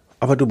dieser.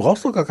 Aber du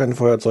brauchst doch gar keine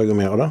Feuerzeuge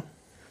mehr, oder?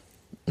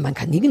 Man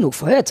kann nie genug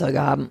Feuerzeuge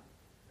haben.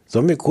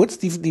 Sollen wir kurz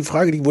die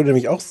Frage, die wurde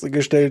nämlich auch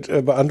gestellt,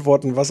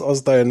 beantworten, was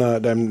aus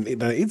deiner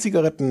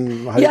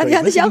E-Zigarettenhalter, ja, die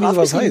hatte ich auch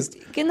was heißt.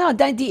 Genau,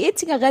 die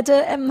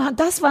E-Zigarette,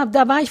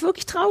 da war ich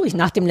wirklich traurig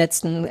nach dem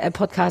letzten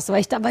Podcast,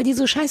 weil die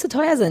so scheiße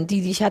teuer sind,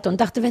 die ich hatte, und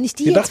dachte, wenn ich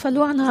die jetzt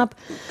verloren habe,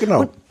 genau.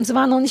 Und es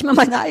war noch nicht mal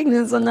meine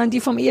eigene, sondern die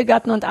vom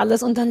Ehegatten und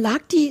alles, und dann lag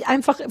die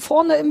einfach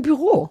vorne im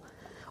Büro.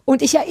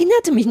 Und ich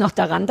erinnerte mich noch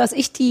daran, dass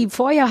ich die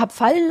vorher habe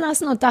fallen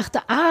lassen und dachte,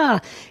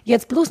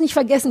 jetzt bloß nicht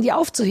vergessen, die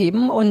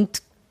aufzuheben,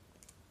 und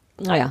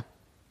naja,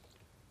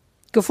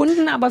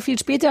 gefunden, aber viel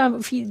später,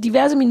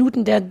 diverse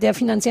Minuten der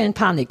finanziellen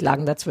Panik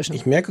lagen dazwischen.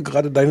 Ich merke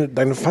gerade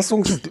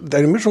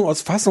deine Mischung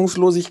aus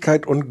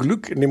Fassungslosigkeit und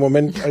Glück in dem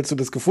Moment, als du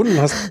das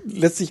gefunden hast,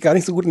 lässt sich gar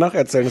nicht so gut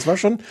nacherzählen. Das war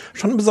schon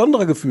ein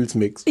besonderer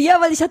Gefühlsmix.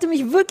 Ja, weil ich hatte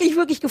mich wirklich,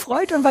 wirklich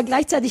gefreut und war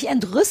gleichzeitig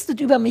entrüstet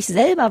über mich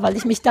selber, weil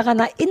ich mich daran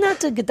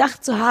erinnerte,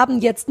 gedacht zu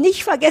haben, jetzt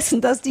nicht vergessen,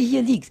 dass die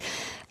hier liegt.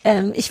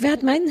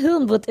 Mein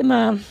Hirn wird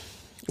immer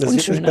das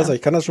unschöner. Wird nicht besser,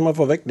 ich kann das schon mal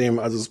vorwegnehmen.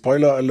 Also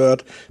Spoiler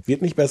Alert,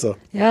 wird nicht besser.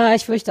 Ja,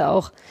 ich fürchte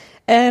auch.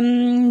 Das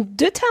haben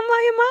wir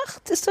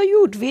gemacht, ist doch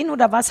gut. Wen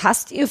oder was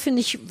hasst ihr, finde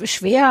ich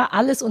schwer,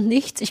 alles und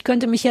nichts. Ich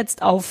könnte mich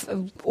jetzt auf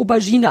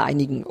Aubergine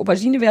einigen.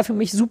 Aubergine wäre für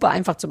mich super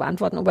einfach zu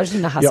beantworten.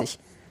 Aubergine hasse ich.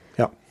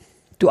 Ja.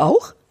 Du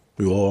auch?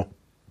 Ja.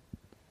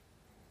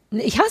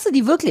 Ich hasse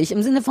die wirklich,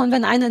 im Sinne von,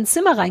 wenn einer ins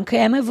Zimmer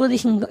reinkäme, würde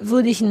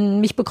ich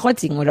mich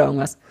bekreuzigen oder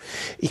irgendwas.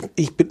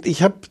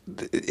 Ich habe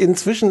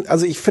inzwischen,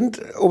 also ich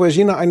finde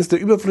Aubergine eines der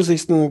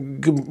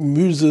überflüssigsten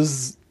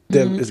Gemüses,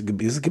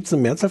 gibt es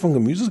eine Mehrzahl von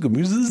Gemüses?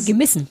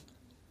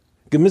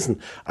 Gemissen.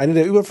 Eine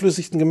der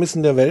überflüssigsten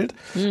Gemissen der Welt,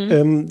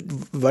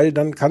 weil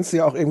dann kannst du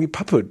ja auch irgendwie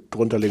Pappe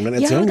drunter legen. Dann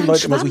erzählen die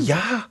Leute immer so,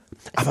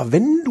 aber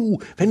wenn du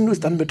es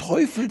dann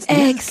beträufelst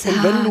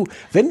und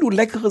wenn du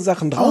leckere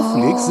Sachen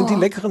drauflegst, sind die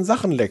leckeren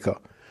Sachen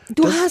lecker.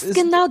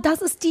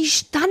 Das ist die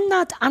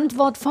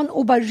Standardantwort von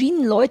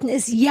Auberginenleuten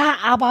ist ja,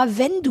 aber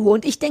wenn du.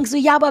 Und ich denke so,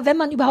 ja, aber wenn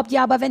man überhaupt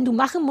ja, aber wenn du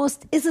machen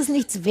musst, ist es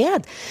nichts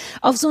wert.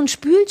 Auf so einen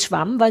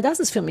Spülschwamm, weil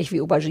das ist für mich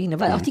wie Aubergine,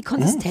 weil auch die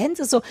Konsistenz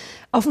ist so,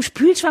 auf dem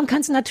Spülschwamm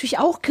kannst du natürlich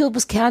auch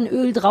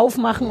Kürbiskernöl drauf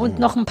machen und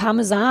noch ein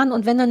Parmesan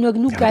und wenn dann nur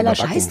genug geiler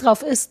Scheiß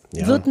drauf ist,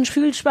 wird ein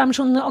Spülschwamm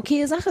schon eine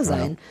okaye Sache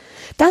sein.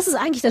 Das ist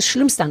eigentlich das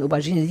Schlimmste an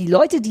Aubergine. Die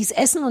Leute, die es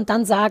essen und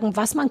dann sagen,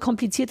 was man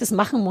Kompliziertes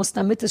machen muss,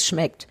 damit es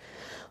schmeckt.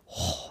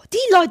 Oh,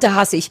 die Leute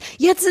hasse ich.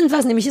 Jetzt sind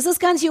was nämlich, es ist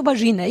gar nicht die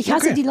Aubergine. Ich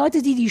hasse die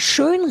Leute, die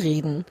schön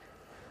reden.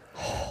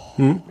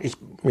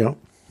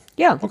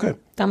 Ja, okay.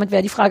 Damit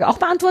wäre die Frage auch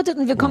beantwortet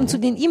und wir kommen zu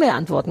den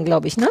E-Mail-Antworten,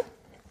 glaube ich, ne?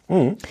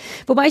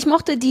 Wobei ich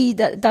mochte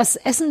das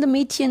essende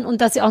Mädchen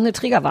und dass sie auch eine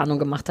Trägerwarnung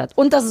gemacht hat.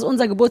 Und dass es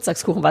unser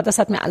Geburtstagskuchen war. Das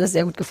hat mir alles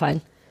sehr gut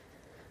gefallen.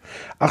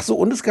 Ach so,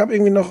 und es gab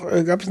irgendwie noch,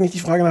 gab es nicht die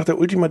Frage nach der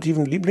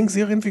ultimativen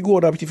Lieblingsserienfigur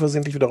oder habe ich die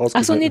versehentlich wieder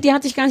rausgeschrieben? Ach so, nee, die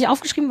hatte ich gar nicht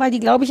aufgeschrieben, weil die,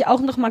 glaube ich,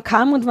 auch noch mal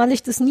kam und weil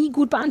ich das nie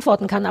gut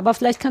beantworten kann. Aber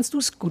vielleicht kannst du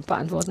es gut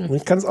beantworten.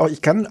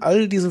 Ich kann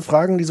all diese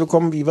Fragen, die so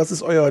kommen wie, was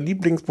ist euer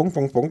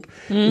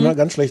immer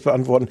ganz schlecht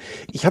beantworten.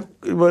 Ich habe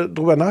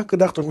drüber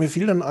nachgedacht und mir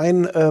fiel dann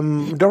ein,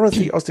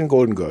 Dorothy aus den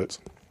Golden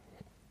Girls.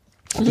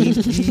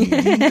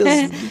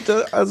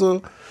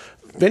 Also...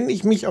 Wenn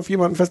ich mich auf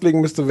jemanden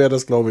festlegen müsste, wäre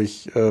das, glaube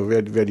ich,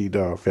 wäre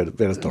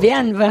das doch.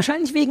 Wären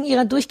wahrscheinlich wegen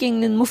ihrer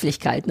durchgehenden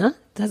Muffligkeit, ne?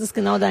 Das ist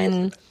genau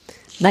dein,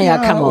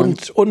 come on.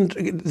 Und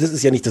das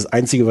ist ja nicht das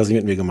Einzige, was sie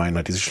mit mir gemeint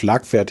hat. Diese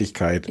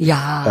Schlagfertigkeit.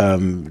 Ja.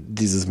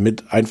 Dieses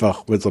mit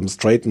so einem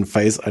straighten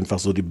Face einfach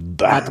so die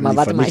Warte mal.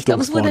 Ich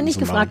glaube, es wurde nicht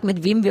gefragt,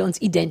 mit wem wir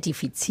uns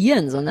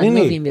identifizieren, sondern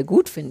nur, wen wir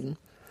gut finden.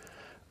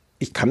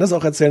 Ich kann das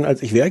auch erzählen,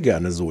 als ich wäre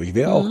gerne so. Ich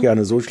wäre auch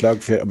gerne so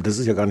schlagfertig, aber das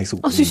ist ja gar nicht so.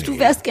 Ach süß, du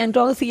wärst gern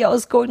Dorothy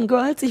aus Golden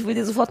Girls. Ich will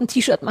dir sofort ein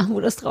T-Shirt machen,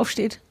 wo das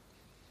draufsteht.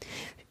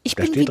 Ich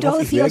bin wie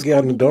Dorothy aus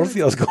Golden Girls.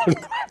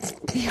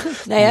 Ja,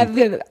 naja,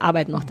 wir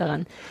arbeiten noch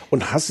daran.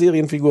 Und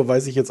Hassserienfigur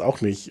weiß ich jetzt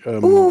auch nicht.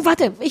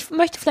 Warte, ich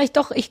möchte vielleicht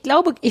doch, ich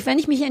glaube, wenn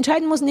ich mich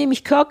entscheiden muss, nehme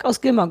ich Kirk aus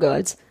Gilmore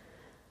Girls.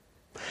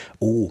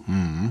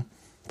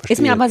 Verstehe,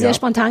 ist mir aber sehr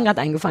spontan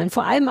gerade eingefallen.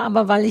 Vor allem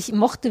aber, weil ich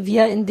mochte, wie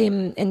er in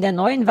der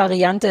neuen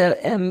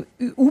Variante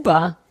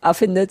Uber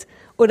erfindet.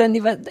 Oder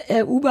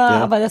Uber,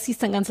 aber das hieß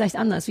dann ganz leicht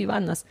anders. Wie war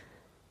denn das?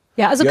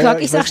 Ja, also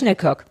Kirk, ich sag schnell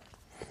Kirk.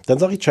 Dann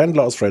sag ich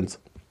Chandler aus Friends.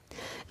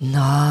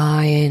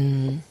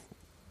 Nein.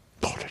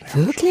 Doch,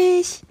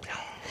 wirklich?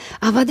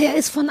 Ja. Aber der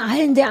ist von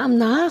allen der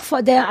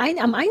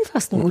am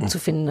einfachsten gut zu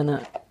finden. Ne?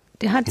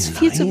 Der hat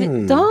viel zu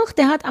wenig. Doch,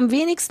 der hat am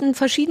wenigsten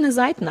verschiedene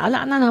Seiten. Alle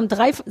anderen haben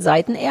 3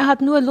 Seiten. Er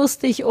hat nur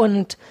lustig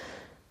und.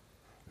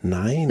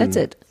 Nein. That's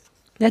it.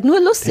 Der hat nur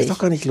lustig. Der ist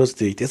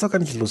doch gar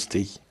nicht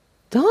lustig.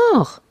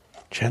 Doch.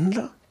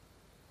 Chandler?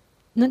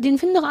 Na, den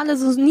finden doch alle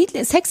so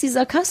niedlich, sexy,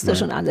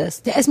 sarkastisch und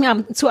alles. Der ist mir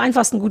am zu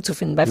einfachsten gut zu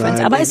finden bei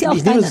Friends. Aber ist ja auch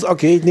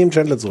okay, ich nehme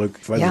Chandler zurück.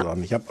 Ich weiß es auch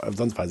nicht.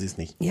 Sonst weiß ich es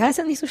nicht. Ja, ist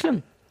ja nicht so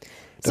schlimm.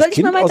 Soll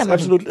ich mal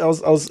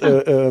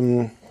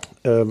weitermachen?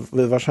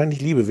 Wahrscheinlich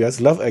Liebe. Wer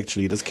heißt Love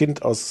Actually? Das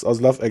Kind aus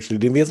Love Actually,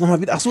 den wir jetzt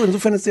nochmal wieder. Ach so,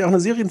 insofern ist der auch eine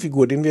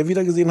Serienfigur, den wir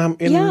wieder gesehen haben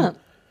in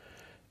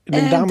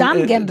dem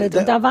Damen-Gambit.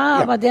 Und da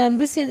war aber der ein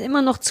bisschen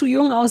immer noch zu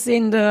jung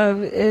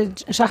aussehende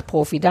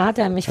Schachprofi. Da hat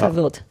er mich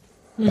verwirrt.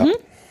 Ja.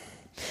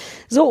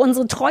 So,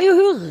 unsere treue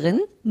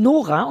Hörerin,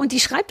 Nora, und die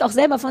schreibt auch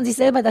selber von sich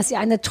selber, dass sie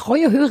eine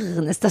treue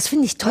Hörerin ist. Das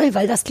finde ich toll,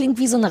 weil das klingt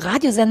wie so eine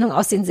Radiosendung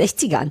aus den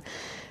 60ern.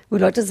 Wo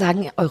Leute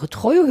sagen, eure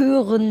treue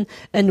Hörerin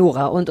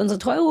Nora. Und unsere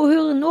treue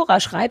Hörerin Nora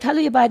schreibt, hallo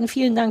ihr beiden,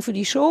 vielen Dank für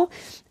die Show.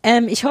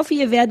 Ich hoffe,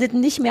 ihr werdet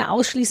nicht mehr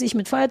ausschließlich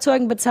mit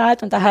Feuerzeugen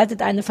bezahlt und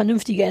erhaltet eine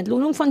vernünftige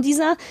Entlohnung von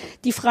dieser.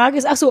 Die Frage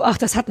ist,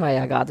 das hatten wir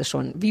ja gerade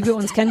schon, wie wir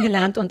uns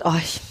kennengelernt und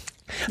Das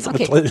ist aber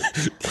toll.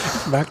 Ich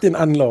mag den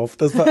Anlauf.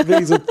 Das war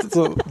wirklich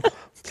so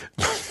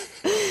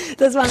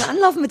Das war ein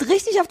Anlauf mit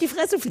richtig auf die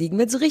Fresse fliegen,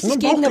 mit so richtig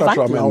gegen eine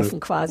Wand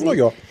laufen quasi.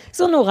 Ja.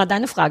 So, Nora,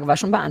 deine Frage war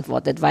schon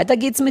beantwortet. Weiter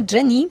geht's mit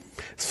Jenny.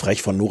 Ist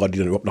frech von Nora, die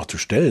dann überhaupt noch zu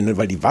stellen, ne?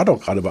 Weil die war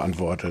doch gerade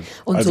beantwortet.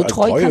 Und also so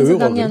treu kann sie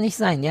dann ja nicht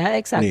sein, ja,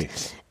 exakt. Nee.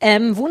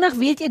 Wonach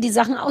wählt ihr die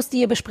Sachen aus,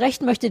 die ihr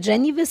besprecht, möchte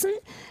Jenny wissen?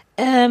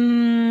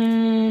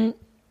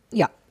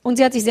 Ja. Und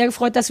sie hat sich sehr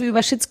gefreut, dass wir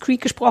über Schitt's Creek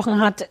gesprochen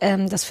hat.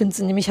 Das findet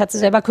sie nämlich, hat sie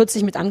selber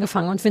kürzlich mit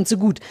angefangen und findet sie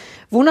gut.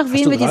 Wonach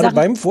wählen wir die Sachen? Hast du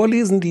beim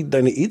Vorlesen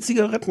deine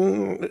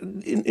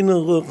E-Zigaretten in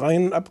innere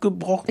Reihen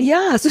abgebrochen? Ja,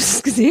 hast du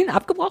das gesehen?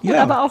 Abgebrochen,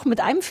 ja. Aber auch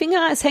mit einem Finger.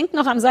 Es hängt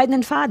noch am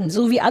seidenen Faden,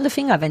 so wie alle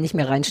Finger, wenn ich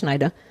mir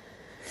reinschneide.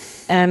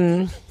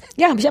 Habe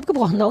ich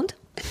abgebrochen. Na und?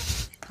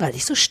 Weil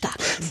ich so stark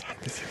bin. Das ist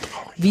ein bisschen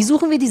traurig. Wie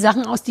suchen wir die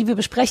Sachen aus, die wir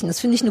besprechen? Das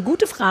finde ich eine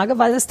gute Frage,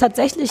 weil es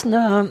tatsächlich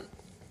eine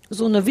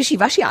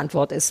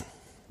Wischiwaschi-Antwort ist.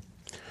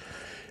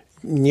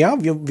 Ja,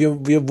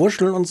 wir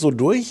wurschteln uns so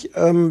durch.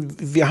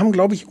 Wir haben,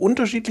 glaube ich, ein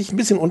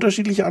bisschen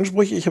unterschiedliche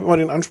Ansprüche. Ich habe immer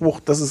den Anspruch,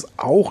 dass es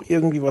auch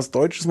irgendwie was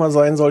Deutsches mal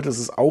sein sollte, dass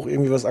es auch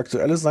irgendwie was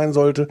Aktuelles sein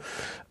sollte.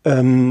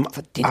 Den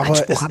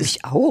Anspruch habe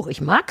ich auch.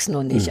 Ich mag es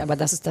noch nicht, aber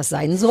dass es das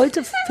sein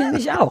sollte, finde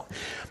ich auch.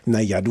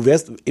 Naja, du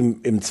wärst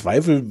im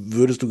Zweifel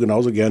würdest du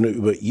genauso gerne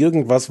über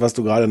irgendwas, was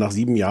du gerade nach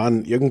 7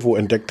 Jahren irgendwo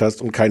entdeckt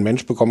hast und kein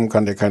Mensch bekommen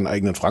kann, der keinen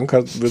eigenen Frank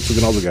hat, würdest du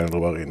genauso gerne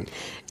drüber reden.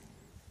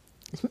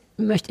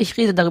 Ich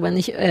rede darüber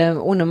nicht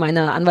ohne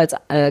meine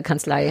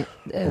Anwaltskanzlei.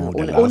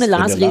 Ohne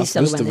Lars rede ich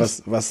darüber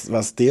nicht.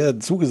 Was der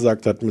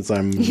zugesagt hat mit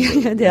seinem...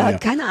 Der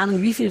hat keine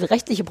Ahnung, wie viele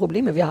rechtliche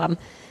Probleme wir haben.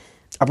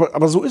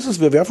 Aber so ist es.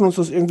 Wir werfen uns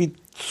das irgendwie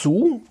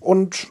zu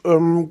und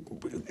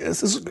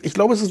ich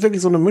glaube, es ist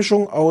wirklich so eine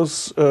Mischung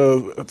aus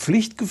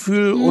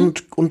Pflichtgefühl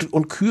und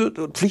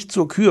Pflicht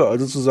zur Kür.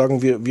 Also zu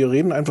sagen, wir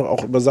reden einfach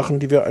auch über Sachen,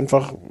 die wir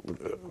einfach,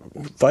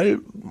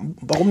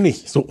 warum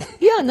nicht? So.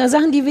 Ja,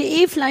 Sachen, die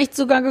wir vielleicht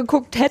sogar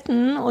geguckt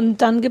hätten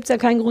und dann gibt's ja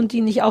keinen Grund,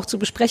 die nicht auch zu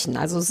besprechen.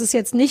 Also es ist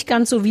jetzt nicht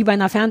ganz so wie bei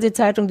einer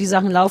Fernsehzeitung, die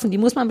Sachen laufen, die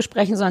muss man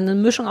besprechen, sondern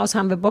eine Mischung aus,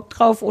 haben wir Bock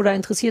drauf oder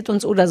interessiert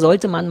uns oder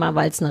sollte man mal,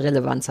 weil es eine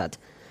Relevanz hat.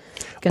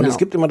 Genau. Und es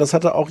gibt immer, das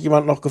hatte auch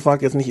jemand noch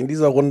gefragt, jetzt nicht in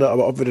dieser Runde,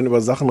 aber ob wir denn über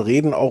Sachen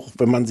reden, auch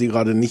wenn man sie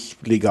gerade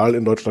nicht legal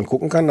in Deutschland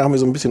gucken kann. Da haben wir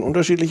so ein bisschen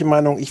unterschiedliche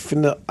Meinungen. Ich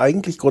finde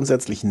eigentlich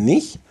grundsätzlich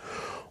nicht.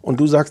 Und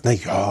du sagst, na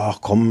ja,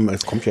 komm,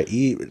 es kommt ja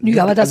eh.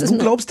 Ja, aber du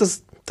glaubst,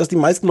 dass die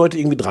meisten Leute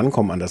irgendwie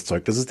drankommen an das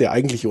Zeug. Das ist der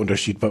eigentliche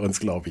Unterschied bei uns,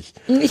 glaube ich.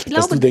 Ich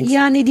glaube,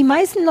 die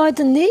meisten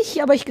Leute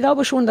nicht, aber ich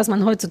glaube schon, dass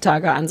man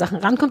heutzutage an Sachen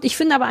rankommt. Ich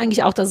finde aber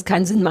eigentlich auch, dass es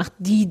keinen Sinn macht,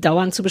 die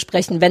dauernd zu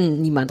besprechen,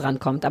 wenn niemand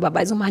rankommt. Aber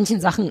bei so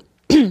manchen Sachen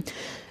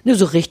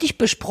so richtig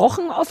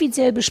besprochen,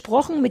 offiziell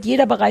besprochen, mit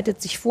jeder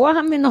bereitet sich vor,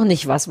 haben wir noch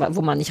nicht was,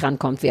 wo man nicht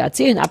rankommt. Wir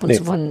erzählen ab und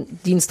zu von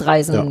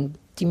Dienstreisen,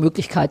 die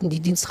Möglichkeiten,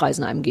 die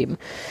Dienstreisen einem geben.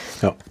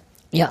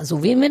 Ja,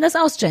 so wählen wir das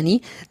aus,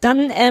 Jenny.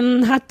 Dann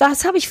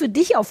das habe ich für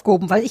dich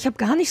aufgehoben, weil ich habe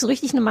gar nicht so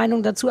richtig eine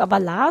Meinung dazu,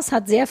 aber Lars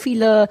hat sehr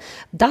viele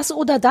das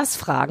oder das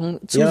Fragen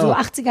zu so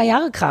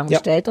 80er-Jahre-Kram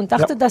gestellt und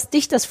dachte, dass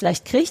dich das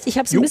vielleicht kriegt. Ich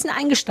habe es ein bisschen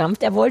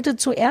eingestampft. Er wollte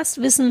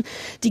zuerst wissen,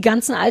 die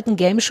ganzen alten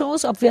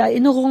Game-Shows, ob wir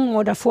Erinnerungen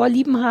oder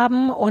Vorlieben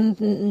haben und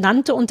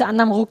nannte unter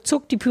anderem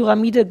Ruckzuck, die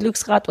Pyramide,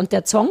 Glücksrad und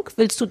der Zonk.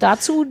 Willst du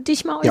dazu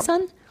dich mal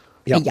äußern?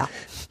 Ja.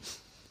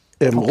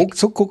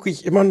 Ruckzuck gucke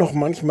ich immer noch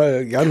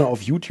manchmal gerne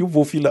auf YouTube,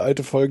 wo viele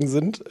alte Folgen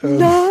sind. Nein,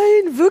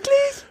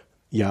 wirklich?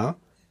 Ja.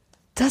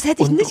 Das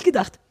hätte ich nicht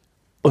gedacht.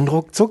 Und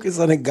Ruckzuck ist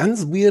eine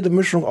ganz weirde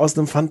Mischung aus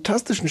einem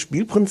fantastischen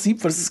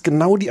Spielprinzip, weil es ist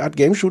genau die Art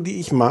Gameshow, die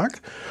ich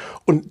mag.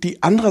 Und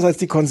die andererseits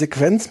die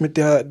Konsequenz, mit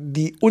der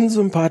die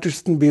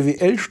unsympathischsten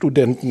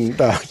BWL-Studenten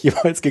da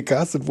jeweils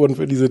gecastet wurden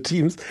für diese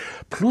Teams,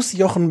 plus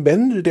Jochen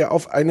Bendel, der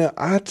auf eine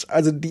Art,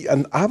 also die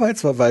an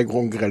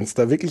Arbeitsverweigerung grenzt,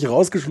 da wirklich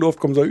rausgeschlurft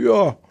kommt und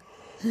sagt,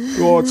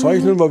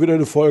 zeichnen wir wieder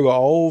eine Folge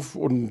auf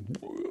und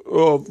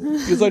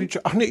ihr seid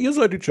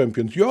die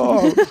Champions.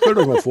 Ja, stellt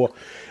euch mal vor.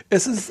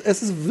 Es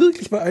ist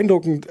wirklich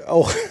beeindruckend.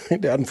 Auch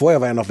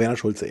vorher war ja noch Werner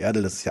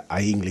Schulze-Erdel, das ist ja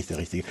eigentlich der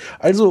Richtige.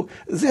 Also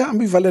sehr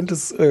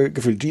ambivalentes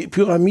Gefühl. Die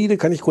Pyramide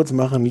kann ich kurz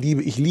machen.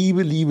 Ich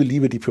liebe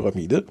die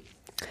Pyramide.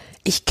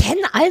 Ich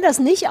kenne all das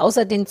nicht,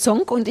 außer den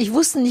Zonk, und ich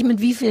wusste nicht,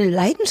 mit wie viel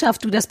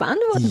Leidenschaft du das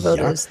beantworten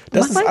würdest.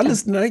 Das ist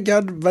alles,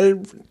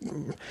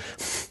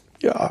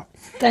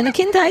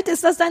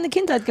 Ist das deine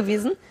Kindheit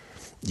gewesen?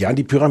 Ja,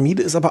 die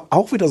Pyramide ist aber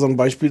auch wieder so ein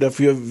Beispiel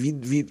dafür,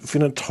 wie für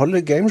eine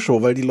tolle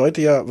Gameshow, weil die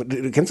Leute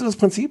kennst du das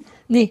Prinzip?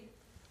 Nee.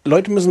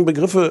 Leute müssen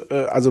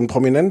Begriffe, also ein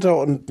Prominenter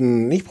und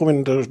ein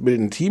Nicht-Prominenter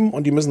bilden ein Team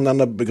und die müssen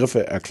einander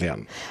Begriffe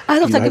erklären. Ah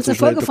doch, da gibt's eine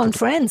Folge von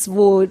Friends,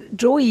 wo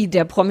Joey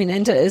der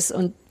Prominente ist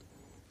und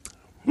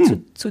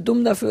zu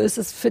dumm dafür ist,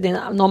 es für den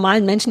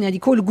normalen Menschen, der die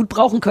Kohle gut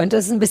brauchen könnte.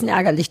 Es ist ein bisschen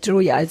ärgerlich,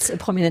 Joey als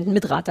prominenten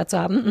Mitrater zu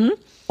haben.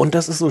 Und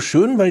das ist so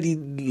schön, weil die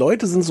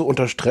Leute sind so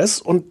unter Stress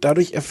und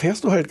dadurch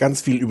erfährst du halt ganz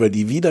viel über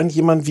die,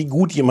 wie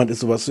gut jemand ist,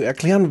 sowas zu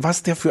erklären,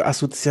 was der für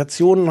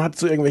Assoziationen hat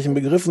zu irgendwelchen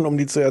Begriffen, um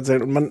die zu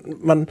erzählen.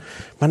 Und man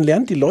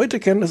lernt die Leute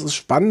kennen, es ist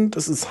spannend,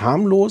 es ist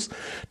harmlos.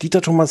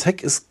 Dieter Thomas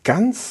Heck ist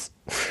ganz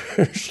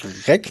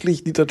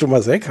schrecklich Dieter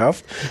Thomas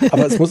Heckhaft,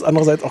 aber es muss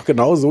andererseits auch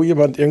genau so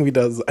jemand irgendwie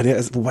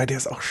wobei der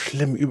ist auch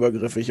schlimm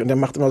übergriffig und der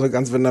macht immer so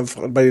ganz, wenn er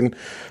bei den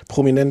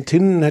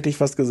Prominentinnen, hätte ich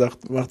fast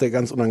gesagt, macht er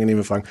ganz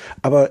unangenehme Fragen.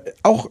 Aber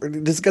auch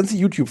das ganze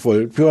YouTube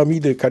voll.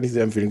 Pyramide kann ich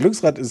sehr empfehlen.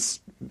 Glücksrad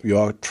ist,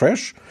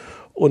 Trash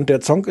und der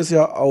Zonk ist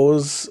ja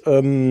aus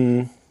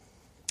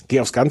Geh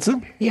aufs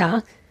Ganze.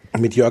 Ja.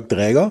 Mit Jörg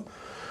Dräger.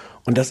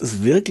 Und das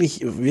ist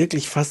wirklich,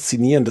 wirklich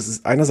faszinierend. Das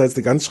ist einerseits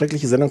eine ganz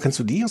schreckliche Sendung. Kennst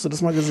du die? Hast du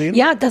das mal gesehen?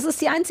 Ja, das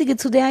ist die einzige,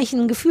 zu der ich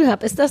ein Gefühl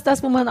habe. Ist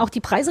das, wo man auch die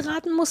Preise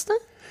raten musste?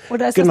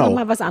 Oder ist das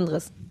nochmal was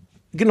anderes?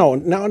 Genau,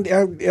 und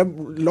er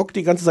lockt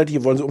die ganze Zeit,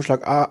 hier wollen sie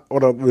Umschlag A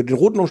oder den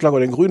roten Umschlag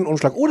oder den grünen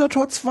Umschlag oder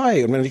Tor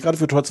 2. Und wenn ich gerade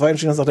für Tor 2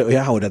 entschieden habe, sagt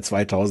er, oder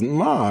 2000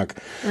 Mark.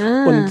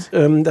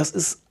 Und das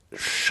ist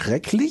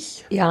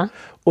schrecklich. Ja.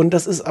 Und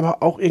das ist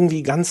aber auch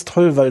irgendwie ganz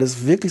toll, weil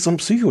das wirklich so ein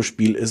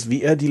Psychospiel ist,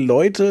 wie er die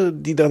Leute,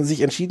 die dann sich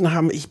entschieden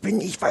haben, ich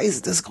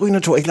weiß, das grüne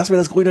Tor, ich lasse mir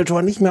das grüne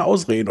Tor nicht mehr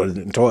ausreden.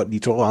 Oder die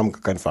Tore haben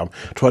keine Farben.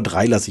 Tor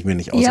 3 lasse ich mir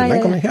nicht ausreden.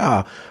 Dann kommt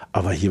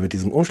aber hier mit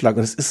diesem Umschlag.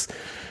 Und es ist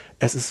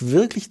Es ist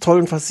wirklich toll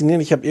und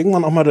faszinierend. Ich habe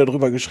irgendwann auch mal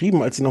darüber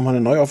geschrieben, als sie nochmal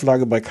eine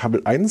Neuauflage bei Kabel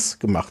 1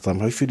 gemacht haben,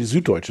 habe ich für die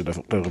Süddeutsche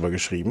darüber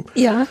geschrieben.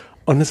 Ja.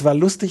 Und es war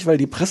lustig, weil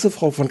die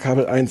Pressefrau von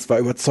Kabel 1 war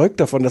überzeugt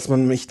davon, dass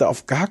man mich da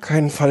auf gar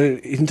keinen Fall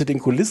hinter den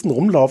Kulissen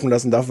rumlaufen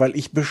lassen darf, weil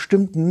ich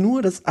bestimmt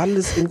nur das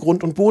alles in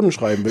Grund und Boden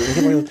schreiben will. Und ich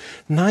habe gesagt,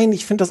 nein,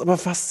 ich finde das aber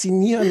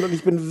faszinierend und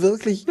ich bin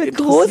wirklich mit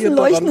großen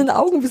leuchtenden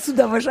Augen bist du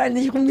da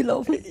wahrscheinlich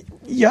rumgelaufen.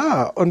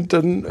 Ja, und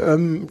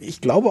dann, ich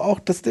glaube auch,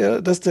 dass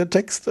der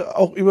Text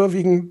auch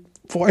überwiegend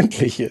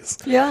freundlich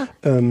ist. Ja.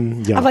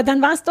 Ja. Aber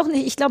dann war es doch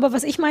nicht, ich glaube,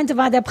 was ich meinte,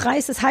 war der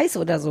Preis ist heiß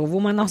oder so, wo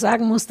man noch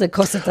sagen musste,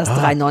 kostet das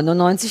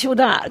 3,99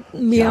 oder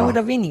mehr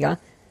oder weniger.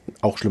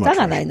 Auch schlimmer.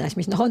 Daran erinnere ich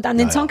mich noch. Und an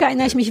den Song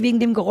erinnere ich mich wegen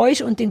dem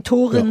Geräusch und den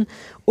Toren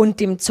und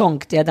dem Song,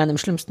 der dann im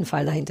schlimmsten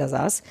Fall dahinter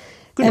saß.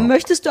 Genau.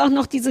 Möchtest du auch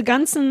noch diese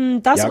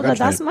ganzen das oder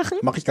das machen?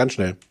 Mach ich ganz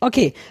schnell.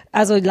 Okay,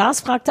 also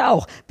Lars fragte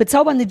auch,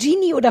 bezaubernde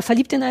Genie oder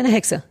verliebt in eine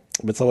Hexe?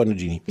 Bezaubernde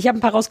Genie. Ich habe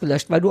ein paar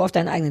rausgelöscht, weil du auf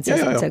deinen eigenen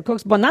Zettel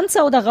guckst.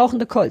 Bonanza oder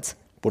rauchende Colts?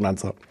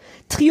 Bonanza.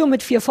 Trio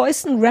mit 4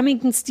 Fäusten,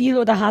 Remington-Stil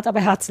oder hart aber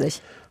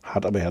herzlich?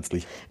 Hart aber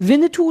herzlich.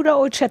 Winnetou oder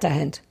Old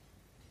Shatterhand?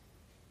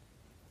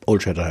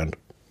 Old Shatterhand.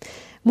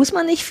 Muss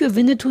man nicht für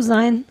Winnetou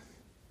sein?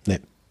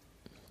 Nee.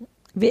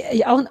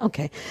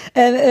 Okay.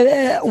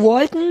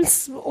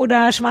 Waltons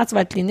oder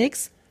Schwarzwaldklinik?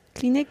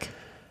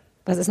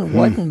 Was ist ein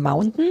Walton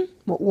Mountain?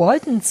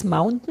 Waltons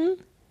Mountain?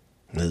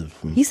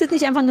 Hieß es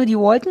nicht einfach nur die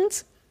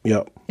Waltons?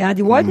 Ja. Ja,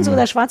 die Waltons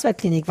oder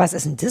Schwarzwaldklinik. Was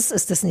ist denn das?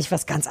 Ist das nicht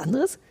was ganz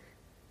anderes?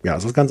 Ja,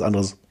 es ist was ganz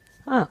anderes.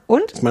 Ah,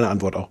 und? Das ist meine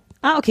Antwort auch.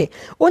 Ah, okay.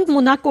 Und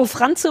Monaco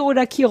Franze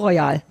oder Kir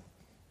Royal?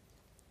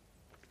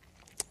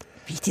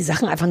 Wie ich die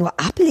Sachen einfach nur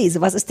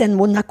ablese. Was ist denn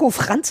Monaco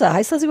Franze?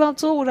 Heißt das überhaupt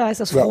so oder heißt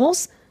das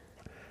France?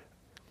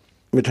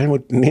 Mit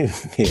Helmut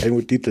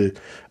Dietl.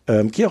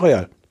 Kir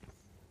Royal.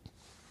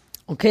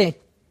 Okay,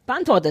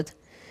 beantwortet.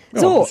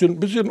 Ja, so.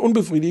 Bisschen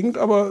unbefriedigend,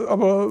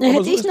 aber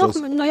hätte so ich ist noch,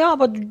 das.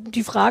 aber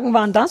die Fragen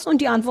waren das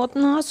und die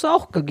Antworten hast du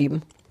auch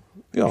gegeben.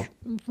 Ja.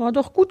 War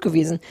doch gut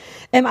gewesen.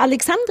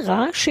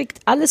 Alexandra schickt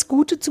alles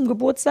Gute zum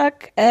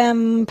Geburtstag,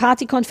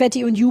 Party,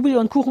 Konfetti und Jubel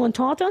und Kuchen und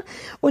Torte.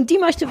 Und die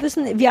möchte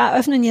wissen, wir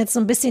eröffnen jetzt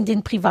so ein bisschen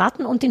den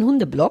privaten und den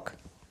Hundeblock.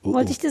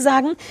 Wollte ich dir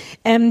sagen.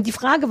 Die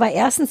Frage war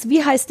erstens,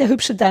 wie heißt der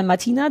hübsche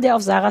Dalmatiner, der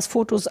auf Sarahs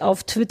Fotos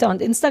auf Twitter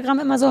und Instagram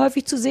immer so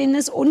häufig zu sehen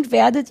ist? Und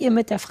werdet ihr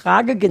mit der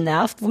Frage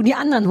genervt, wo die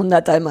anderen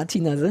 100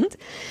 Dalmatiner sind?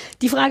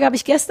 Die Frage habe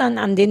ich gestern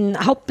an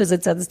den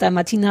Hauptbesitzer des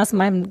Dalmatiners,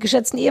 meinem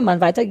geschätzten Ehemann,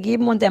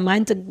 weitergegeben und er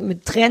meinte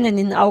mit Tränen in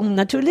den Augen,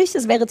 natürlich,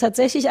 das wäre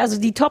tatsächlich, also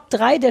die Top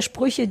 3 der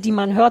Sprüche, die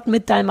man hört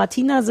mit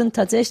Dalmatiner sind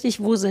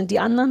tatsächlich, wo sind die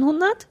anderen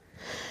 100?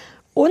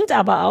 Und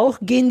aber auch,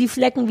 gehen die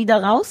Flecken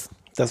wieder raus?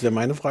 Das wäre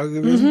meine Frage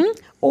gewesen.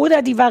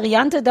 Oder die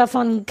Variante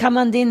davon, kann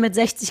man den mit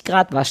 60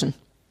 Grad waschen?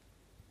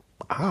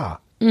 Auch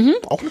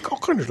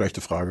keine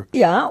schlechte Frage.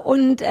 Ja,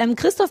 und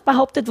Christoph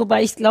behauptet,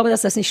 wobei ich glaube,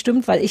 dass das nicht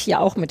stimmt, weil ich ja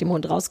auch mit dem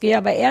Hund rausgehe,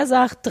 aber er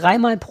sagt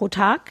 3-mal pro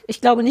Tag. Ich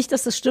glaube nicht,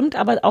 dass das stimmt,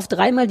 aber auf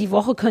 3-mal die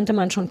Woche könnte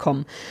man schon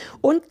kommen.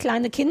 Und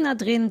kleine Kinder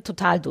drehen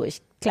total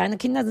durch. Kleine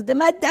Kinder sind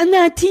immer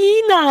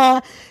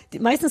Tina.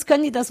 Meistens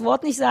können die das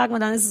Wort nicht sagen und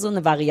dann ist es so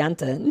eine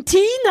Variante.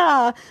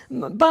 Tina,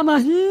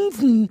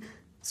 Bamahinsen.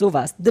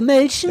 Sowas. The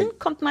Melchen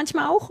kommt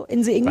manchmal auch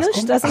in the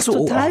English. Das ist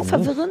total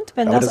verwirrend.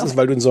 Wenn aber das ist,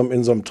 weil du in so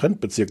einem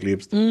Trendbezirk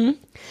lebst.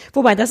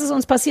 Wobei, das ist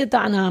uns passiert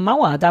da an der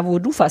Mauer, da wo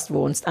du fast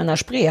wohnst. An der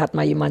Spree hat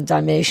mal jemand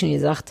Dalmatian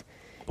gesagt.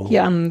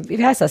 Hier am,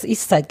 wie heißt das?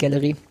 Eastside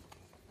Gallery.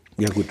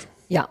 Ja, gut.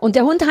 Ja, und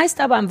der Hund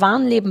heißt aber im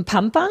wahren Leben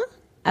Pampa,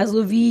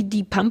 also wie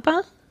die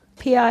Pampa.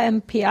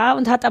 P-A-M-P-A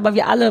und hat aber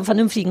wie alle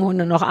vernünftigen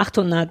Hunde noch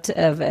 800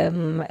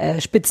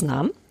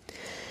 Spitznamen.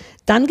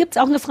 Dann gibt's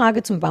auch eine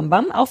Frage zum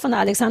Bambam, auch von der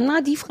Alexandra,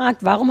 die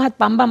fragt, warum hat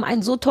Bambam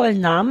einen so tollen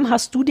Namen?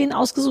 Hast du den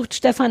ausgesucht,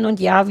 Stefan? Und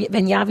ja,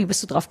 wenn ja, wie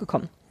bist du drauf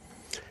gekommen?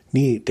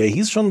 Nee, der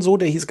hieß schon so,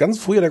 der hieß ganz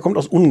früher, der kommt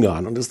aus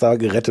Ungarn und ist da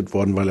gerettet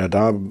worden, weil er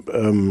da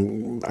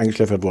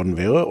eingeschläfert worden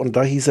wäre. Und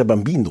da hieß er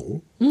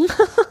Bambino.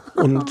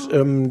 Und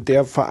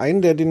der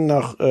Verein, der den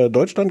nach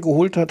Deutschland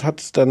geholt hat,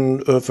 hat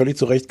dann völlig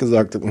zu Recht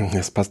gesagt,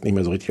 das passt nicht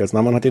mehr so richtig als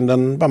Name und hat den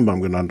dann Bam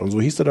Bam genannt. Und so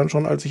hieß er dann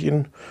schon, als ich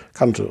ihn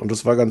kannte. Und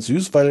das war ganz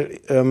süß, weil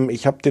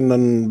ich habe den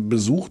dann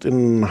besucht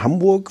in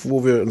Hamburg,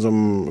 wo wir in so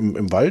einem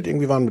im Wald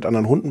irgendwie waren mit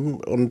anderen Hunden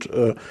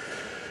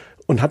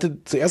und hatte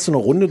zuerst so eine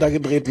Runde da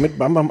gedreht mit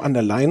Bam Bam an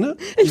der Leine.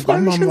 Ich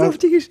freue mich schon so auf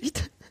die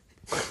Geschichte.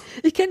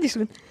 Ich kenne die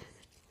schon.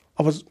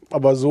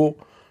 Aber so,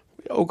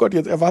 oh Gott,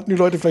 jetzt erwarten die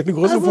Leute vielleicht eine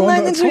größere Freude.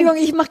 Nein, Entschuldigung,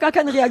 ich mache gar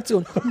keine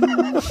Reaktion.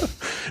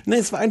 Nee,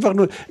 es war einfach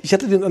nur, ich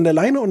hatte den an der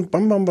Leine und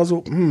Bam Bam war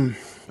so,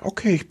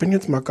 okay, ich bin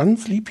jetzt mal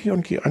ganz lieb hier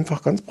und gehe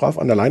einfach ganz brav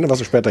an der Leine, was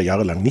er später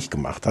jahrelang nicht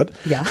gemacht hat.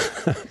 Ja.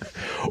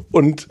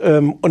 Und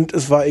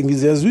es war irgendwie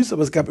sehr süß,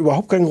 aber es gab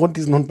überhaupt keinen Grund,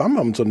 diesen Hund Bam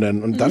Bam zu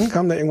nennen. Und dann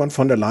kam der irgendwann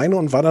von der Leine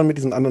und war dann mit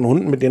diesen anderen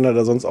Hunden, mit denen er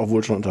da sonst auch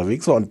wohl schon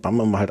unterwegs war. Und Bam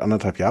Bam war halt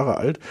 1,5 Jahre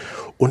alt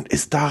und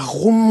ist da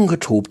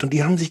rumgetobt. Und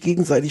die haben sich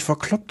gegenseitig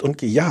verkloppt und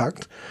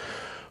gejagt.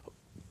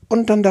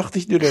 Und dann dachte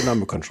ich, der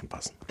Name kann schon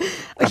passen.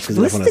 Ich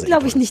wusste,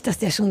 glaube ich, nicht, dass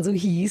der schon so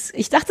hieß.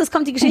 Ich dachte, es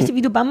kommt die Geschichte,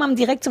 wie du Bam Bam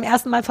direkt zum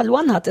ersten Mal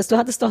verloren hattest. Du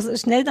hattest doch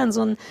schnell dann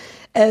so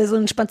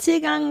einen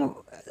Spaziergang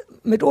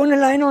mit ohne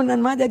Leine und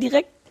dann war der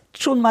direkt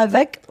schon mal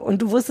weg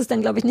und du wusstest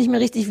dann, glaube ich, nicht mehr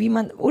richtig, wie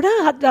man, oder?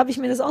 Habe ich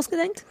mir das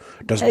ausgedenkt?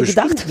 Das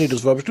gedacht? Nee,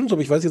 das war bestimmt so,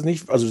 aber ich weiß jetzt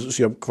nicht, also es ist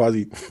ja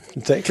quasi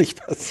täglich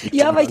passiert.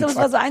 Ja, aber ich glaube, es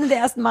war so eine der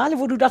ersten Male,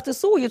 wo du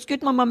dachtest, so, jetzt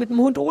geht man mal mit dem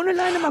Hund ohne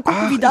Leine, mal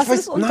gucken, wie das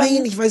ist. Und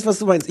ich weiß, was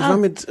du meinst. Ich war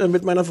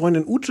mit meiner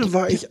Freundin Ute,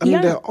 war ich an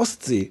der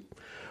Ostsee.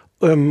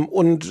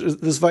 Und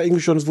es war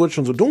irgendwie schon, es wurde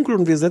schon so dunkel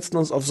und wir setzten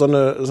uns auf so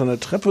eine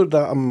Treppe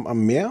da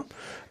am Meer.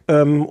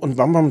 Und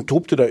Bam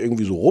tobte da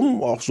irgendwie so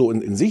rum, auch so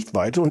in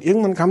Sichtweite. Und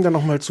irgendwann kam der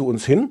nochmal zu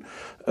uns hin.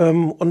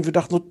 Und wir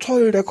dachten so,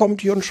 toll, der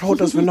kommt hier und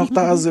schaut, dass wir noch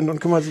da sind und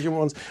kümmert sich um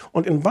uns.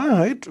 Und in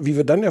Wahrheit, wie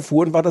wir dann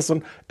erfuhren, war das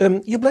so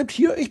ein, ihr bleibt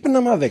hier, ich bin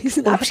dann mal weg.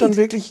 Und hab dann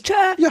wirklich,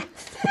 ja.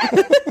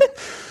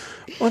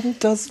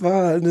 Und das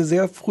war eine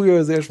sehr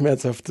frühe, sehr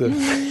schmerzhafte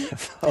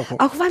Erfahrung.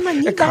 Auch weil man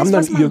nie weiß,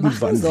 was man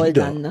machen soll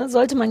dann. Ne?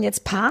 Sollte man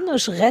jetzt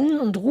panisch rennen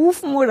und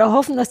rufen oder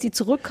hoffen, dass die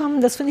zurückkommen?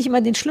 Das finde ich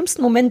immer den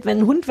schlimmsten Moment, wenn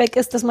ein Hund weg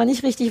ist, dass man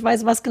nicht richtig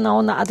weiß, was genau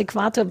eine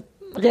adäquate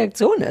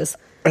Reaktion ist.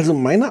 Also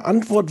meine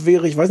Antwort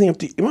wäre, ich weiß nicht, ob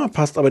die immer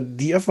passt, aber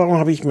die Erfahrung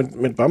habe ich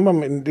mit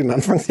Bam in den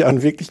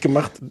Anfangsjahren wirklich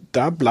gemacht,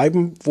 da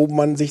bleiben, wo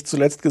man sich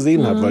zuletzt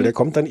gesehen hat, weil der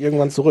kommt dann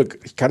irgendwann zurück.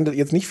 Ich kann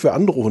jetzt nicht für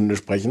andere Hunde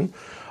sprechen,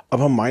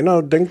 aber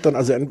meiner denkt dann,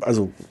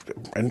 also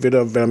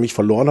entweder, wenn er mich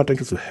verloren hat,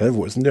 denkt er so,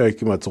 wo ist denn der? Ich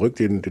gehe mal zurück,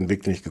 den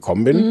Weg, den ich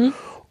gekommen bin.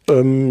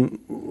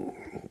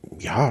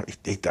 Ja,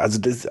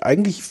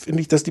 eigentlich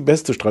finde ich das die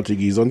beste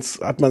Strategie.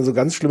 Sonst hat man so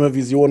ganz schlimme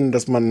Visionen,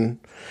 das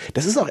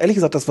ist auch ehrlich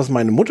gesagt das, was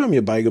meine Mutter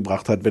mir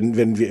beigebracht hat,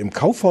 wenn wir im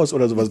Kaufhaus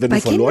oder sowas, wenn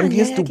du verloren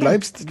gehst, du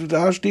bleibst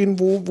da stehen,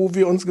 wo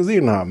wir uns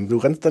gesehen haben. Du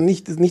rennst dann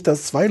nicht,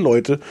 dass zwei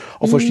Leute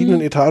auf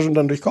verschiedenen Etagen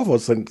dann durch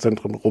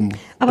Kaufhauszentren rum.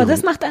 Aber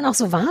das macht einen auch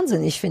so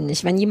wahnsinnig, finde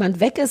ich. Wenn jemand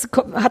weg ist,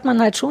 hat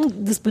man halt schon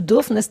das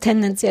Bedürfnis,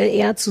 tendenziell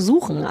eher zu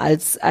suchen,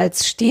 als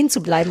stehen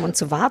zu bleiben und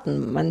zu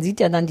warten. Man sieht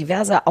ja dann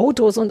diverse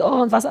Autos und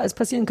was alles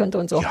passieren könnte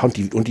und so. Ja,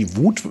 und die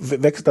Wut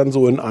wächst dann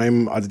so in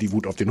einem, also die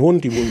Wut auf den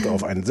Hund, die Wut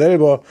auf einen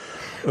selber.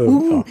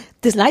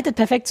 Das leitet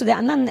perfekt zu der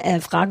anderen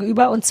Frage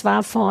über, und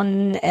zwar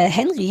von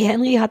Henry.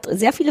 Henry hat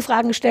sehr viele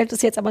Fragen gestellt,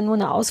 ist jetzt aber nur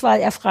eine Auswahl.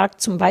 Er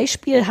fragt zum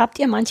Beispiel, habt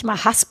ihr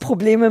manchmal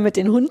Hassprobleme mit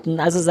den Hunden?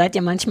 Also seid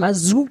ihr manchmal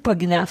super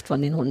genervt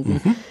von den Hunden?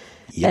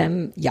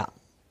 Ja.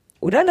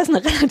 Oder? Das ist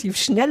eine relativ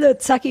schnelle,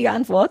 zackige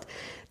Antwort.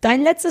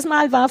 Dein letztes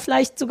Mal war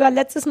vielleicht sogar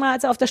letztes Mal,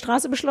 als er auf der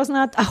Straße beschlossen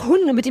hat,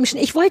 Hunde mit dem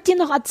Schnee. Ich wollte dir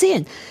noch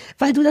erzählen,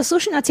 weil du das so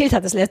schön erzählt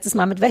hattest letztes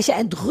Mal, mit welcher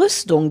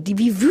Entrüstung,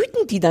 wie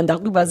wütend die dann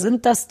darüber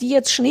sind, dass die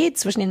jetzt Schnee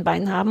zwischen den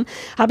Beinen haben,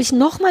 habe ich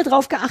nochmal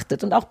drauf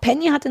geachtet. Und auch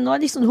Penny hatte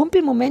neulich so einen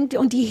Humpelmoment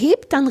und die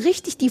hebt dann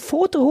richtig die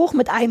Pfote hoch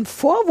mit einem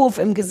Vorwurf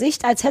im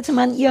Gesicht, als hätte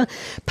man ihr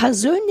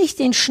persönlich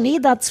den Schnee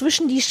da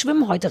zwischen die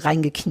Schwimmhäute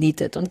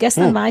reingeknetet. Und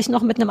gestern war ich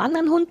noch mit einem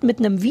anderen Hund, mit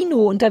einem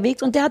Vino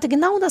unterwegs, und der hatte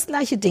genau das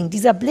gleiche Ding.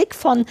 Dieser Blick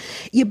von,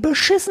 ihr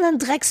beschissenen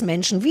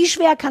Drecksmenschen, wie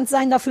schwer kann es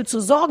sein, dafür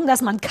zu sorgen,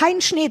 dass man keinen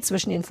Schnee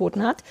zwischen den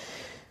Pfoten hat?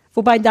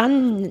 Wobei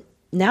dann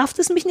nervt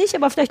es mich nicht,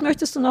 aber vielleicht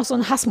möchtest du noch so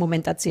einen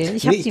Hassmoment erzählen.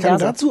 Ich kann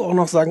dazu auch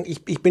noch sagen,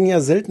 ich bin ja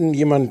selten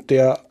jemand,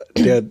 der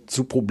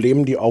zu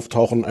Problemen, die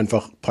auftauchen,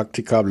 einfach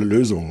praktikable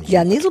Lösungen sucht.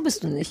 Ja, nee, so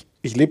bist du nicht.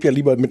 Ich lebe ja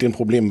lieber mit den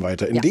Problemen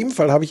weiter. In dem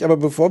Fall habe ich aber,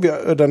 bevor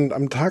wir dann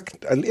am Tag,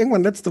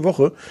 irgendwann letzte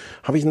Woche,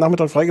 habe ich einen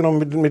Nachmittag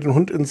freigenommen, mit dem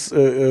Hund ins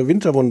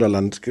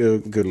Winterwunderland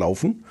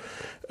gelaufen.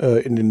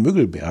 In den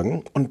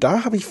Müggelbergen. Und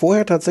da habe ich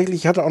vorher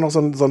tatsächlich, ich hatte auch noch so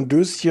ein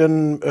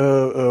Döschen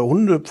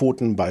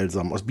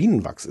Hundepfotenbalsam aus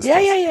Bienenwachs. Ja,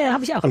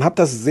 habe ich auch. Und habe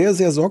das sehr,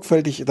 sehr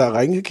sorgfältig da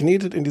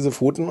reingeknetet in diese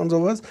Pfoten und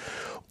sowas.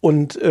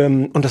 Und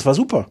das war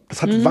super.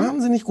 Das hat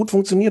wahnsinnig gut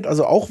funktioniert.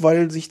 Also auch,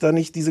 weil sich da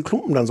nicht diese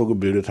Klumpen dann so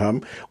gebildet haben.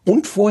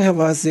 Und vorher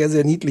war es sehr,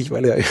 sehr niedlich,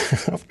 weil er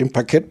auf dem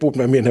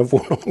Parkettboden bei mir in der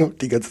Wohnung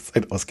die ganze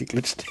Zeit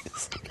ausgeglitscht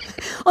ist.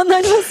 Und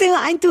dann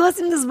du hast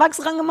ihm das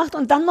Wachs rangemacht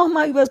und dann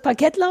nochmal über das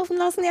Parkett laufen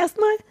lassen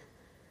erstmal?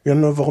 Ja,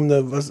 nur warum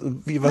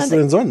was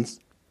denn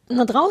sonst?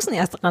 Na, draußen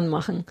erst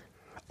ranmachen.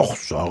 Ach,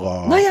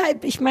 Sarah. Naja,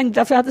 ich meine,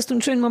 dafür hattest du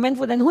einen schönen Moment,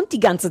 wo dein Hund die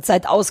ganze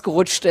Zeit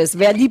ausgerutscht ist.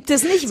 Wer liebt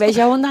es nicht?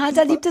 Welcher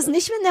Hundehalter liebt es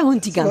nicht, wenn der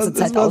Hund die ganze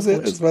Zeit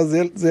ausrutscht? Es war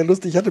sehr, sehr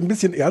lustig. Ich hatte ein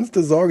bisschen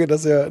ernste Sorge,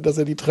 dass er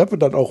die Treppe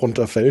dann auch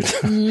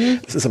runterfällt.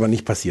 Das ist aber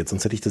nicht passiert,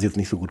 sonst hätte ich das jetzt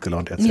nicht so gut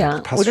gelaunt erzählt.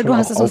 Ja, oder du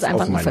hast es uns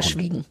einfach nur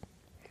verschwiegen.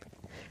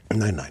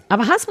 Nein.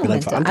 Aber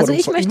Hassmomente. Also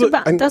ich möchte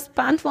das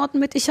beantworten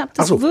mit, ich habe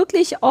das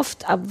wirklich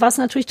oft, was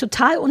natürlich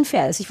total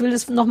unfair ist. Ich will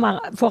das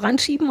nochmal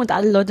voranschieben und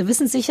alle Leute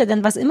wissen es sicher,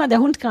 denn was immer der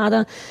Hund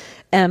gerade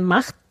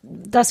macht,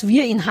 dass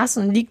wir ihn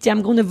hassen, liegt ja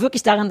im Grunde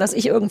wirklich daran, dass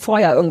ich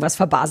vorher irgendwas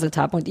verbaselt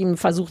habe und ihm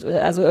versucht,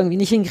 also irgendwie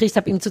nicht hingekriegt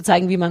habe, ihm zu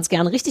zeigen, wie man es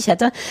gerne richtig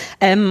hätte.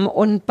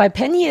 Und bei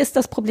Penny ist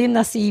das Problem,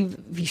 dass sie,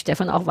 wie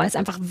Stefan auch weiß,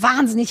 einfach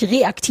wahnsinnig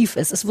reaktiv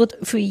ist. Es wird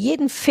für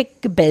jeden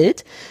Fick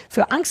gebellt,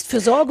 für Angst, für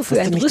Sorge, für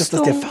Entrüstung. Nicht,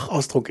 dass das der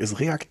Fachausdruck ist,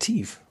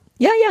 reaktiv.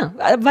 Ja,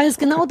 weil es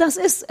genau das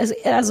ist.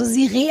 Also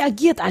sie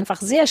reagiert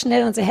einfach sehr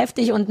schnell und sehr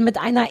heftig und mit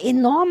einer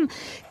enorm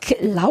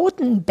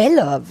lauten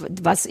Belle,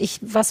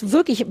 was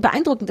wirklich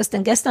beeindruckend ist.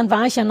 Denn gestern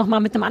war ich ja noch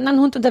mal mit einem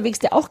anderen Hund unterwegs,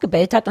 der auch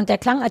gebellt hat und der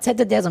klang, als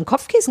hätte der so ein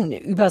Kopfkissen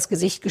übers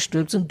Gesicht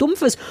gestülpt. So ein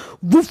dumpfes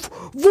Wuff,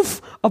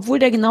 Wuff, obwohl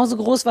der genauso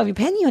groß war wie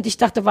Penny. Und ich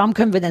dachte, warum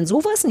können wir denn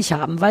sowas nicht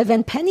haben? Weil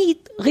wenn Penny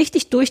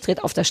richtig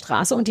durchdreht auf der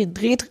Straße und die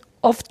dreht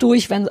oft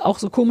durch, wenn auch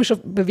so komische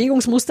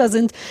Bewegungsmuster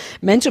sind.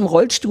 Mensch im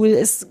Rollstuhl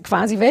ist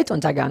quasi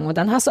Weltuntergang. Und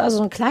dann hast du also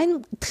so einen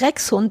kleinen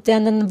Dreckshund, der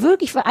einen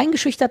wirklich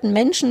eingeschüchterten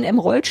Menschen im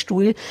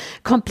Rollstuhl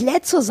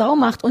komplett zur Sau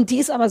macht. Und die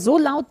ist aber so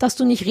laut, dass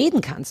du nicht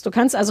reden kannst. Du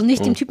kannst also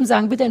nicht dem Typen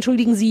sagen, bitte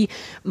entschuldigen Sie,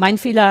 mein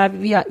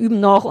Fehler, wir üben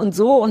noch und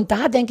so. Und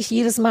da denke ich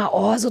jedes Mal,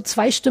 so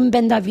 2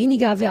 Stimmbänder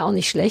weniger wäre auch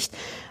nicht schlecht.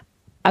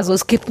 Also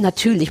es gibt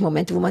natürlich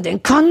Momente, wo man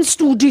denkt,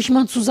 kannst du dich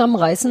mal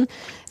zusammenreißen?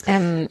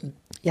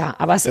 Ja,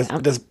 aber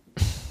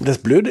das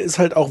Blöde ist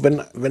halt auch,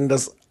 wenn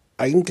das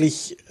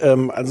eigentlich,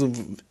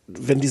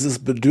 wenn dieses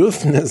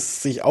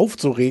Bedürfnis, sich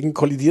aufzuregen,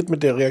 kollidiert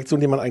mit der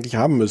Reaktion, die man eigentlich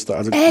haben müsste.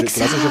 Also der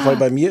klassische Fall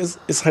bei mir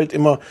ist halt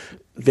immer,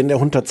 wenn der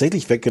Hund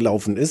tatsächlich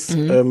weggelaufen ist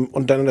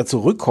und dann er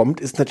zurückkommt,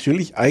 ist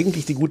natürlich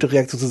eigentlich die gute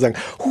Reaktion zu sagen,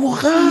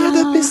 hurra,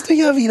 da bist du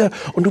ja wieder.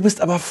 Und du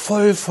bist aber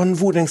voll von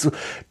Wut, denkst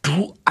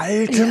du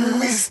alte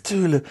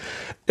Misthöhle.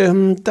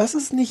 Das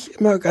ist nicht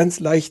immer ganz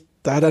leicht,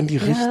 da dann die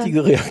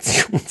richtige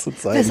Reaktion zu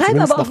zeigen. Weshalb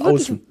aber auch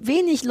wirklich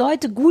wenig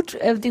Leute gut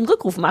den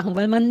Rückruf machen,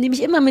 weil man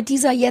nämlich immer mit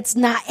dieser jetzt,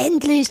 na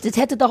endlich, das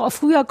hätte doch auch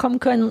früher kommen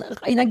können,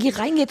 Energie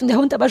reingeht und der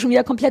Hund aber schon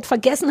wieder komplett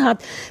vergessen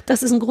hat,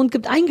 dass es einen Grund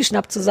gibt,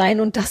 eingeschnappt zu sein,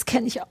 und das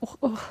kenne ich auch.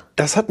 Oh.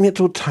 Das hat mir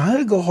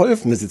total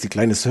geholfen, das ist jetzt die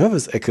kleine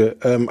Service-Ecke,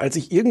 als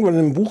ich irgendwann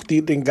im Buch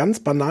den ganz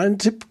banalen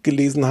Tipp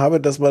gelesen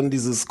habe, dass man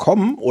dieses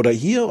Komm oder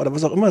hier oder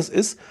was auch immer es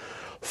ist,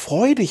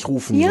 freudig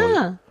rufen soll.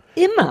 Ja,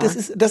 immer.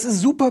 Das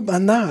ist super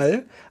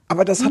banal,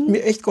 aber das hat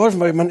mir echt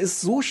geholfen, weil man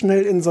ist so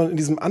schnell in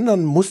diesem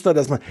anderen Muster,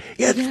 dass man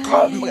jetzt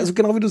komm, also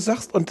genau wie du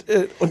sagst, und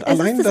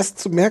allein das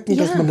zu merken,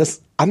 dass man das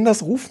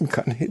anders rufen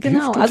kann.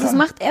 Genau, also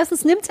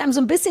nimmt es einem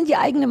so ein bisschen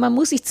man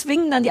muss sich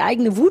zwingen, dann die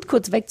eigene Wut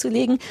kurz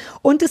wegzulegen,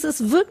 und es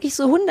ist wirklich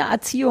so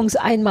Hundeerziehungs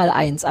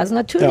 1x1. Also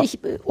natürlich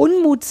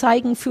Unmut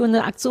zeigen für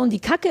eine Aktion, die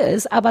Kacke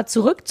ist, aber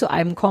zurück zu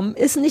einem kommen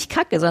ist nicht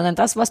Kacke, sondern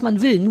das, was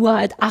man will, nur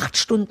halt 8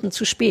 Stunden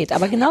zu spät.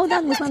 Aber genau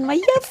dann muss man mal,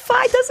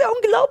 fein, das ist ja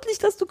unglaublich,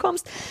 dass du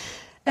kommst.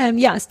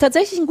 Ist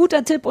tatsächlich ein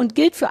guter Tipp und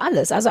gilt für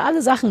alles. Also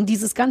alle Sachen,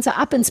 dieses ganze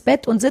Ab ins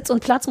Bett und Sitz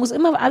und Platz, muss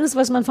immer alles,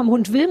 was man vom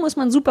Hund will, muss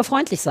man super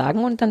freundlich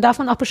sagen. Und dann darf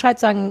man auch Bescheid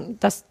sagen,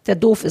 dass der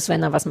doof ist,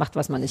 wenn er was macht,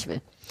 was man nicht will.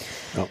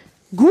 Ja.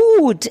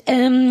 Gut.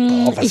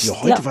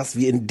 Was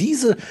wir in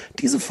diese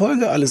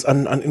Folge alles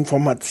an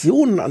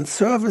Informationen, an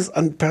Service,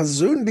 an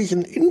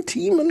persönlichen,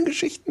 intimen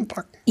Geschichten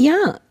packen.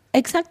 Ja,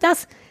 exakt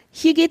das.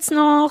 Hier geht's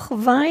noch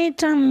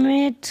weiter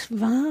mit,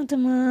 warte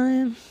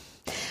mal.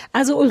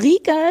 Also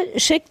Ulrike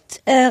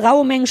schickt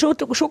raue Mengen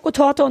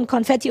Schokotorte und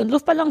Konfetti und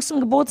Luftballons zum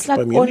Geburtstag.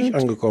 Ist bei mir nicht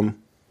angekommen.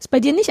 Ist bei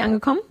dir nicht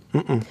angekommen?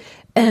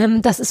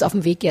 Das ist auf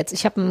dem Weg jetzt.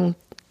 Ich habe einen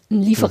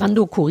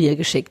Lieferando-Kurier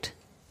geschickt.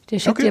 Der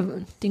schickt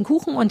dir den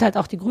Kuchen und halt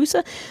auch die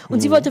Grüße.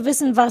 Und sie wollte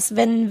wissen,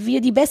 wenn wir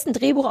die besten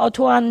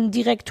Drehbuchautoren,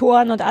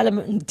 Direktoren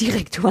und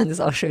Direktoren ist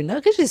auch schön,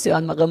 ne?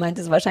 Regisseuren, Marie meint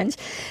es wahrscheinlich,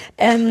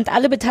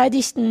 alle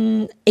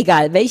Beteiligten,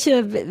 egal,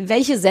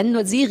 welche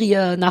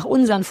Serie nach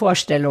unseren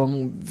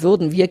Vorstellungen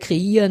würden wir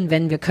kreieren,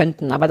 wenn wir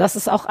könnten. Aber das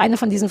ist auch eine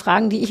von diesen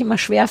Fragen, die ich immer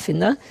schwer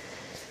finde.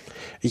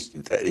 Ich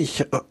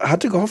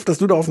hatte gehofft, dass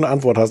du darauf eine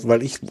Antwort hast,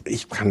 weil ich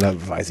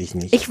weiß ich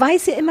nicht. Ich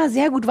weiß ja immer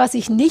sehr gut, was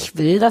ich nicht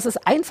will. Das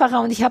ist einfacher,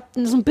 und ich habe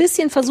so ein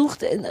bisschen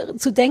versucht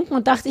zu denken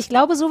und dachte, ich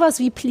glaube, sowas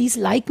wie Please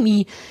Like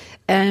Me,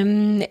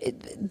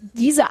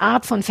 diese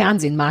Art von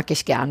Fernsehen mag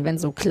ich gern, wenn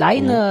so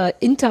kleine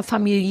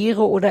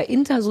interfamiliäre oder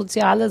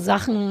intersoziale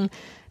Sachen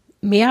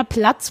mehr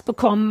Platz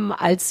bekommen,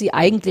 als sie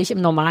eigentlich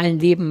im normalen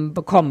Leben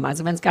bekommen.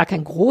 Also wenn es gar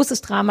kein großes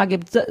Drama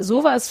gibt,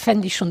 sowas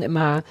fände ich schon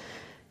immer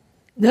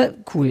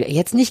cool.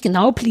 Jetzt nicht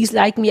genau Please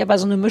Like Me, aber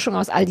so eine Mischung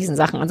aus all diesen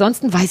Sachen.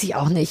 Ansonsten weiß ich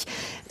auch nicht.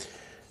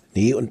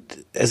 Nee, und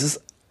es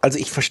ist, also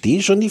ich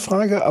verstehe schon die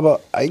Frage, aber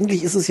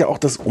eigentlich ist es ja auch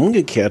das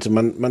Umgekehrte.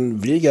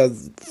 Man will ja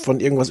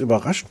von irgendwas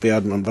überrascht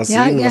werden und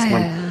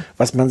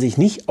was man sich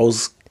nicht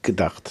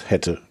ausgedacht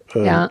hätte,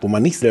 wo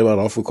man nicht selber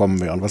drauf gekommen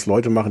wäre und was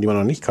Leute machen, die man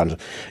noch nicht kannte.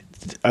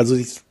 Also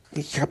ich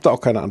habe da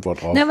auch keine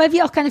Antwort drauf. Na, weil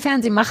wir auch keine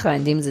Fernsehmacher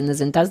in dem Sinne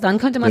sind. Dann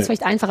könnte man es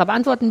vielleicht einfacher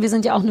beantworten. Wir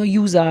sind ja auch nur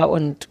User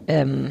und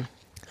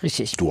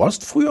richtig. Du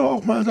hast früher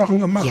auch mal Sachen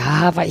gemacht.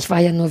 Ja, weil ich war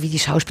ja nur wie die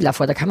Schauspieler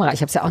vor der Kamera.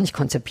 Ich habe es ja auch nicht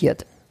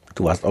konzipiert.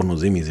 Du warst auch nur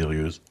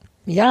semi-seriös.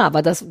 Ja,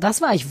 aber das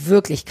war ich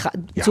wirklich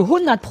zu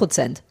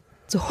 100%.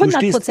 Zu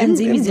 100%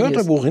 semi-seriös. Im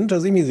Wörterbuch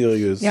hinter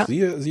semi-seriös. Ja.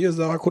 Siehe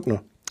Sarah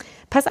Kuttner.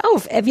 Pass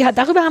auf,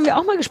 darüber haben wir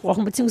auch mal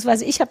gesprochen,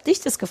 beziehungsweise ich habe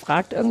dich das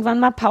gefragt irgendwann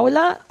mal.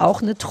 Paula,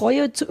 auch eine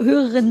treue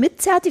Hörerin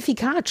mit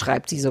Zertifikat,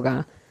 schreibt sie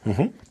sogar.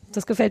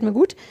 Das gefällt mir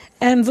gut.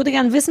 Würde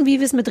gern wissen, wie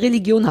wir es mit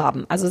Religion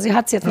haben. Also sie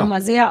hat es jetzt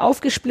nochmal sehr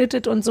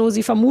aufgesplittet und so.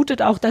 Sie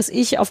vermutet auch, dass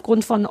ich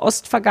aufgrund von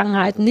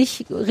Ostvergangenheit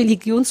nicht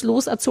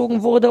religionslos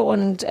erzogen wurde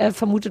und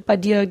vermutet bei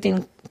dir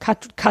den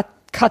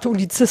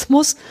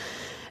Katholizismus.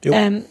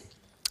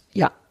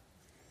 Ja.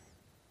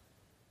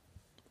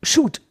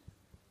 Shoot.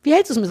 Wie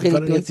hältst du es mit Religion?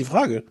 Was war denn jetzt die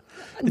Frage?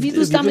 Wie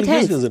du es damit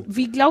hältst.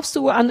 Wie glaubst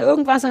du an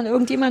irgendwas, an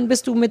irgendjemanden?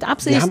 Bist du mit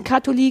Absicht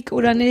Katholik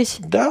oder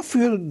nicht?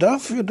 Dafür,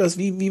 dass,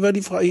 wie war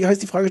die Frage, wie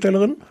heißt die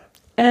Fragestellerin?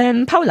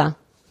 Paula,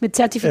 mit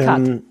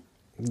Zertifikat.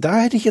 Da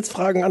hätte ich jetzt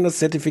Fragen an das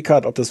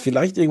Zertifikat, ob das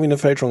vielleicht irgendwie eine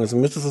Fälschung ist. Du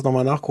müsstest es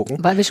nochmal nachgucken.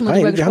 Weil wir schon mal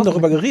drüber gesprochen haben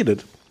darüber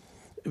geredet.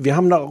 Wir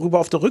haben darüber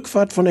auf der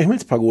Rückfahrt von der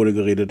Himmelspagode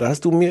geredet. Da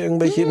hast du mir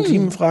irgendwelche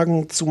intimen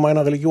Fragen zu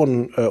meiner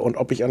Religion und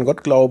ob ich an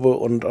Gott glaube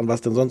und an was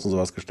denn sonst und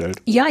sowas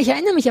gestellt. Ja, ich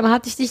erinnere mich, aber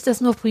hatte ich dich das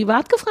nur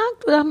privat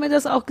gefragt oder haben wir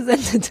das auch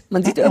gesendet?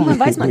 Man sieht, irgendwann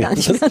weiß man gar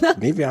nicht mehr.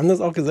 Nee, wir haben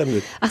das auch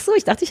gesendet. Ach so,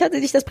 ich dachte, ich hatte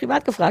dich das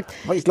privat gefragt.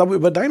 Aber ich glaube,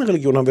 über deine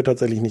Religion haben wir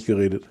tatsächlich nicht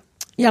geredet.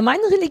 Ja,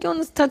 meine Religion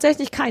ist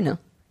tatsächlich keine.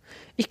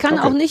 Ich kann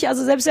auch nicht,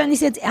 also selbst wenn ich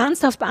es jetzt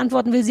ernsthaft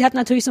beantworten will, sie hat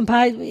natürlich so ein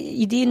paar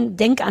Ideen,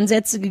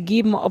 Denkansätze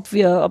gegeben, ob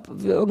wir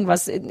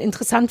irgendwas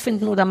interessant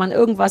finden oder man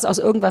irgendwas aus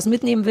irgendwas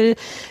mitnehmen will.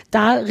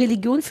 Da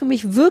Religion für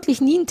mich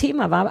wirklich nie ein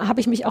Thema war, habe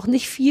ich mich auch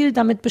nicht viel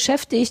damit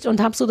beschäftigt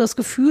und habe so das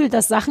Gefühl,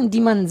 dass Sachen,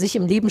 die man sich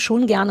im Leben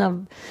schon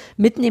gerne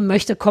mitnehmen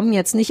möchte, kommen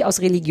jetzt nicht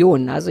aus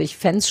Religion. Also ich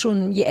fände es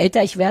schon, je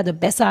älter ich werde,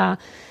 besser,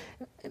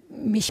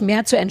 mich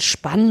mehr zu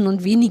entspannen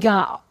und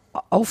weniger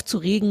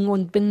aufzuregen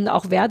und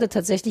werde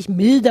tatsächlich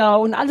milder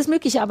und alles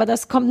Mögliche, aber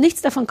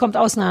nichts davon kommt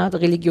aus einer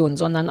Religion,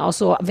 sondern aus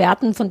so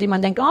Werten, von denen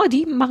man denkt, oh,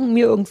 die machen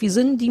mir irgendwie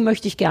Sinn, die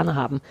möchte ich gerne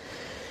haben.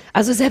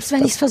 Also selbst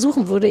wenn ich es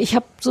versuchen würde, ich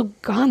habe so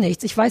gar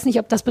nichts. Ich weiß nicht,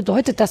 ob das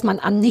bedeutet, dass man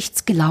an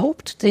nichts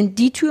glaubt, denn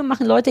die Tür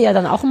machen Leute ja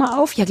dann auch immer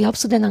auf. Ja,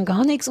 glaubst du denn an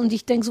gar nichts? Und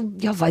ich denke so,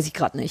 ja, weiß ich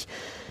gerade nicht.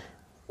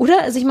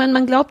 Oder? Also ich meine,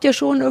 man glaubt ja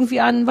schon irgendwie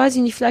an, weiß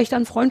ich nicht, vielleicht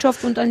an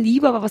Freundschaft und an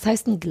Liebe, aber was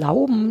heißt denn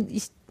Glauben?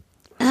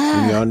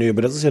 Ja, nee,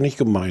 aber das ist ja nicht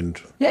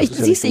gemeint. Ja,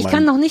 ich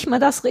kann noch nicht mal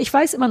ich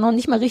weiß immer noch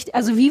nicht mal richtig,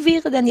 also wie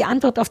wäre denn die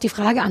Antwort auf die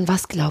Frage, an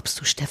was glaubst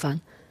du,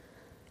 Stefan?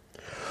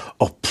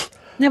 Oh,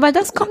 Ja, weil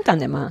das kommt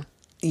dann immer.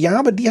 Ja,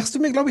 aber die hast du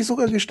mir, glaube ich,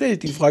 sogar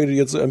gestellt, die Frage, die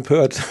jetzt so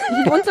empört.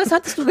 Und was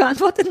hattest du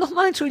geantwortet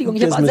nochmal? Entschuldigung,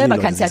 ich habe selber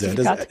kein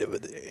Zertifikat.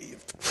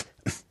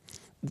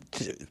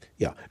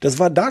 Ja, das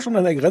war da schon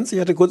an der Grenze.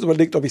 Ich hatte kurz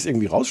überlegt, ob ich es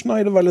irgendwie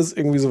rausschneide, weil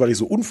ich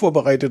so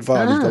unvorbereitet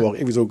war und ich glaube auch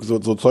irgendwie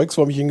so Zeugs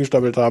vor mich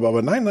hingestapelt habe.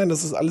 Aber nein,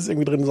 das ist alles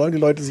irgendwie drin. Sollen die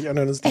Leute sich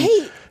anhören? Hey,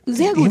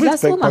 sehr gut,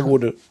 lass so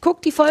machen.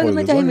 Guck die Folge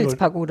mit der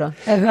Himmelspagode.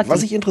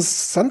 Was ich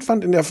interessant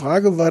fand in der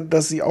Frage war,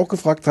 dass sie auch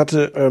gefragt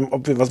hatte,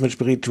 ob wir was mit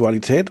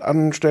Spiritualität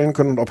anstellen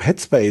können und ob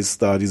Headspace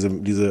da diese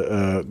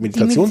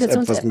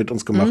Meditations-App was mit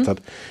uns gemacht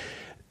hat.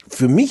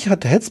 Für mich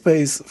hat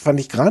Headspace, fand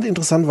ich gerade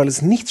interessant, weil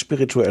es nichts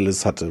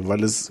Spirituelles hatte,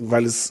 weil es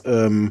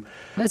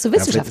so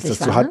wissenschaftlich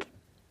war, ne?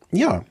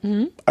 Ja,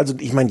 also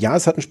ich meine, ja,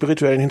 es hat einen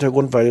spirituellen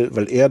Hintergrund,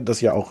 weil er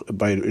das ja auch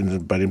bei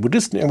den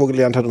Buddhisten irgendwo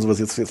gelernt hat und sowas.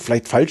 Jetzt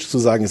vielleicht falsch zu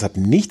sagen, es hat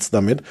nichts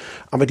damit,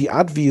 aber die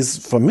Art, wie es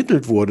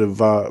vermittelt wurde,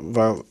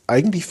 war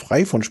eigentlich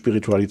frei von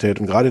Spiritualität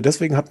und gerade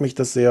deswegen hat mich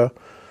das sehr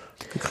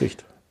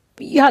gekriegt.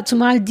 Ja,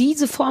 zumal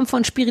diese Form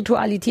von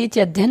Spiritualität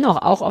ja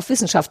dennoch auch auf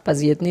Wissenschaft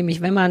basiert. Nämlich,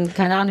 wenn man,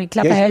 keine Ahnung, die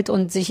Klappe hält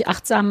und sich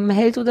achtsam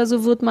hält oder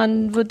so, wird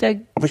der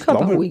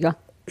Körper ruhiger.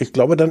 Ich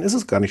glaube, dann ist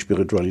es gar nicht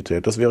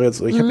Spiritualität. Das wäre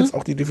jetzt, ich habe jetzt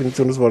auch die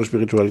Definition des Wortes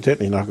Spiritualität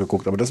nicht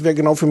nachgeguckt, aber das wäre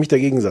genau für mich der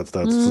Gegensatz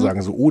dazu, zu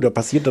sagen, so, da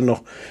passiert dann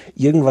noch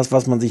irgendwas,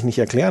 was man sich nicht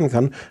erklären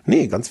kann.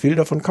 Nee, ganz viel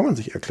davon kann man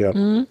sich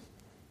erklären.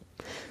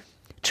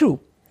 True.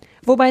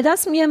 Wobei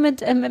das mir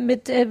mit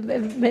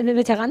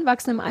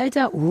heranwachsendem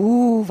Alter,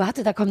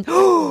 warte, da kommt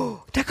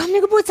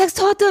eine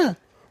Geburtstagstorte.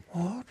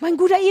 Mein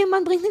guter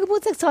Ehemann bringt eine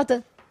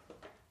Geburtstagstorte.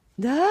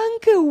 Danke,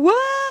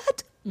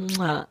 what?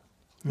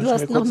 Du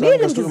hast noch Mehl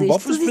im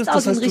Gesicht, du siehst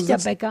aus wie ein richtiger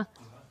Bäcker.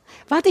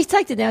 Warte, ich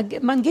zeig dir, der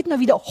Mann geht mal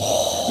wieder.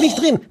 Nicht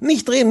drehen,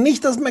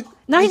 nicht das Mac.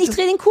 Nein, ich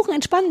drehe den Kuchen,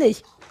 entspann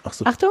dich. Ach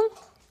so. Achtung.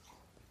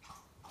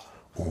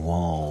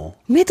 Wow.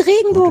 Mit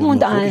Regenbogen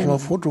und allem. Ich mal ein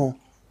Foto.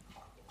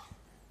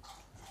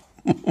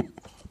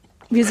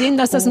 Wir sehen,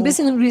 dass das ein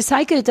bisschen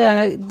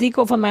recycelter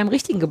Deko von meinem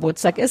richtigen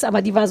Geburtstag ist,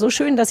 aber die war so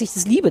schön, dass ich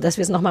das liebe, dass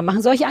wir es nochmal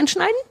machen. Soll ich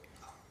anschneiden?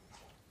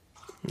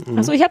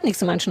 Achso, ich habe nichts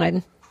zum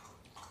Anschneiden.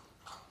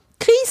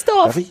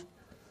 Christoph!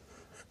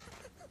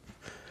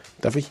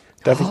 Darf ich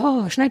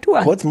schneid du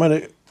an. Kurz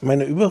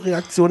meine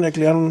Überreaktion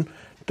erklären,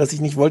 dass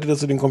ich nicht wollte, dass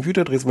du den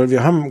Computer drehst, weil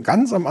wir haben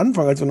ganz am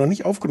Anfang, als wir noch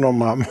nicht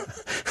aufgenommen haben,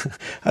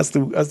 hast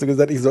du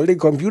gesagt, ich soll den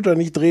Computer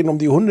nicht drehen, um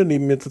die Hunde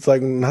neben mir zu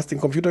zeigen. Und hast den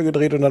Computer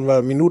gedreht und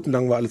dann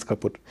minutenlang alles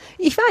kaputt.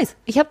 Ich weiß,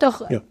 ich habe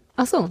doch... Ja.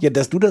 Ach so. Ja,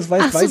 dass du das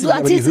weißt, weiß ich. Ach so, du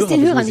erzählst es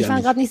den Hörern. Ich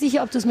war gerade nicht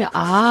sicher, ob du es mir...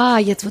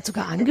 jetzt wird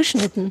sogar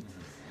angeschnitten.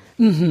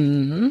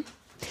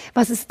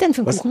 Was ist es denn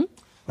für ein Kuchen?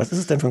 Was ist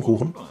es denn für ein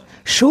Kuchen?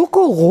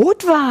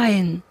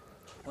 Schoko-Rotwein.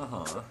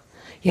 Aha.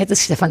 Jetzt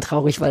ist Stefan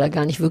traurig, weil er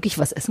gar nicht wirklich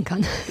was essen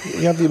kann.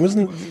 Ja,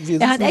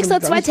 er hat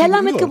extra 2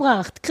 Teller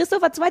mitgebracht.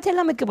 Christoph hat 2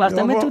 Teller mitgebracht,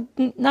 damit du...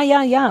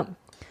 Ja.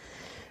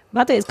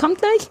 Warte, es kommt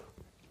gleich.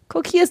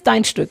 Guck, hier ist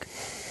dein Stück.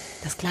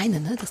 Das Kleine,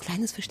 ne? Das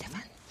Kleine ist für Stefan.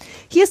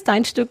 Hier ist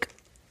dein Stück.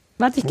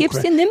 Warte, ich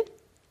geb's dir, nimm.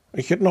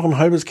 Ich hätte noch ein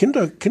halbes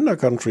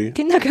Kinder-Country.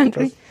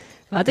 Kindercountry.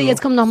 Warte,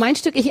 jetzt kommt noch mein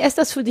Stück. Ich esse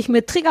das für dich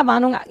mit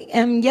Triggerwarnung.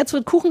 Jetzt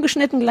wird Kuchen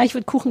geschnitten, gleich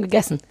wird Kuchen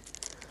gegessen.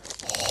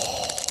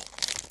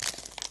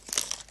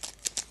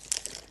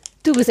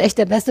 Du bist echt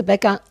der beste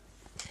Bäcker.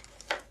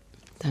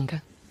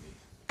 Danke.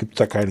 Gibt's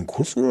da keinen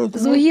Kuss oder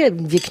so? So, hier,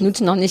 wir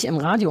knutschen noch nicht im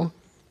Radio.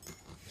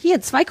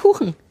 Hier, 2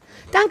 Kuchen.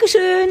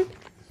 Dankeschön.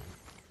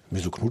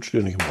 Wieso knutscht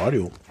ihr nicht im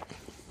Radio?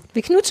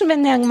 Wir knutschen,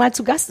 wenn der mal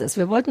zu Gast ist.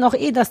 Wir wollten auch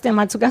dass der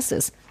mal zu Gast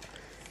ist.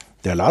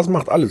 Der Lars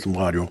macht alles im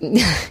Radio.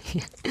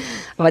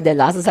 Aber der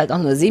Lars ist halt auch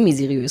nur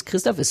semi-seriös.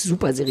 Christoph ist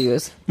super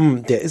seriös.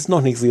 Der ist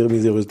noch nicht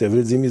semi-seriös, der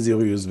will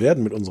semi-seriös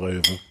werden mit unserer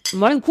Hilfe.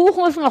 Mein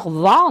Kuchen ist noch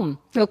warm.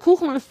 Der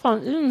Kuchen ist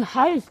von innen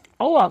heiß.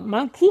 Aua,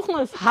 mein Kuchen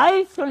ist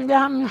heiß und wir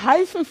haben einen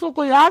heißen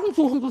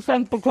Schokoladenkuchen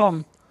geschenkt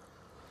bekommen.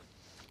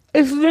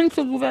 Ich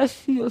wünschte, du wärst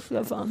hier,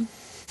 Stefan.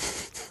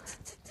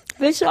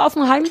 Willst du auf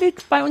dem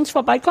Heimweg bei uns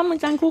vorbeikommen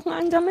und deinen Kuchen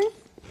einsammeln?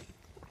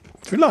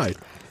 Vielleicht.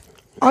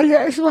 Oh,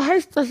 der ist so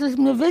heiß, dass es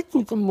mir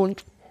wehtut im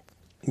Mund.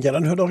 Ja,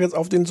 dann hör doch jetzt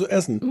auf, den zu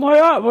essen.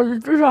 Naja, aber das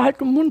ist ja halt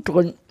im Mund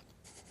drin.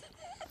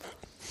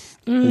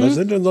 Was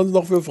sind denn sonst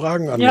noch für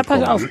Fragen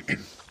angekommen? Ja, pass auf.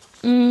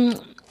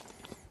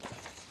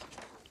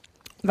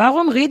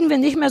 Warum reden wir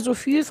nicht mehr so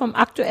viel vom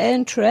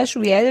aktuellen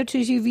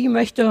Trash-Reality-TV,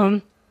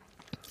 möchte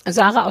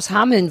Sarah aus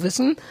Hameln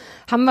wissen.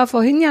 Haben wir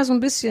vorhin ja so ein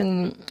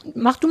bisschen...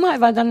 Mach du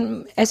mal, weil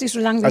dann esse ich so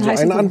lange den Also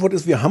heißen eine Kuchen. Antwort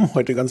ist, wir haben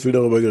heute ganz viel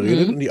darüber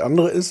geredet. Und die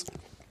andere ist,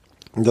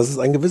 dass es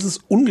ein gewisses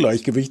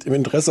Ungleichgewicht im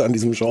Interesse an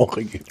diesem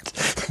Genre gibt.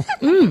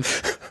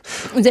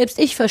 Und selbst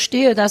ich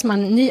verstehe, dass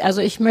man nicht,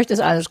 also ich möchte es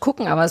alles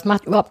gucken, aber es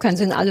macht überhaupt keinen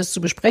Sinn, alles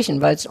zu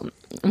besprechen, weil es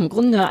im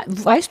Grunde,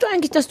 weißt du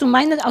eigentlich, dass du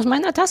aus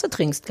meiner Tasse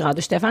trinkst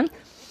gerade, Stefan?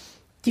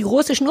 Die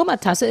große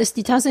Schnurrbarttasse ist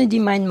die Tasse, die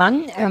mein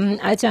Mann,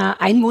 als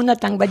er einen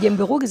Monat lang bei dir im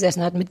Büro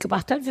gesessen hat,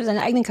 mitgebracht hat für seinen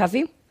eigenen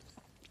Kaffee.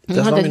 Und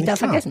dann hat er die da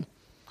vergessen.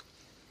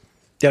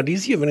 Ja, die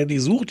ist hier, wenn er die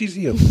sucht, die ist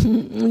hier.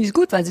 Die ist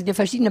gut, weil sie dir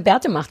verschiedene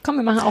Bärte macht. Komm,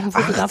 wir machen auch ein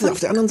Foto davon. Auf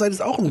der anderen Seite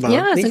ist auch ein Bart.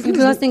 Ja,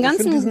 du hast die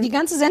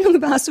ganze Sendung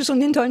über hast du schon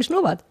den tollen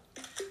Schnurrbart.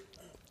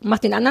 Mach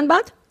den anderen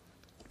Bart.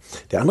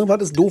 Der andere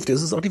Bart ist doof,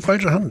 das ist auch die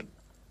falsche Hand.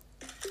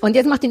 Und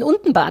jetzt mach den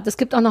Untenbart. Es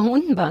gibt auch noch einen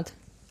Untenbart.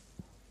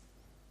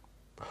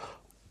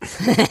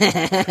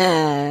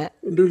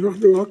 Und das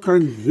macht überhaupt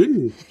keinen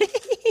Sinn.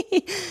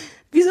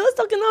 Wieso ist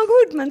doch genau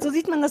gut? So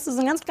sieht man, dass du so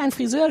einen ganz kleinen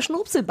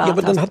Friseur-Schnupselbart hast.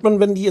 Ja, aber dann hat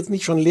man, wenn die jetzt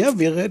nicht schon leer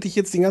wäre, hätte ich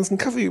jetzt den ganzen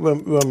Kaffee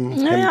überm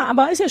Naja,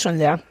 aber ist ja schon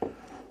leer.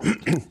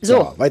 So.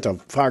 Ja, weiter,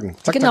 Fragen.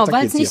 Zack, genau, zack,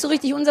 zack, weil es nicht so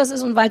richtig unseres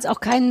ist und weil es auch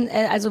kein,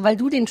 also weil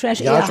du den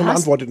Trash eher Ja, hast. schon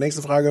beantwortet.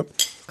 Nächste Frage.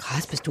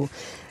 Krass bist du.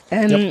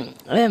 Ja.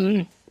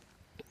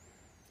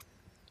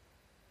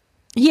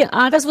 Hier,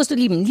 das wirst du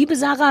lieben. Liebe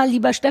Sarah,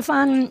 lieber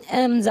Stefan,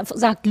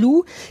 sagt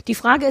Lou, die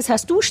Frage ist,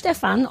 hast du,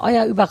 Stefan,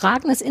 euer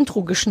überragendes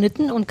Intro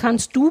geschnitten und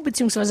kannst du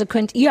bzw.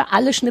 könnt ihr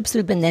alle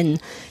Schnipsel benennen?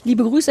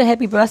 Liebe Grüße,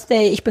 Happy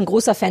Birthday, ich bin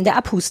großer Fan der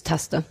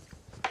Abhust-Taste.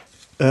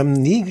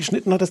 Nee,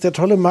 geschnitten hat das der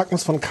tolle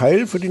Magnus von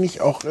Keil, für den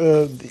ich auch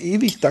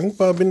ewig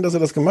dankbar bin, dass er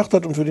das gemacht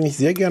hat und für den ich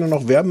sehr gerne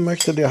noch werben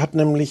möchte. Der hat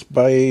nämlich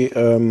bei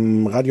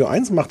Radio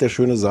 1 macht er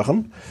schöne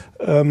Sachen.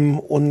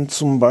 Und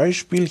zum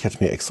Beispiel, ich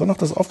hatte mir extra noch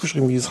das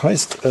aufgeschrieben, wie es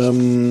heißt.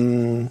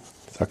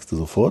 Sagst du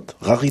sofort?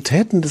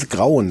 Raritäten des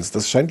Grauens.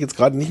 Das scheint jetzt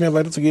gerade nicht mehr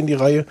weiterzugehen, die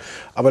Reihe.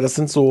 Aber das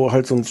sind so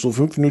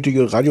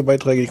 5-minütige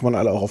Radiobeiträge, die man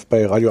alle auch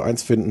bei Radio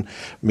 1 finden,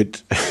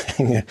 mit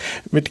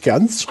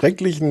ganz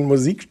schrecklichen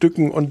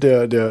Musikstücken und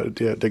der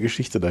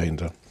Geschichte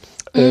dahinter.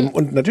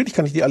 Und natürlich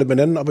kann ich die alle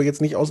benennen, aber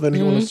jetzt nicht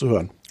auswendig, ohne es zu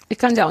hören. Ich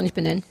kann sie auch nicht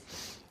benennen.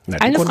 Na,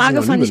 Eine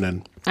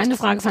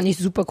Frage fand ich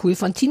super cool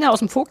von Tina aus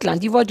dem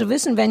Vogtland. Die wollte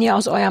wissen, wenn ihr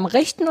aus eurem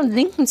rechten und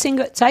linken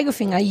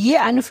Zeigefinger je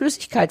eine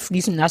Flüssigkeit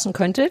fließen lassen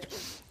könntet,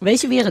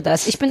 welche wäre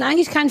das? Ich bin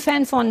eigentlich kein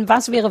Fan von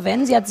Was wäre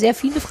wenn. Sie hat sehr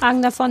viele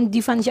Fragen davon,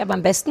 die fand ich aber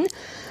am besten.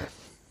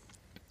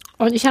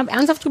 Und ich habe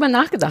ernsthaft drüber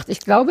nachgedacht. Ich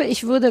glaube,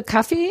 ich würde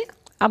Kaffee,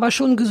 aber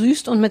schon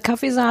gesüßt und mit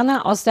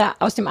Kaffeesahne aus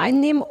dem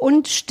einen nehmen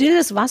und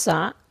stilles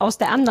Wasser aus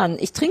der anderen.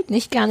 Ich trinke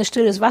nicht gerne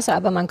stilles Wasser,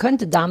 aber man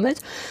könnte damit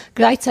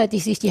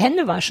gleichzeitig sich die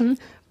Hände waschen,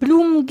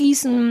 Blumen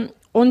gießen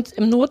und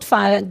im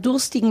Notfall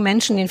durstigen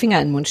Menschen den Finger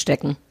in den Mund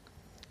stecken.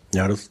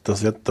 Ja,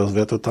 das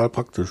wär total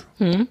praktisch.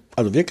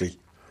 Also wirklich.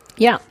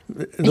 Ja,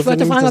 ich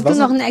wollte fragen, ob du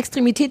noch eine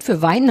Extremität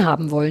für Wein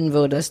haben wollen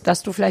würdest,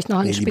 dass du vielleicht noch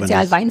einen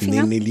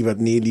Spezial-Weinfinger... Nee,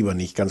 lieber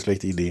nicht. Ganz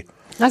schlechte Idee.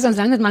 Na, sonst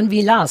landet man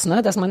wie Lars,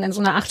 ne? Dass man in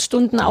so einer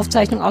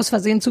 8-Stunden-Aufzeichnung aus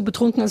Versehen zu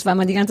betrunken ist, weil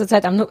man die ganze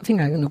Zeit am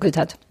Finger genuckelt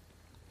hat.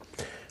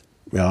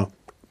 Ja.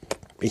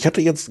 Ich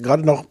hatte jetzt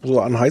gerade noch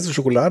so an heiße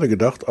Schokolade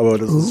gedacht, aber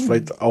das ist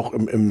vielleicht auch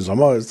im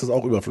Sommer ist das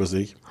auch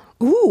überflüssig.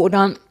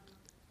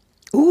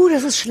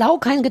 Das ist schlau,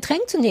 kein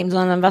Getränk zu nehmen,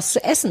 sondern was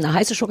zu essen. Eine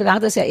heiße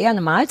Schokolade ist ja eher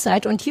eine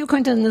Mahlzeit und hier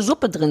könnte eine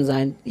Suppe drin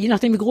sein. Je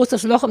nachdem, wie groß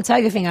das Loch im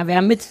Zeigefinger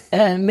wäre,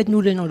 mit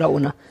Nudeln oder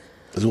ohne.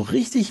 So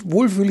richtig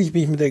wohl fühle ich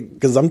mich mit der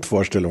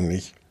Gesamtvorstellung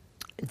nicht.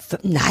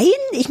 Nein,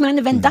 ich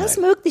meine, wenn das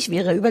möglich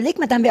wäre, überleg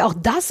mal, dann wäre auch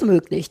das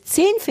möglich.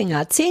 10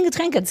 Finger, 10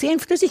 Getränke, 10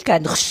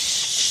 Flüssigkeiten.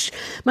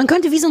 Man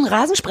könnte wie so ein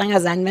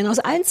Rasensprenger sein. Wenn aus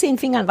allen 10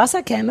 Fingern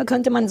Wasser käme,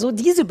 könnte man so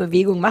diese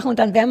Bewegung machen und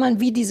dann wäre man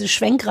wie diese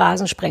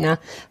Schwenkrasensprenger.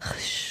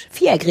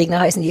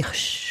 Viereckregner heißen die.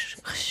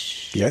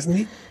 Wie heißen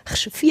die?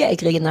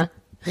 Viereckregner.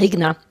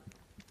 Viereckregner?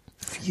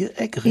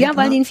 Ja,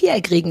 weil die ein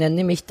Viereck regnen,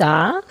 nämlich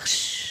da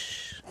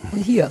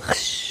und hier.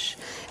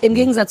 Im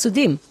Gegensatz zu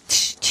dem.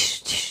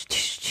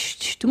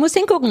 Du musst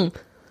hingucken.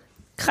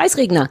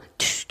 Kreisregner.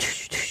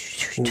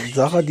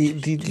 Sarah,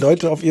 die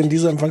Leute auf ihren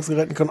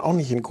Dieselempfangsgeräten können auch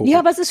nicht hingucken. Ja,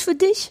 aber es ist für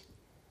dich.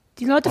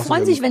 Die Leute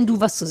freuen sich, wenn du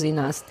was zu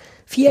sehen hast.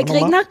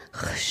 Viereckregner.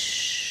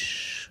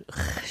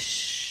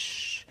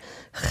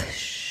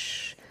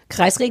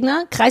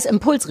 Kreisregner.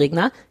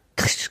 Kreisimpulsregner.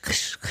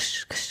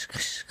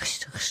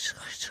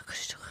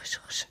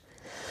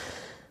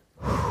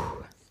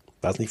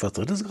 War es nicht was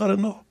Drittes gerade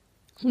noch?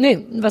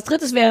 Nee, was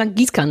Drittes wäre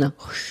Gießkanne.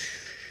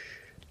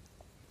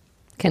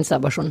 Kennst du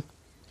aber schon.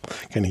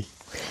 Kenn ich.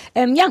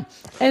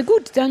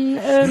 Gut,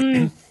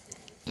 dann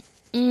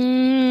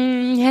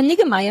Herr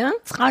Niggemeier,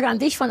 Frage an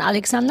dich von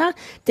Alexander.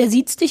 Der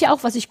sieht's dich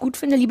auch, was ich gut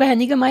finde. Lieber Herr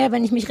Niggemeier,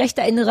 wenn ich mich recht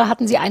erinnere,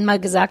 hatten Sie einmal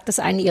gesagt, dass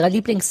eine Ihrer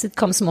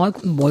Lieblings-Sitcoms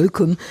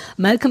Malcolm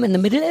in the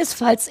Middle ist.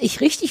 Falls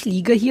ich richtig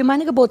liege, hier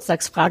meine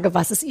Geburtstagsfrage.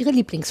 Was ist Ihre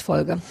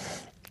Lieblingsfolge?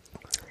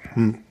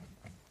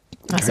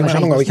 Keine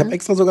Ahnung, aber ich habe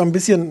extra sogar ein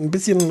bisschen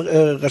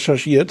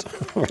recherchiert,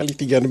 weil ich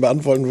die gerne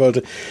beantworten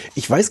wollte.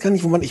 Ich weiß gar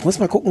nicht, ich muss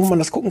mal gucken, wo man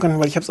das gucken kann,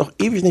 weil ich habe es auch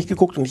ewig nicht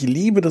geguckt und ich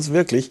liebe das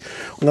wirklich.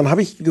 Und dann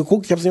habe ich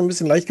geguckt, ich habe es mir ein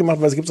bisschen leicht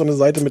gemacht, weil es gibt so eine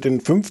Seite mit den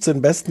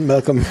 15 besten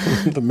Malcolm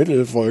in the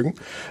Middle Folgen.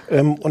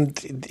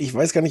 Und ich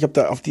weiß gar nicht, ob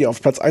da auf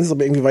Platz 1 ist,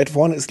 aber irgendwie weit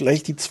vorne ist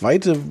gleich die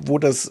zweite, wo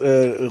das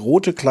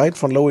rote Kleid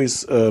von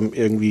Lois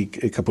irgendwie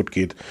kaputt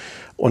geht.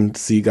 Und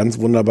sie ganz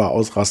wunderbar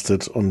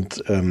ausrastet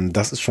und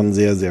das ist schon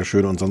sehr, sehr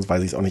schön und sonst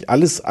weiß ich es auch nicht.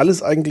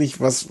 Alles eigentlich,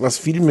 was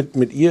viel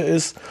mit ihr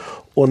ist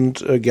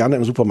und gerne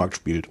im Supermarkt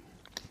spielt.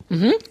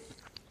 Mhm.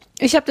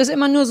 Ich habe das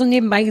immer nur so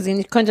nebenbei gesehen.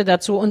 Ich könnte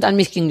dazu, und an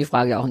mich ging die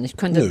Frage auch nicht,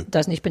 könnte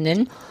das nicht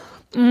benennen.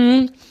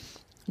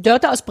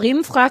 Dörte aus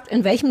Bremen fragt,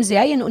 in welchem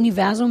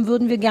Serienuniversum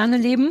würden wir gerne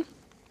leben?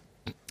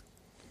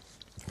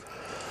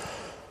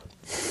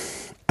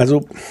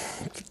 Also,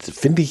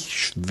 finde ich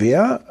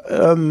schwer.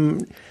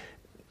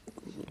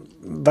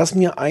 Was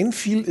mir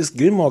einfiel, ist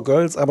Gilmore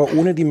Girls, aber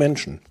ohne die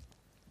Menschen.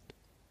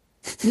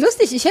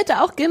 Lustig, ich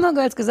hätte auch Gilmore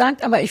Girls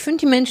gesagt, aber ich finde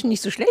die Menschen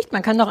nicht so schlecht.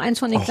 Man kann doch eins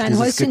von den kleinen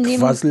Häuschen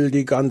nehmen. Gequassel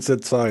die ganze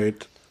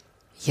Zeit.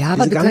 Ja,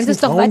 aber du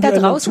könntest doch weiter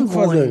draußen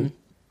wohnen.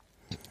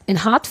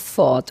 In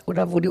Hartford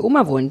oder wo die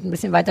Oma wohnt, ein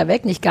bisschen weiter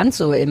weg, nicht ganz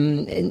so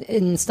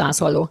in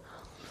Stars Hollow.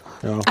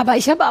 Ja. Aber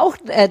ich habe auch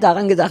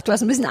daran gedacht,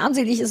 was ein bisschen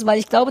armselig ist, weil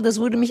ich glaube,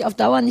 das würde mich auf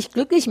Dauer nicht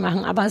glücklich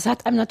machen. Aber es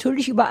hat einem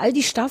natürlich über all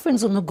die Staffeln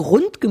so eine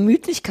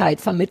Grundgemütlichkeit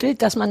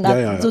vermittelt, dass man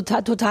da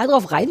total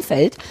drauf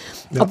reinfällt,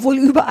 obwohl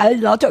überall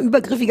lauter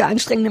übergriffige,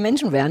 anstrengende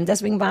Menschen wären.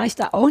 Deswegen war ich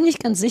da auch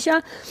nicht ganz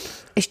sicher.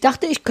 Ich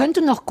dachte, ich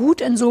könnte noch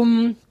gut in so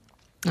einem...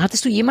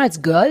 Hattest du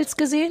jemals Girls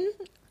gesehen?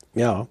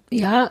 Ja.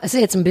 Ja, es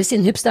ist jetzt ein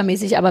bisschen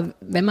hipstermäßig, aber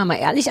wenn man mal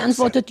ehrlich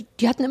antwortet,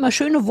 die hatten immer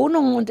schöne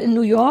Wohnungen und in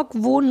New York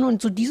wohnen und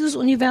so dieses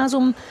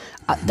Universum,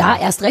 da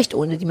erst recht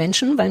ohne die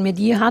Menschen, weil mir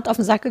die hart auf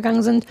den Sack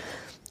gegangen sind.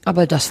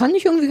 Aber das fand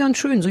ich irgendwie ganz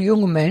schön, so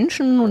junge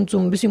Menschen und so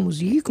ein bisschen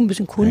Musik, ein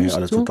bisschen Kunst. Nee,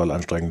 alles so. total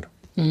anstrengend.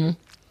 Mhm.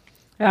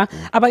 Ja,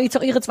 aber jetzt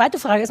auch Ihre zweite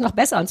Frage ist noch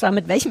besser, und zwar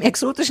mit welchem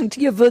exotischen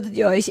Tier würdet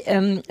ihr euch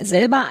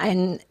selber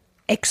ein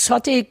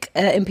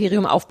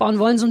Exotic-Imperium aufbauen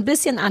wollen, so ein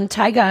bisschen an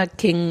Tiger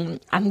King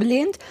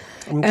angelehnt.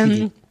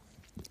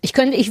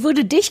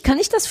 Kann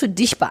ich das für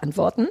dich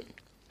beantworten?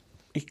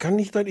 Ich bin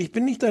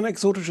nicht dein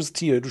exotisches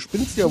Tier, du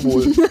spinnst ja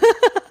wohl.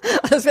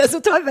 Das wäre so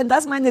toll, wenn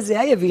das meine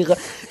Serie wäre.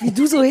 Wie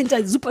du so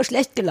super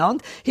schlecht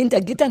gelaunt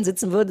hinter Gittern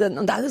sitzen würdest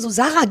und alle so,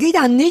 Sarah, geh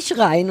da nicht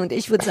rein. Und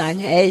ich würde sagen,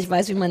 hey, ich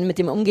weiß, wie man mit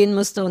dem umgehen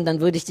müsste, und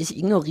dann würde ich dich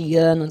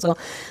ignorieren und so.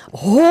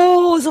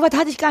 Oh, so weit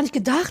hatte ich gar nicht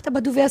gedacht,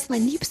 aber du wärst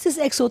mein liebstes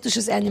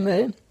exotisches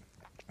Animal.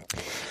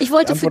 Ich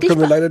wollte für dich,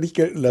 können wir leider nicht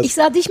gelten lassen. Ich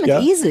sah dich mit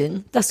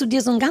Eseln, dass du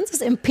dir so ein ganzes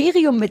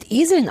Imperium mit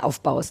Eseln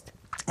aufbaust.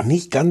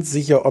 Nicht ganz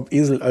sicher, ob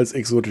Esel als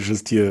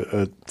exotisches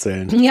Tier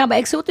zählen. Ja, aber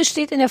exotisch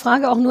steht in der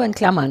Frage auch nur in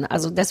Klammern.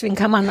 Also deswegen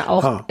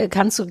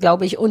kannst du,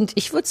 glaube ich, und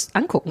ich würde es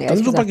angucken.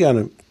 Dann super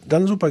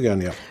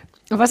gerne, ja.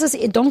 Und was ist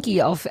Ihr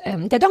Donkey auf,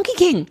 der Donkey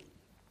King?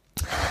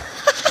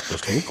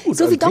 Das klingt gut.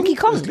 So wie Donkey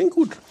Kong. Das klingt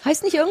gut.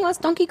 Heißt nicht irgendwas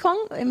Donkey Kong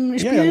im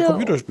Spiel? Ja, im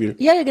Computerspiel.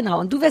 Ja, genau.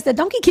 Und du wärst der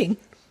Donkey King.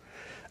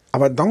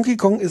 Aber Donkey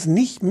Kong ist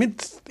nicht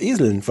mit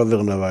Eseln,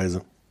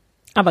 verwirrenderweise.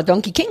 Aber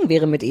Donkey King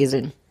wäre mit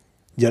Eseln.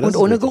 Ja, das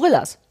und ohne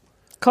Gorillas.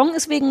 Kong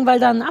ist weil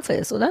da ein Affe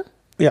ist, oder?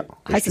 Ja.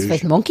 Heißt es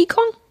vielleicht Monkey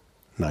Kong?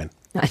 Nein.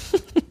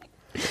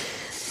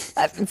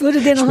 Würde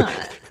dir noch ein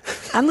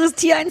anderes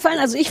Tier einfallen?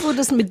 Also ich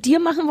würde es mit dir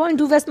machen wollen.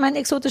 Du wärst mein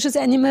exotisches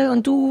Animal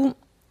und du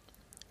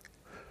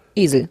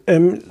Esel.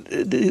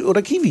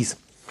 Oder Kiwis.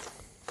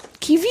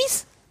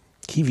 Kiwis?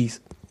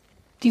 Kiwis.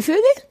 Die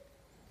Vögel?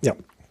 Ja.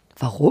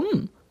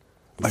 Warum?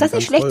 Ist das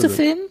nicht schlecht zu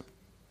filmen?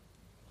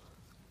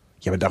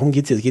 Ja, aber darum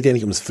geht's ja. Es geht ja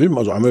nicht ums Filmen.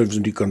 Also einmal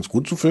sind die ganz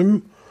gut zu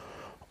filmen,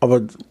 aber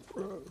es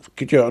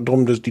geht ja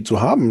darum, die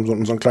zu haben. So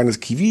ein kleines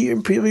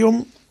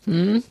Kiwi-Imperium.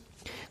 Mhm.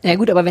 Na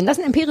gut, aber wenn das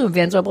ein Imperium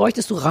werden soll,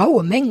 bräuchtest du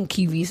raue Mengen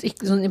Kiwis.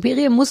 So ein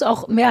Imperium muss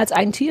auch mehr als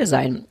ein Tier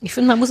sein. Ich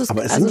finde, man muss es...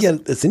 Aber es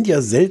sind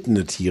ja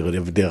seltene Tiere.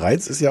 Der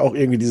Reiz ist ja auch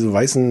irgendwie, diese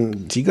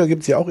weißen Tiger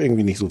gibt's ja auch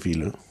irgendwie nicht so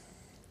viele.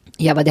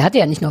 Ja, aber der hatte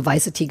ja nicht nur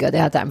weiße Tiger,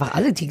 der hatte einfach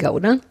alle Tiger,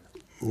 oder?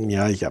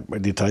 Ja, ich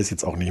habe Details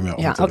jetzt auch nicht mehr.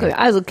 Ja, okay,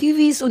 also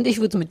Kiwis und ich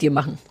würde es mit dir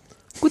machen.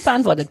 Gut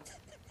beantwortet.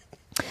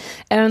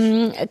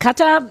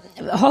 Katha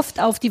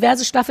hofft auf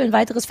diverse Staffeln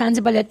weiteres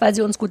Fernsehballett, weil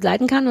sie uns gut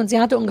leiten kann, und sie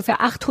hatte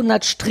ungefähr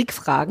 800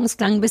 Strickfragen. Es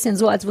klang ein bisschen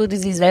so, als würde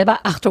sie selber,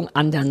 Achtung,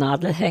 an der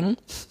Nadel hängen.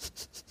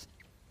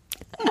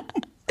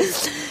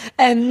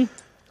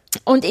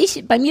 Und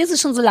bei mir ist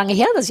es schon so lange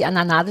her, dass ich an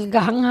der Nadel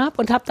gehangen habe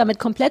und habe damit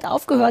komplett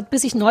aufgehört,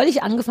 bis ich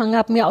neulich angefangen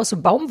habe, mir aus so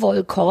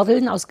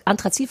Baumwollkordeln, aus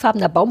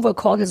anthrazitfarbener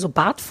Baumwollkordel so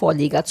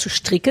Bartvorleger zu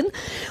stricken.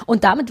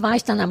 Und damit war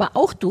ich dann aber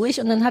auch durch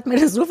und dann hat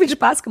mir das so viel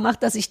Spaß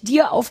gemacht, dass ich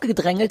dir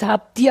aufgedrängelt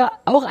habe, dir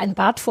auch einen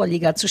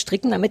Bartvorleger zu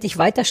stricken, damit ich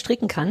weiter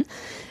stricken kann.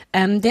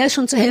 Der ist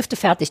schon zur Hälfte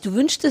fertig. Du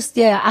wünschtest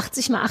dir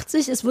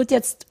 80x80, es wird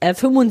jetzt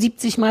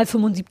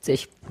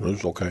 75x75. Das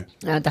ist okay.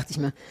 Ja, dachte ich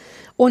mir.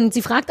 Und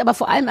sie fragt aber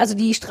vor allem, also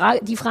die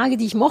Frage,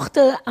 die ich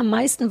mochte am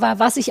meisten war,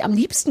 was ich am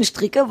liebsten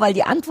stricke, weil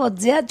die Antwort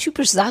sehr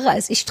typisch Sarah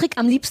ist. Ich stricke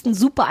am liebsten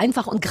super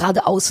einfach und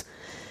geradeaus.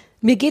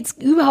 Mir geht's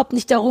überhaupt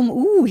nicht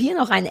darum, hier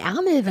noch ein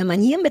Ärmel, wenn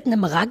man hier mit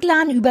einem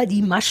Raglan über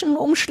die Maschen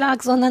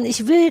umschlag, sondern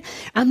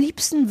am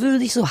liebsten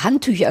würde ich so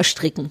Handtücher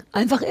stricken.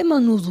 Einfach immer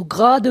nur so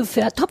gerade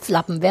für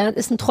Topflappen,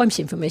 ist ein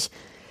Träumchen für mich.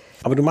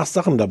 Aber du machst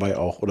Sachen dabei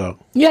auch, oder?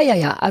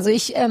 Ja. Also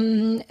eigentlich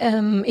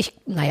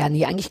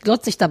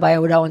glotze ich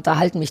dabei oder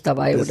unterhalte mich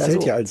dabei das oder so. Das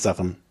zählt ja als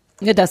Sachen.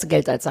 Ja, das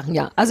gilt als Sachen,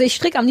 ja. Also ich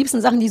stricke am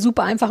liebsten Sachen, die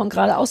super einfach und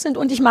geradeaus sind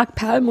und ich mag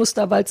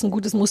Perlmuster, weil es ein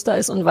gutes Muster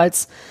ist und weil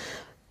es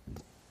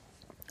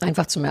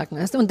einfach zu merken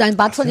ist. Und dein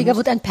Bartvorleger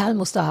wird ein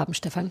Perlmuster haben,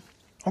 Stefan.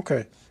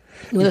 Okay.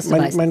 Nur, dass du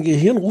weißt. Mein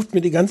Gehirn ruft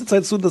mir die ganze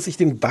Zeit zu, dass ich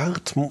den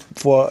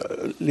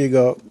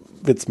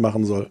Bartvorlegerwitz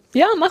machen soll.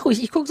 Ja, mach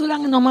ruhig. Ich gucke so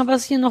lange nochmal,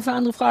 was hier noch für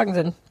andere Fragen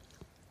sind.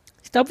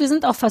 Ich glaube, wir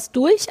sind auch fast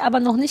durch, aber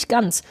noch nicht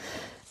ganz.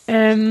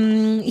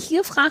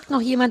 Hier fragt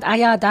noch jemand,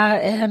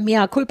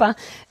 mea culpa,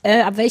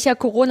 ab welcher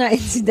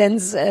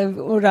Corona-Inzidenz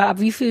oder ab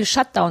wie viel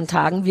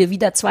Shutdown-Tagen wir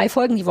wieder 2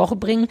 Folgen die Woche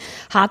bringen.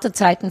 Harte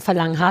Zeiten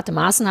verlangen harte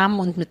Maßnahmen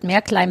und mit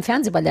mehr kleinem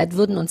Fernsehballett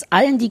würden uns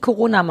allen die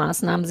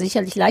Corona-Maßnahmen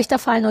sicherlich leichter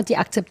fallen und die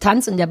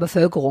Akzeptanz in der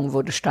Bevölkerung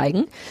würde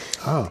steigen.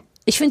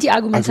 Ich finde die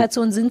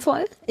Argumentation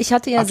sinnvoll. Ich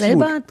hatte ja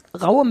selber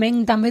raue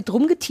Mengen damit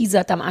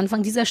rumgeteasert am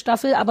Anfang dieser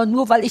Staffel, aber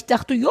nur, weil ich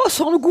dachte, ja, ist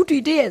doch eine gute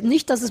Idee.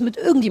 Nicht, dass es mit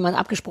irgendjemandem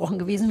abgesprochen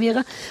gewesen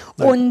wäre.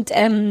 Nein. Und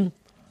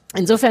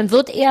insofern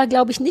wird eher,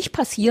 glaube ich, nicht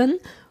passieren.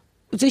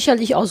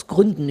 Sicherlich aus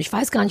Gründen. Ich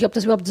weiß gar nicht, ob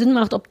das überhaupt Sinn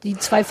macht, ob die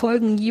 2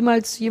 Folgen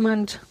jemals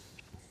jemand...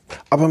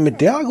 Aber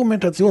mit der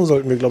Argumentation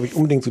sollten wir, glaube ich,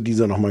 unbedingt zu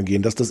dieser nochmal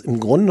gehen, dass das im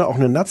Grunde auch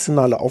eine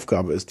nationale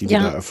Aufgabe ist, die wir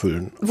da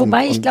erfüllen.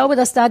 Wobei ich glaube,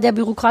 dass da der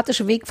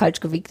bürokratische Weg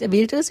falsch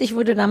gewählt ist. Ich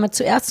würde damit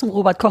zuerst zum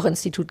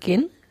Robert-Koch-Institut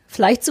gehen,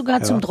 vielleicht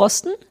sogar zum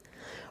Drosten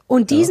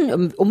und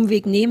diesen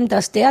Umweg nehmen,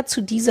 dass der zu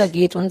dieser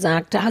geht und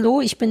sagt,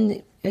 hallo,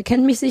 ihr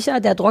kennt mich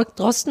sicher, der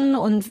Drosten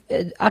und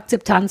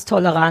Akzeptanz,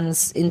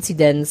 Toleranz,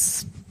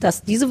 Inzidenz,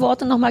 dass diese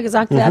Worte nochmal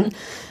gesagt werden.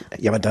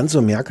 Ja, aber dann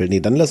zur Merkel.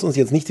 Nee, dann lass uns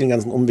jetzt nicht den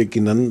ganzen Umweg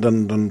gehen.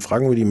 Dann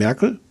fragen wir die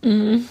Merkel.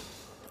 Mhm.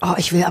 Oh,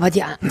 ich will aber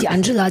die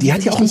Angela. Die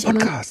hat ja auch einen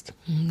Podcast.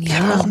 Die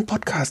hat auch einen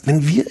Podcast.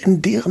 Wenn wir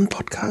in deren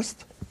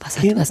Podcast.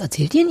 Was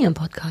erzählt die in ihrem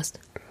Podcast?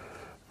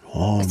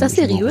 Oh, ist das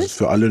seriös? Ist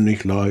für alle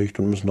nicht leicht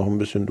und müssen noch ein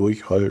bisschen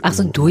durchhalten. Ach,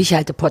 so ein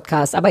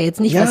Durchhalte-Podcast. Aber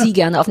jetzt nicht, was sie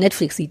gerne auf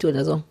Netflix sieht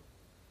oder so.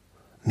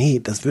 Nee,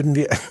 das würden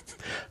wir...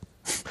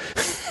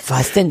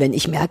 Was denn, wenn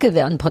ich Merkel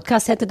einen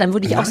Podcast hätte, dann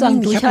würde ich auch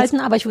sagen,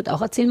 durchhalten, aber ich würde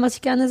auch erzählen, was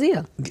ich gerne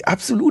sehe.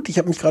 Absolut. Ich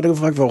habe mich gerade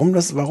gefragt, warum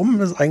das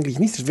eigentlich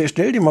nicht?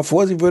 Stell dir mal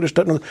vor, sie würde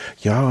statt,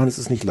 das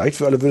ist nicht leicht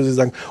für alle, würde sie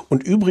sagen,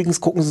 und übrigens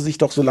gucken sie sich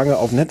doch so lange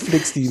auf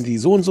Netflix die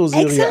so und so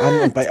Serie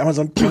an und bei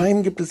Amazon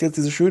Prime gibt es jetzt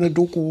diese schöne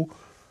Doku.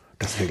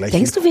 Das wäre gleich.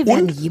 Denkst du, wir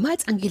werden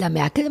jemals Angela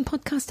Merkel im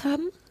Podcast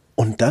haben?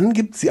 Und dann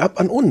gibt sie ab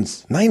an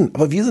uns. Nein,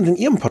 aber wir sind in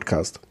ihrem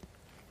Podcast.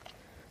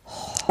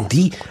 Und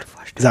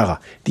Sarah,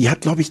 die hat,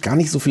 glaube ich, gar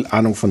nicht so viel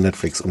Ahnung von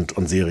Netflix und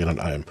Serien und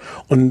allem.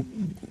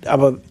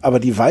 Aber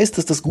die weiß,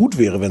 dass das gut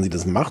wäre, wenn sie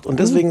das macht. Und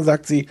deswegen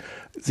sagt sie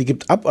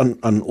gibt ab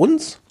an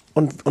uns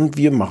und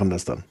wir machen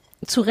das dann.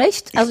 Zu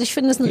Recht. Also ich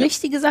finde es eine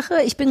richtige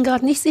Sache. Ich bin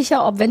gerade nicht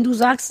sicher, ob, wenn du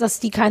sagst,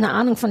 dass die keine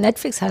Ahnung von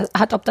Netflix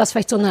hat, ob das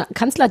vielleicht so eine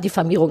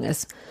Kanzlerdiffamierung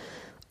ist.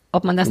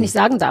 Ob man das nicht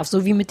sagen darf,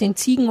 so wie mit den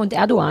Ziegen und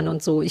Erdogan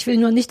und so. Ich will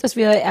nur nicht, dass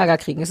wir Ärger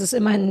kriegen. Es ist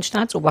immerhin ein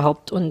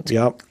Staatsoberhaupt.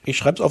 Ja, ich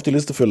schreibe es auf die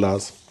Liste für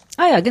Lars.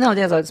 Ah ja, genau,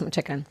 der soll es mal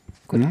checken.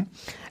 Gut.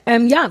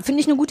 Finde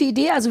ich eine gute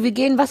Idee. Also wir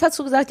gehen, was hast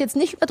du gesagt, jetzt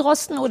nicht über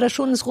Drosten oder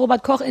schon das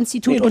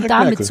Robert-Koch-Institut und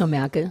damit Merkel. Zur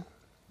Merkel?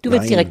 Du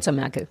willst direkt zur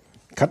Merkel.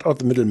 Cut out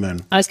the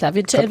middleman. Alles klar,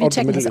 wir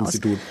checken das aus.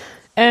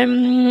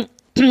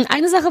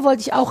 Eine Sache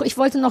wollte ich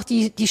wollte noch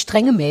die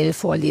strenge Mail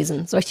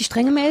vorlesen. Soll ich die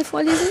strenge Mail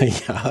vorlesen?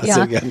 Ja,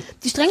 sehr gern.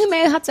 Die strenge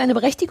Mail hat seine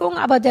Berechtigung,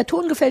 aber der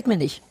Ton gefällt mir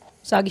nicht.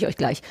 Sage ich euch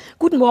gleich.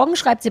 Guten Morgen,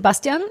 schreibt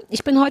Sebastian.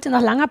 Ich bin heute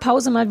nach langer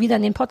Pause mal wieder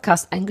in den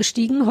Podcast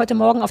eingestiegen. Heute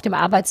Morgen auf dem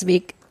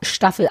Arbeitsweg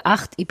Staffel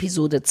 8,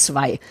 Episode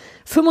 2.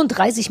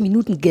 35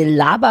 Minuten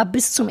Gelaber,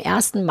 bis zum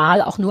ersten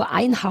Mal auch nur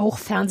ein Hauch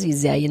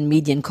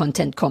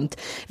Fernsehserien-Medien-Content kommt.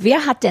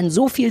 Wer hat denn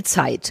so viel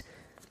Zeit?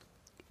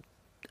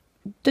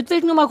 Das will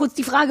ich nur mal kurz,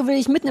 die Frage will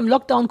ich mitten im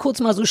Lockdown kurz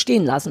mal so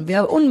stehen lassen.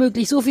 Wer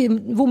womöglich so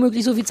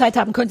viel Zeit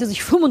haben könnte,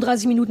 sich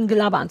 35 Minuten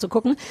Gelaber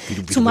anzugucken.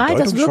 Zumal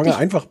das wirklich...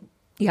 Einfach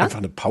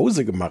eine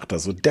Pause gemacht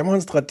hast, so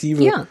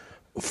demonstrative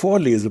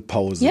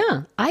Vorlesepause.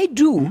 Ja, I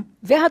do.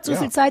 Wer hat so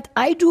viel Zeit?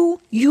 I do,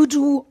 you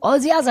do, all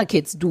the other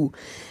kids do.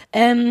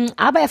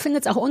 Aber er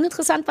findet es auch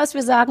uninteressant, was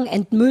wir sagen.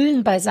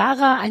 Entmüllen bei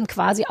Sarah, ein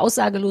quasi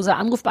aussageloser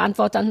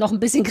Anrufbeantworter, noch ein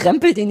bisschen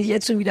Krempel, den ich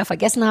jetzt schon wieder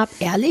vergessen habe.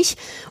 Ehrlich,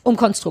 um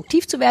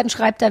konstruktiv zu werden,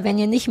 schreibt er, wenn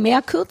ihr nicht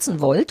mehr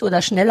kürzen wollt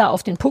oder schneller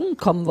auf den Punkt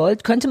kommen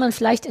wollt, könnte man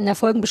vielleicht in der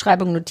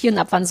Folgenbeschreibung notieren,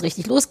 ab wann es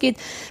richtig losgeht.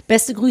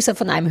 Beste Grüße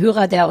von einem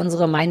Hörer, der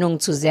unsere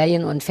Meinung zu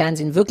Serien und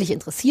Fernsehen wirklich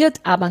interessiert,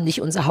 aber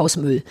nicht unser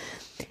Hausmüll.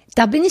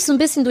 Da bin ich so ein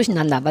bisschen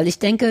durcheinander, weil ich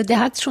denke, der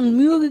hat schon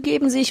Mühe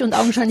gegeben sich und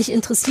augenscheinlich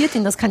interessiert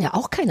ihn. Das kann ja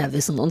auch keiner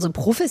wissen. Unsere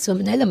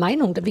professionelle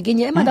Meinung. Wir gehen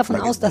ja immer davon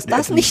aus, dass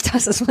das nicht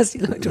das ist, was die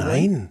Leute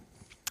wollen.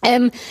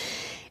 Nein.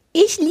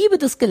 Ich liebe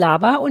das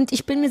Gelaber und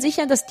ich bin mir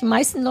sicher, dass die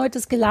meisten Leute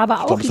das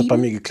Gelaber auch lieben. Es hat bei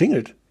mir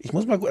geklingelt. Ich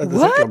muss mal,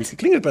 das hat, glaube ich,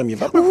 geklingelt bei mir.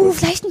 Warte mal kurz.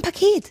 Vielleicht ein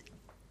Paket.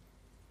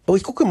 Oh,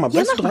 ich gucke mal.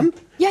 Bleibst du dran?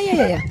 Ja.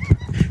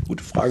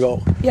 Gute Frage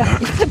auch. Ja,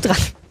 ich bleib dran.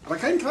 Aber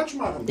keinen Quatsch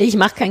machen. Ich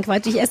mache keinen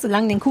Quatsch. Ich esse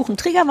lang den Kuchen.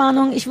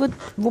 Triggerwarnung.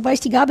 Wobei ich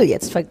die Gabel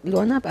jetzt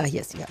verloren habe.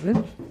 Hier ist die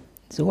Gabel.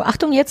 So,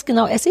 Achtung, jetzt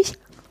genau Essig.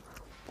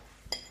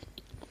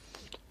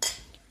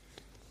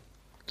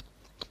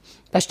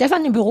 Bei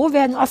Stefan im Büro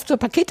werden oft so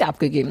Pakete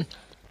abgegeben.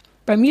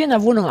 Bei mir in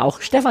der Wohnung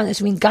auch. Stefan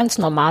ist wie ein ganz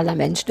normaler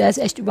Mensch. Der ist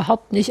echt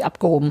überhaupt nicht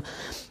abgehoben.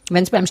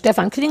 Wenn es beim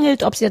Stefan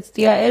klingelt, ob es jetzt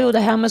DHL oder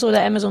Hermes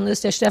oder Amazon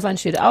ist, der Stefan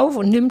steht auf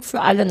und nimmt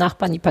für alle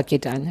Nachbarn die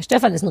Pakete ein.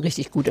 Stefan ist ein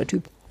richtig guter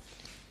Typ.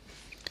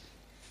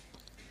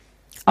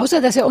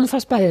 Außer, dass er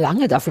unfassbar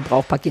lange dafür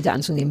braucht, Pakete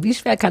anzunehmen. Wie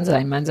schwer kann es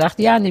sein? Man sagt,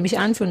 ja, nehme ich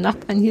an, für einen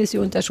Nachbarn, hier ist die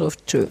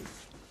Unterschrift, tschö.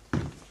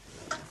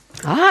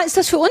 Ist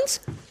das für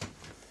uns?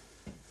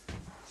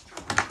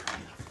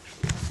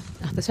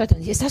 Ach, das hört er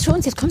nicht. Ist das für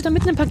uns? Jetzt kommt er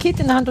mit einem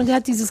Paket in der Hand und er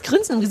hat dieses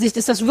Grinsen im Gesicht.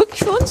 Ist das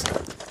wirklich für uns?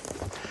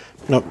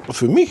 Na,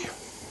 für mich.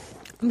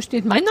 Und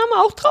steht mein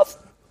Name auch drauf?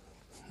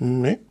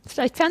 Nee.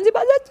 Vielleicht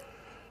Fernsehballett?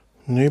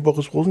 Nee,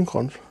 Boris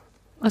Rosenkranz.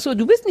 Achso,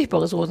 du bist nicht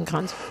Boris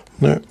Rosenkranz.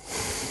 Nee.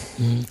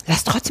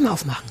 Lass trotzdem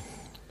aufmachen.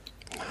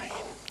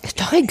 Ist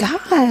doch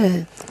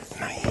egal.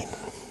 Nein.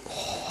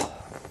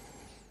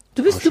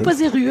 Du bist super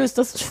seriös,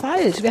 das ist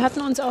falsch. Wir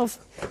hatten uns auf...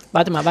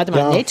 Warte mal.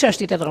 Ja. Nature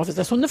steht da drauf. Ist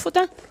das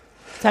Hundefutter?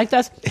 Zeig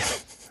das.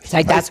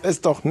 Zeig das. Das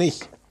ist doch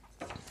nicht.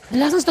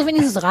 Lass uns doch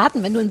wenigstens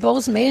raten. Wenn du in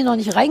Boris' Mail noch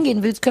nicht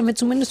reingehen willst, können wir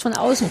zumindest von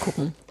außen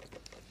gucken.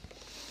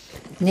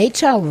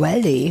 Nature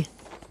Valley.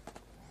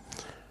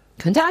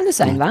 Könnte alles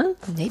sein, wa?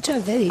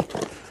 Nature Valley.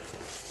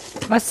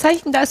 Was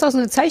zeichnen? Da ist auch so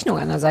eine Zeichnung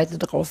an der Seite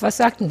drauf. Was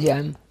sagten die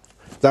einem?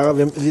 Sarah,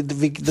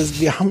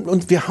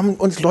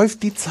 uns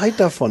läuft die Zeit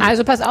davon.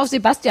 Also pass auf,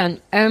 Sebastian.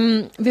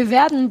 Wir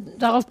werden,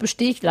 darauf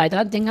bestehe ich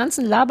leider, den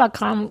ganzen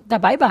Laberkram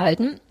dabei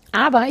behalten.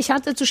 Aber ich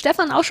hatte zu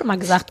Stefan auch schon mal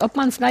gesagt, ob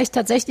man vielleicht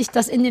tatsächlich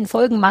das in den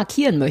Folgen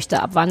markieren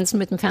möchte, ab wann es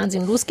mit dem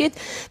Fernsehen losgeht.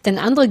 Denn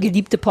andere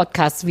geliebte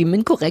Podcasts wie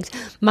MinCorrect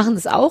machen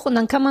das auch. Und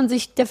dann kann man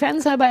sich der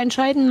Fairness halber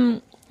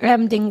entscheiden,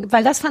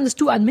 weil das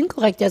fandest du an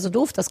MinCorrect ja so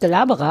doof, das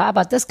Gelabere,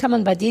 aber das kann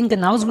man bei denen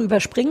genauso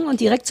überspringen und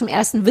direkt zum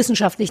ersten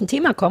wissenschaftlichen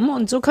Thema kommen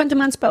und so könnte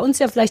man es bei uns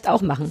ja vielleicht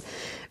auch machen.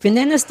 Wir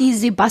nennen es die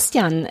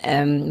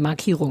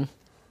Sebastian-Markierung.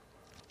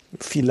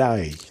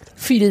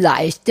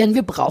 Vielleicht, denn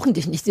wir brauchen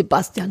dich nicht,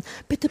 Sebastian.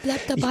 Bitte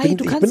bleib dabei,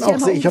 du kannst ja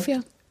mal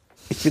ungefähr...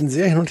 Ich bin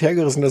sehr hin und her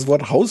gerissen. Das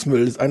Wort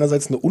Hausmüll ist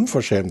einerseits eine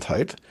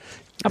Unverschämtheit.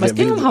 Aber es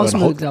ging um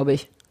Hausmüll, glaube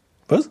ich.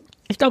 Was?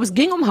 Ich glaube, es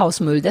ging um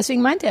Hausmüll,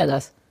 deswegen meinte er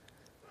das.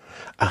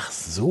 Ach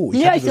so.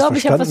 Ich glaube,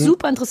 ich habe was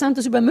super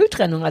Interessantes über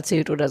Mülltrennung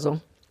erzählt oder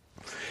so.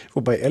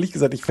 Wobei, ehrlich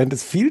gesagt, ich fände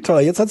es viel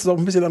toller, jetzt hat es doch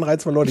ein bisschen an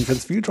Reiz verloren, ich fände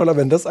es viel toller,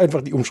 wenn das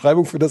einfach die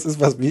Umschreibung für das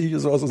ist, was wir hier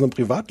so aus unserem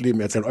Privatleben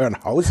erzählen.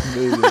 Euren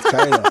Hausmüll ist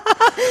keiner.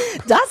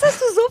 Das hast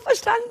du so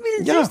verstanden,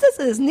 wie süß das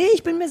ist. Nee,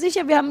 ich bin mir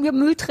sicher, wir haben hier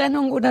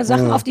Mülltrennung oder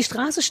Sachen auf die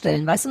Straße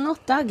stellen. Weißt du noch?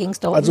 Da ging es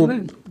doch um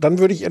Müll. Dann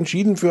würde ich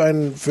entschieden für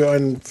ein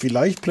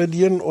vielleicht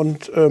plädieren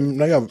und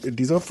in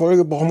dieser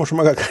Folge brauchen wir schon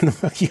mal gar keine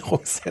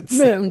Markierung setzen.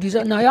 Nee, in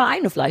dieser,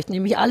 eine vielleicht,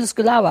 nämlich alles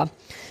Gelaber.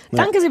 Ja.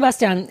 Danke,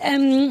 Sebastian.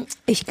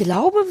 Ich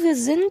glaube, wir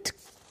sind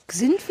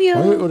wir...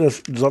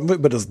 Sollen wir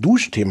über das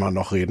Duschthema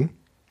noch reden?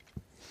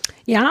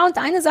 Ja, und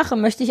eine Sache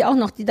möchte ich auch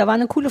noch, da war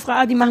eine coole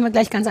Frage, die machen wir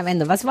gleich ganz am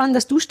Ende. Was war denn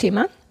das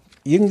Duschthema?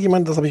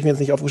 Irgendjemand, das habe ich mir jetzt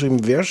nicht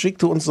aufgeschrieben, wer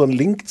schickte uns so einen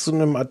Link zu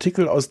einem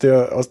Artikel aus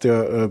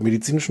der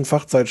medizinischen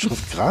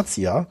Fachzeitschrift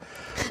Grazia?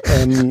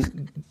 Ich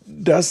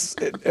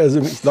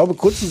glaube,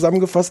 kurz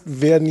zusammengefasst,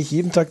 wer nicht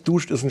jeden Tag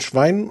duscht, ist ein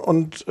Schwein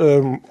und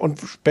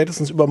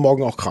spätestens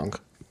übermorgen auch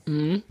krank.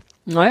 Mhm.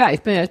 Naja, ich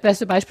bin ja das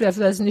beste Beispiel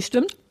dafür, dass es nicht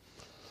stimmt.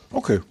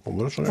 Okay, wollen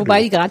wir das schon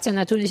Wobei die Grazia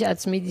natürlich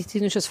als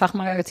medizinisches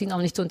Fachmagazin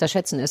auch nicht zu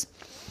unterschätzen ist.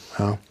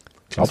 Ja.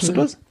 Glaubst du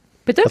das?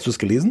 Bitte? Hast du es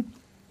gelesen?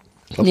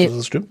 Glaubst du, dass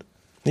es stimmt?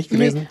 Nicht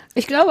gelesen? Nee,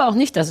 ich glaube auch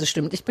nicht, dass es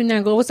stimmt. Ich bin ja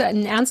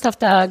ein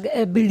ernsthafter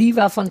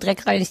Believer von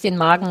Dreck reinigt den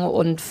Magen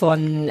und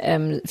von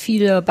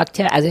viele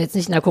Bakterien, also jetzt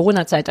nicht in der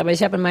Corona-Zeit, aber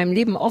ich habe in meinem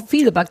Leben auch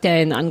viele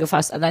Bakterien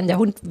angefasst. Allein der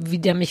Hund, wie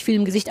der mich viel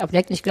im Gesicht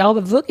ableckt. Und ich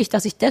glaube wirklich,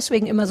 dass ich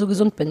deswegen immer so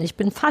gesund bin. Ich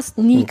bin fast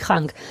nie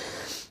krank.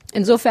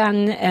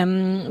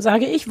 Insofern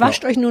sage ich,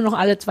 wascht euch nur noch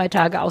alle 2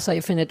 Tage, außer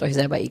ihr findet euch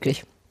selber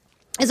eklig.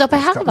 Ist auch bei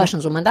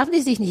Haarewaschen so. Man darf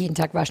sich nicht jeden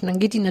Tag waschen. Dann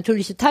geht die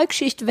natürliche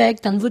Talgschicht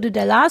weg. Dann würde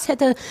der Lars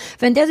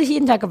wenn der sich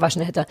jeden Tag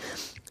gewaschen hätte,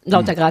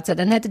 laut der Grazia,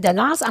 dann hätte der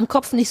Lars am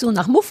Kopf nicht so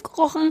nach Muff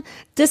gerochen.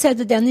 Das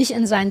hätte der nicht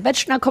in seinen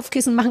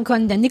Bachelor-Kopfkissen machen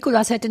können. Der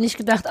Nikolas hätte nicht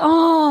gedacht,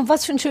 oh,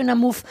 was für ein schöner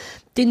Muff.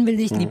 Den will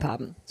ich lieb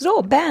haben.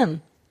 So,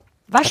 bam.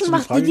 Waschen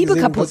macht die Liebe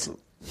kaputt.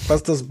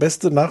 Was das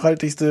beste,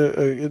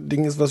 nachhaltigste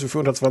Ding ist, was wir für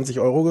unter 20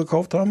 €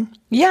 gekauft haben?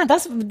 Ja,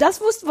 das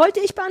wollte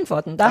ich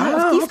beantworten.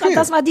 Frage,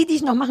 das war die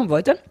ich noch machen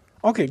wollte.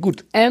 Okay,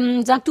 gut.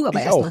 Sag du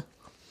aber erstmal.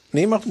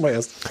 Nee, mach du mal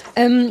erst.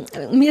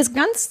 Mir ist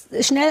ganz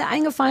schnell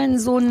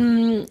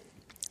eingefallen,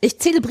 ich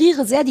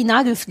zelebriere sehr die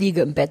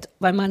Nagelfliege im Bett,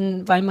 weil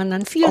man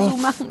dann viel so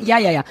machen.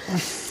 Ja.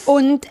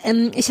 Und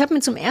ich habe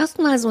mir zum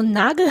ersten Mal so einen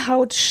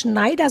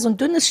Nagelhautschneider, so ein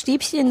dünnes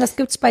Stäbchen, das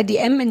gibt's bei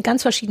DM in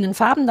ganz verschiedenen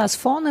Farben. Da ist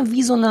vorne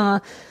wie so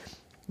eine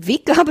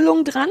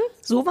Weggabelung dran,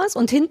 sowas,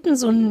 und hinten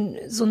so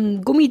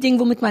ein Gummiding,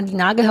 womit man die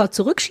Nagelhaut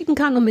zurückschieben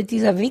kann, und mit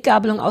dieser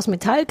Weggabelung aus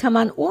Metall kann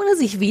man, ohne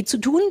sich weh zu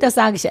tun, das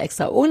sage ich ja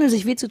extra, ohne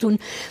sich weh zu tun,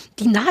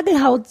 die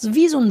Nagelhaut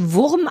wie so ein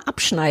Wurm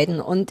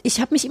abschneiden. Und ich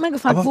habe mich immer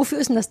gefragt, wofür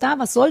ist denn das da,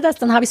 was soll das?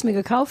 Dann habe ich es mir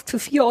gekauft für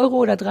 4 €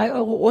 oder 3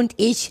 € und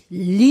ich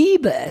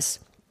liebe es.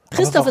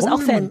 Christoph ist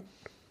auch Fan.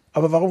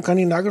 Aber warum kann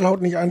die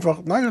Nagelhaut nicht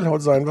einfach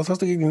Nagelhaut sein? Was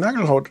hast du gegen die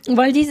Nagelhaut?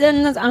 Weil die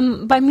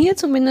dann bei mir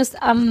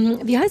zumindest am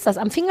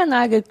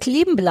Fingernagel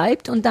kleben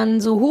bleibt und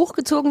dann so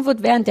hochgezogen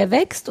wird, während der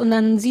wächst, und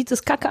dann sieht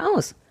es kacke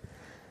aus.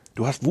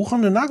 Du hast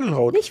wuchernde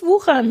Nagelhaut? Nicht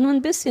wuchern, nur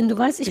ein bisschen. Du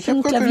weißt, ich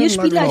bin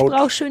Klavierspieler, ich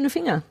brauche schöne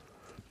Finger.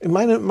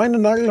 Meine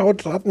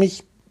Nagelhaut hat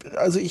mich,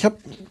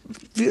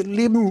 wir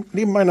leben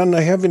nebeneinander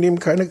her, wir nehmen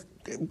keine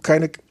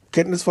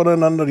Kenntnis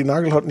voneinander, die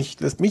Nagelhaut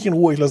lässt mich in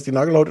Ruhe, ich lasse die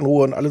Nagelhaut in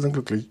Ruhe und alle sind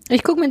glücklich.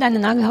 Ich gucke mir deine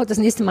Nagelhaut das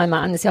nächste Mal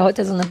an. Ist ja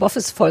heute so eine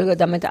Boffes-Folge,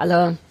 damit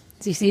alle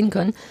sich sehen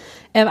können.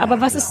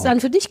 Aber was ist dann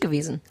für dich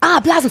gewesen?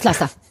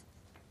 Blasenpflaster.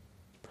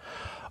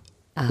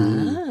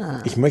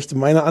 Ich möchte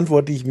meine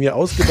Antwort, die ich mir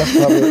ausgedacht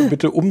habe,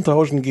 bitte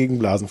umtauschen gegen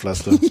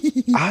Blasenpflaster.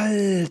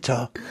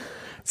 Alter.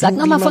 Sag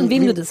nochmal, von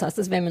wem du das hast,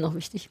 das wäre mir noch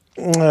wichtig.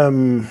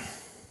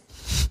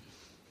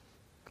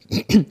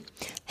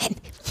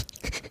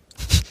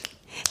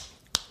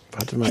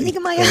 Warte mal. Henning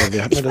Meier,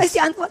 ich weiß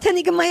die Antwort.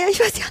 Henning Meier, ich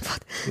weiß die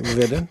Antwort.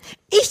 Wer denn?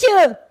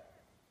 Iche!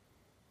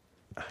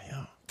 Ach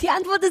ja. Die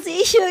Antwort ist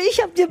Iche.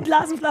 Ich habe dir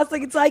Blasenpflaster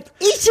gezeigt.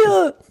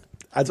 Iche!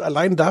 Also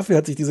allein dafür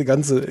hat sich die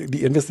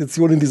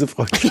Investition in diese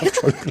Freundschaft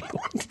schon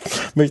gelohnt,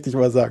 möchte ich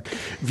mal sagen.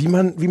 Wie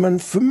man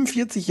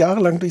 45 Jahre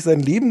lang durch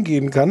sein Leben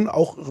gehen kann,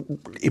 auch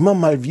immer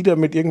mal wieder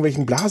mit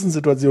irgendwelchen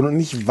Blasensituationen, und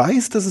ich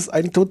weiß, dass es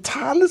ein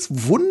totales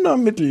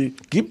Wundermittel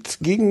gibt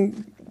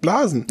gegen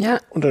Blasen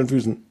unter den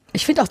Füßen.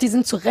 Ich finde auch, die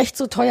sind zu Recht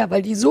so teuer,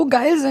 weil die so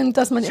geil sind,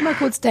 dass man immer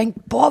kurz denkt,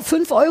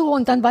 5 €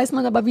 und dann weiß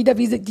man aber wieder,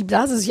 wie die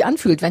Blase sich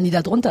anfühlt, wenn die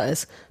da drunter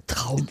ist.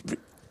 Traum.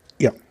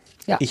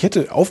 Ja. Ich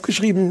hätte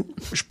aufgeschrieben,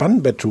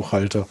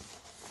 Spannbetttuchhalter.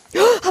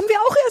 Haben wir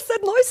auch erst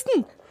seit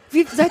neuestem.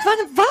 Seit wann?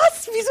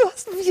 Was?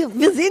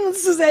 Wir sehen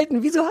uns zu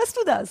selten. Wieso hast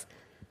du das?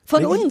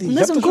 Von unten,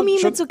 so ein Gummi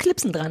mit so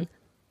Clipsen dran.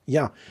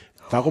 Ja.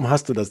 Warum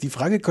hast du das? Die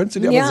Frage könntest du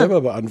dir aber selber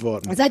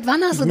beantworten. Seit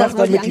wann hast du das?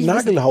 Damit die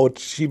Nagelhaut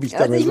schiebe ich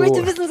damit ich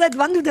möchte wissen, seit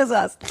wann du das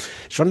hast.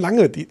 Schon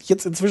lange.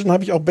 Jetzt inzwischen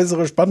habe ich auch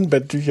bessere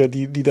Spannbetttücher,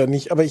 die da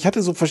nicht. Aber ich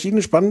hatte so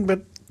verschiedene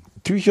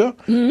Spannbetttücher,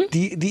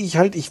 die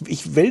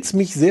ich wälze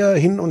mich sehr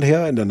hin und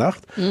her in der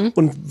Nacht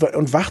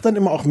und wach dann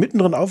immer auch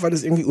mittendrin auf, weil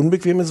es irgendwie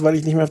unbequem ist, weil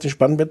ich nicht mehr auf dem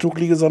Spannbetttuch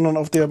liege, sondern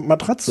auf der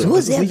Matratze.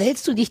 So sehr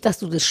wälzt du dich, dass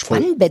du das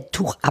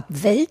Spannbetttuch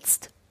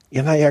abwälzt?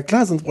 Ja, naja,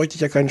 klar, sonst bräuchte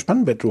ich ja keinen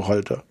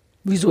Spannbetttuchhalter.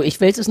 Wieso? Ich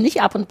wälze es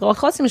nicht ab und brauche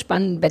trotzdem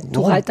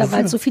Spannbetttuchhalter,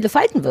 weil es so viele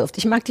Falten wirft.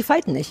 Ich mag die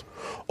Falten nicht.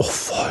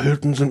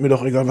 Falten sind mir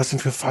doch egal. Was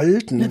sind für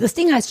Falten? Das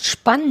Ding heißt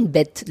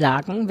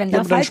Spannbettlaken. Wenn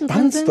da Falten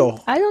drin sind,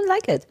 doch. I don't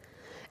like it.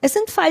 Es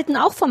sind Falten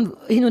auch vom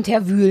Hin- und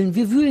Her-Wühlen.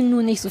 Wir wühlen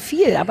nur nicht so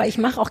viel, aber ich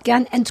mache auch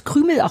gern,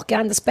 entkrümel auch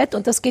gern das Bett,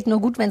 und das geht nur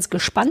gut, wenn es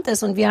gespannt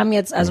ist. Und wir haben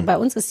jetzt, bei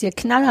uns ist hier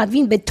knallhart,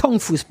 wie ein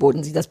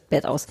Betonfußboden sieht das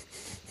Bett aus.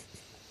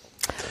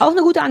 Auch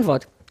eine gute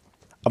Antwort.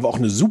 Aber auch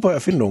eine super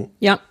Erfindung.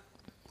 Ja.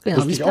 Genau,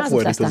 wusste ich auch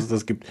vorher nicht, dass es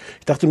das gibt.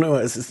 Ich dachte nur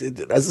immer, es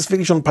ist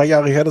wirklich schon ein paar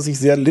Jahre her, dass ich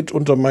sehr litt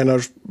unter meiner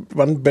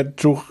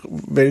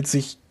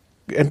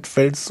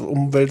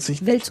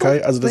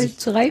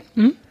Spannbetttuch-Wälzerei.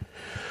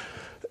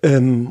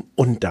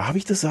 Und da habe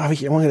ich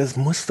immer gedacht,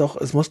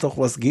 es muss doch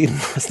was geben,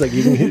 was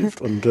dagegen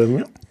hilft. Und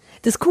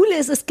Das Coole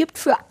ist, es gibt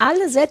für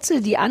alle Sätze,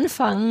 die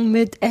anfangen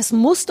mit "es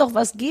muss doch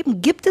was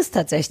geben", gibt es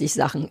tatsächlich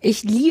Sachen.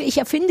 Ich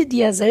erfinde die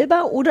ja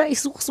selber oder ich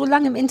suche so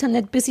lange im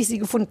Internet, bis ich sie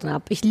gefunden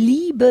habe. Ich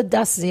liebe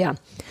das sehr.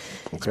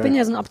 Okay. Ich bin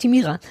ja so ein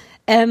Optimierer.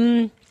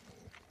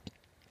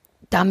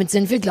 Damit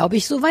sind wir, glaube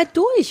ich, soweit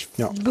durch.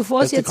 Ja.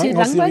 Bevor es jetzt hier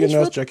langweilig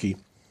wird. Nurse Jackie.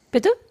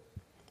 Bitte?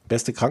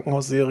 Beste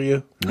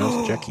Krankenhausserie,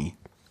 Nurse Jackie.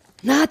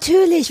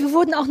 Natürlich, wir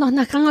wurden auch noch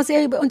nach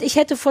Krankenhausserie, und ich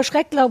hätte vor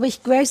Schreck, glaube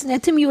ich, Grey's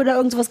Anatomy oder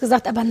irgendwas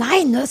gesagt, aber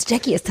nein, Nurse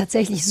Jackie ist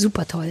tatsächlich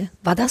super toll.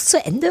 War das zu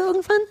Ende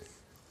irgendwann?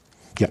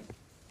 Ja.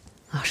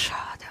 Ach, schade.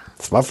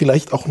 Es war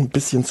vielleicht auch ein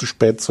bisschen zu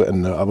spät zu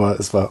Ende, aber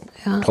es war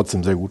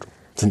trotzdem sehr gut.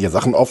 Es sind ja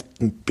Sachen oft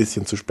ein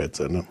bisschen zu spät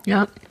zu Ende.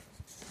 Ja.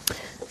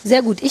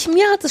 Sehr gut.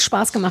 Mir hat es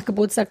Spaß gemacht,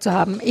 Geburtstag zu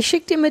haben. Ich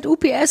schicke dir mit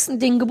UPS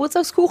den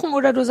Geburtstagskuchen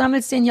oder du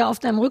sammelst den hier auf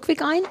deinem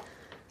Rückweg ein.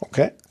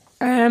 Okay.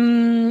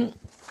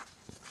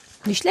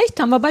 Nicht schlecht,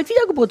 haben wir bald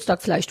wieder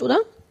Geburtstag vielleicht, oder?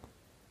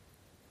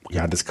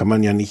 Ja, das kann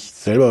man ja nicht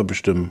selber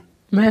bestimmen.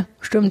 Ne,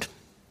 stimmt.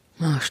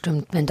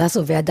 Stimmt, wenn das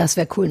so wäre, das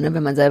wäre cool, ne,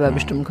 wenn man selber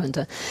bestimmen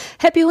könnte.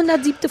 Happy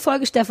 107.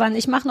 Folge, Stefan.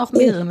 Ich mache noch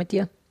mehrere mit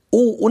dir.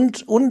 Oh,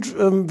 und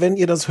wenn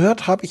ihr das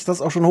hört, habe ich das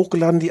auch schon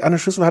hochgeladen. Die Anne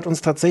Schüssel hat uns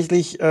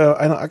tatsächlich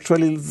eine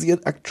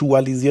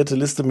aktualisierte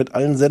Liste mit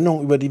allen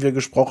Sendungen, über die wir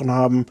gesprochen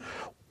haben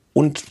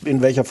und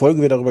in welcher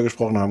Folge wir darüber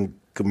gesprochen haben,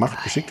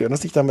 geschickt. Du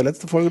erinnerst dich, da haben wir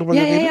letzte Folge drüber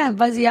geredet? Ja,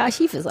 weil sie ja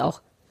Archiv ist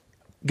auch.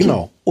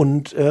 Genau.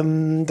 Und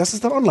das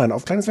ist dann online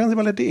auf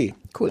kleinesfernsehballett.de.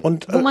 Cool.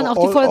 Und, wo man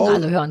auch die Folgen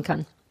alle hören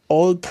kann.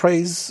 All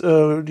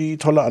praise die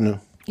tolle Anne.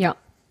 Ja.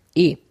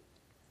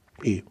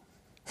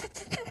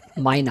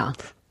 Meiner.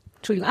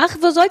 Entschuldigung. Ach,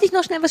 wo sollte ich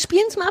noch schnell was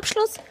spielen zum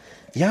Abschluss?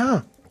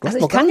 Ja. Also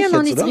ich kann ja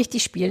noch nichts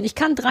richtig spielen. Ich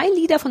kann 3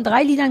 Lieder, von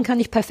 3 Liedern kann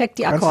ich perfekt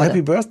die Akkorde.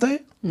 Happy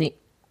Birthday? Nee.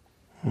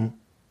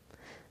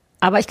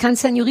 Aber ich kann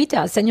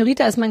Senorita.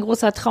 Senorita ist mein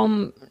großer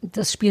Traum,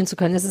 das spielen zu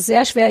können. Es ist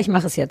sehr schwer, ich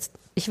mache es jetzt.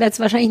 Ich werde es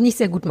wahrscheinlich nicht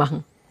sehr gut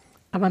machen,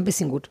 aber ein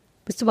bisschen gut.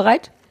 Bist du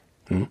bereit?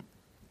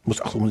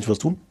 Muss ich was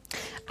tun?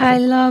 I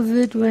love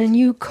it when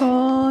you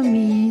call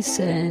me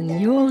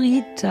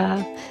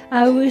Senorita.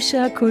 I wish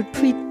I could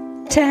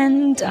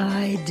pretend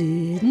I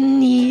didn't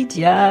need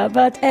ya,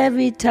 but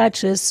every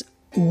touch is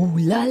ooh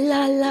la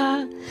la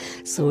la,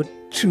 so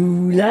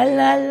true la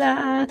la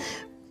la.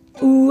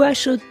 Ooh, I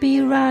should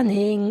be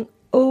running.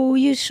 Oh,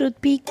 you should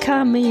be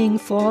coming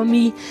for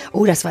me.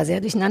 Oh, das war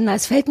sehr durcheinander.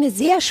 Es fällt mir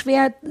sehr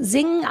schwer,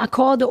 Singen,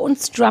 Akkorde und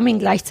Strumming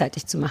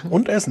gleichzeitig zu machen.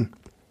 Und Essen.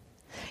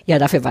 Ja,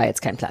 dafür war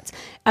jetzt kein Platz.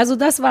 Also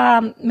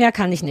mehr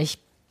kann ich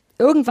nicht.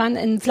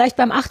 Irgendwann, vielleicht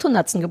beim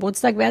 800.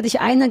 Geburtstag, werde ich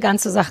eine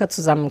ganze Sache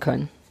zusammen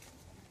können.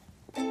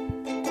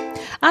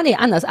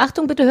 Anders.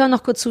 Achtung, bitte hör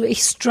noch kurz zu.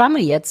 Ich strumme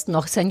jetzt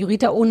noch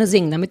Senorita ohne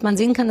Singen, damit man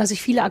singen kann, dass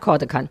ich viele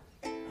Akkorde kann.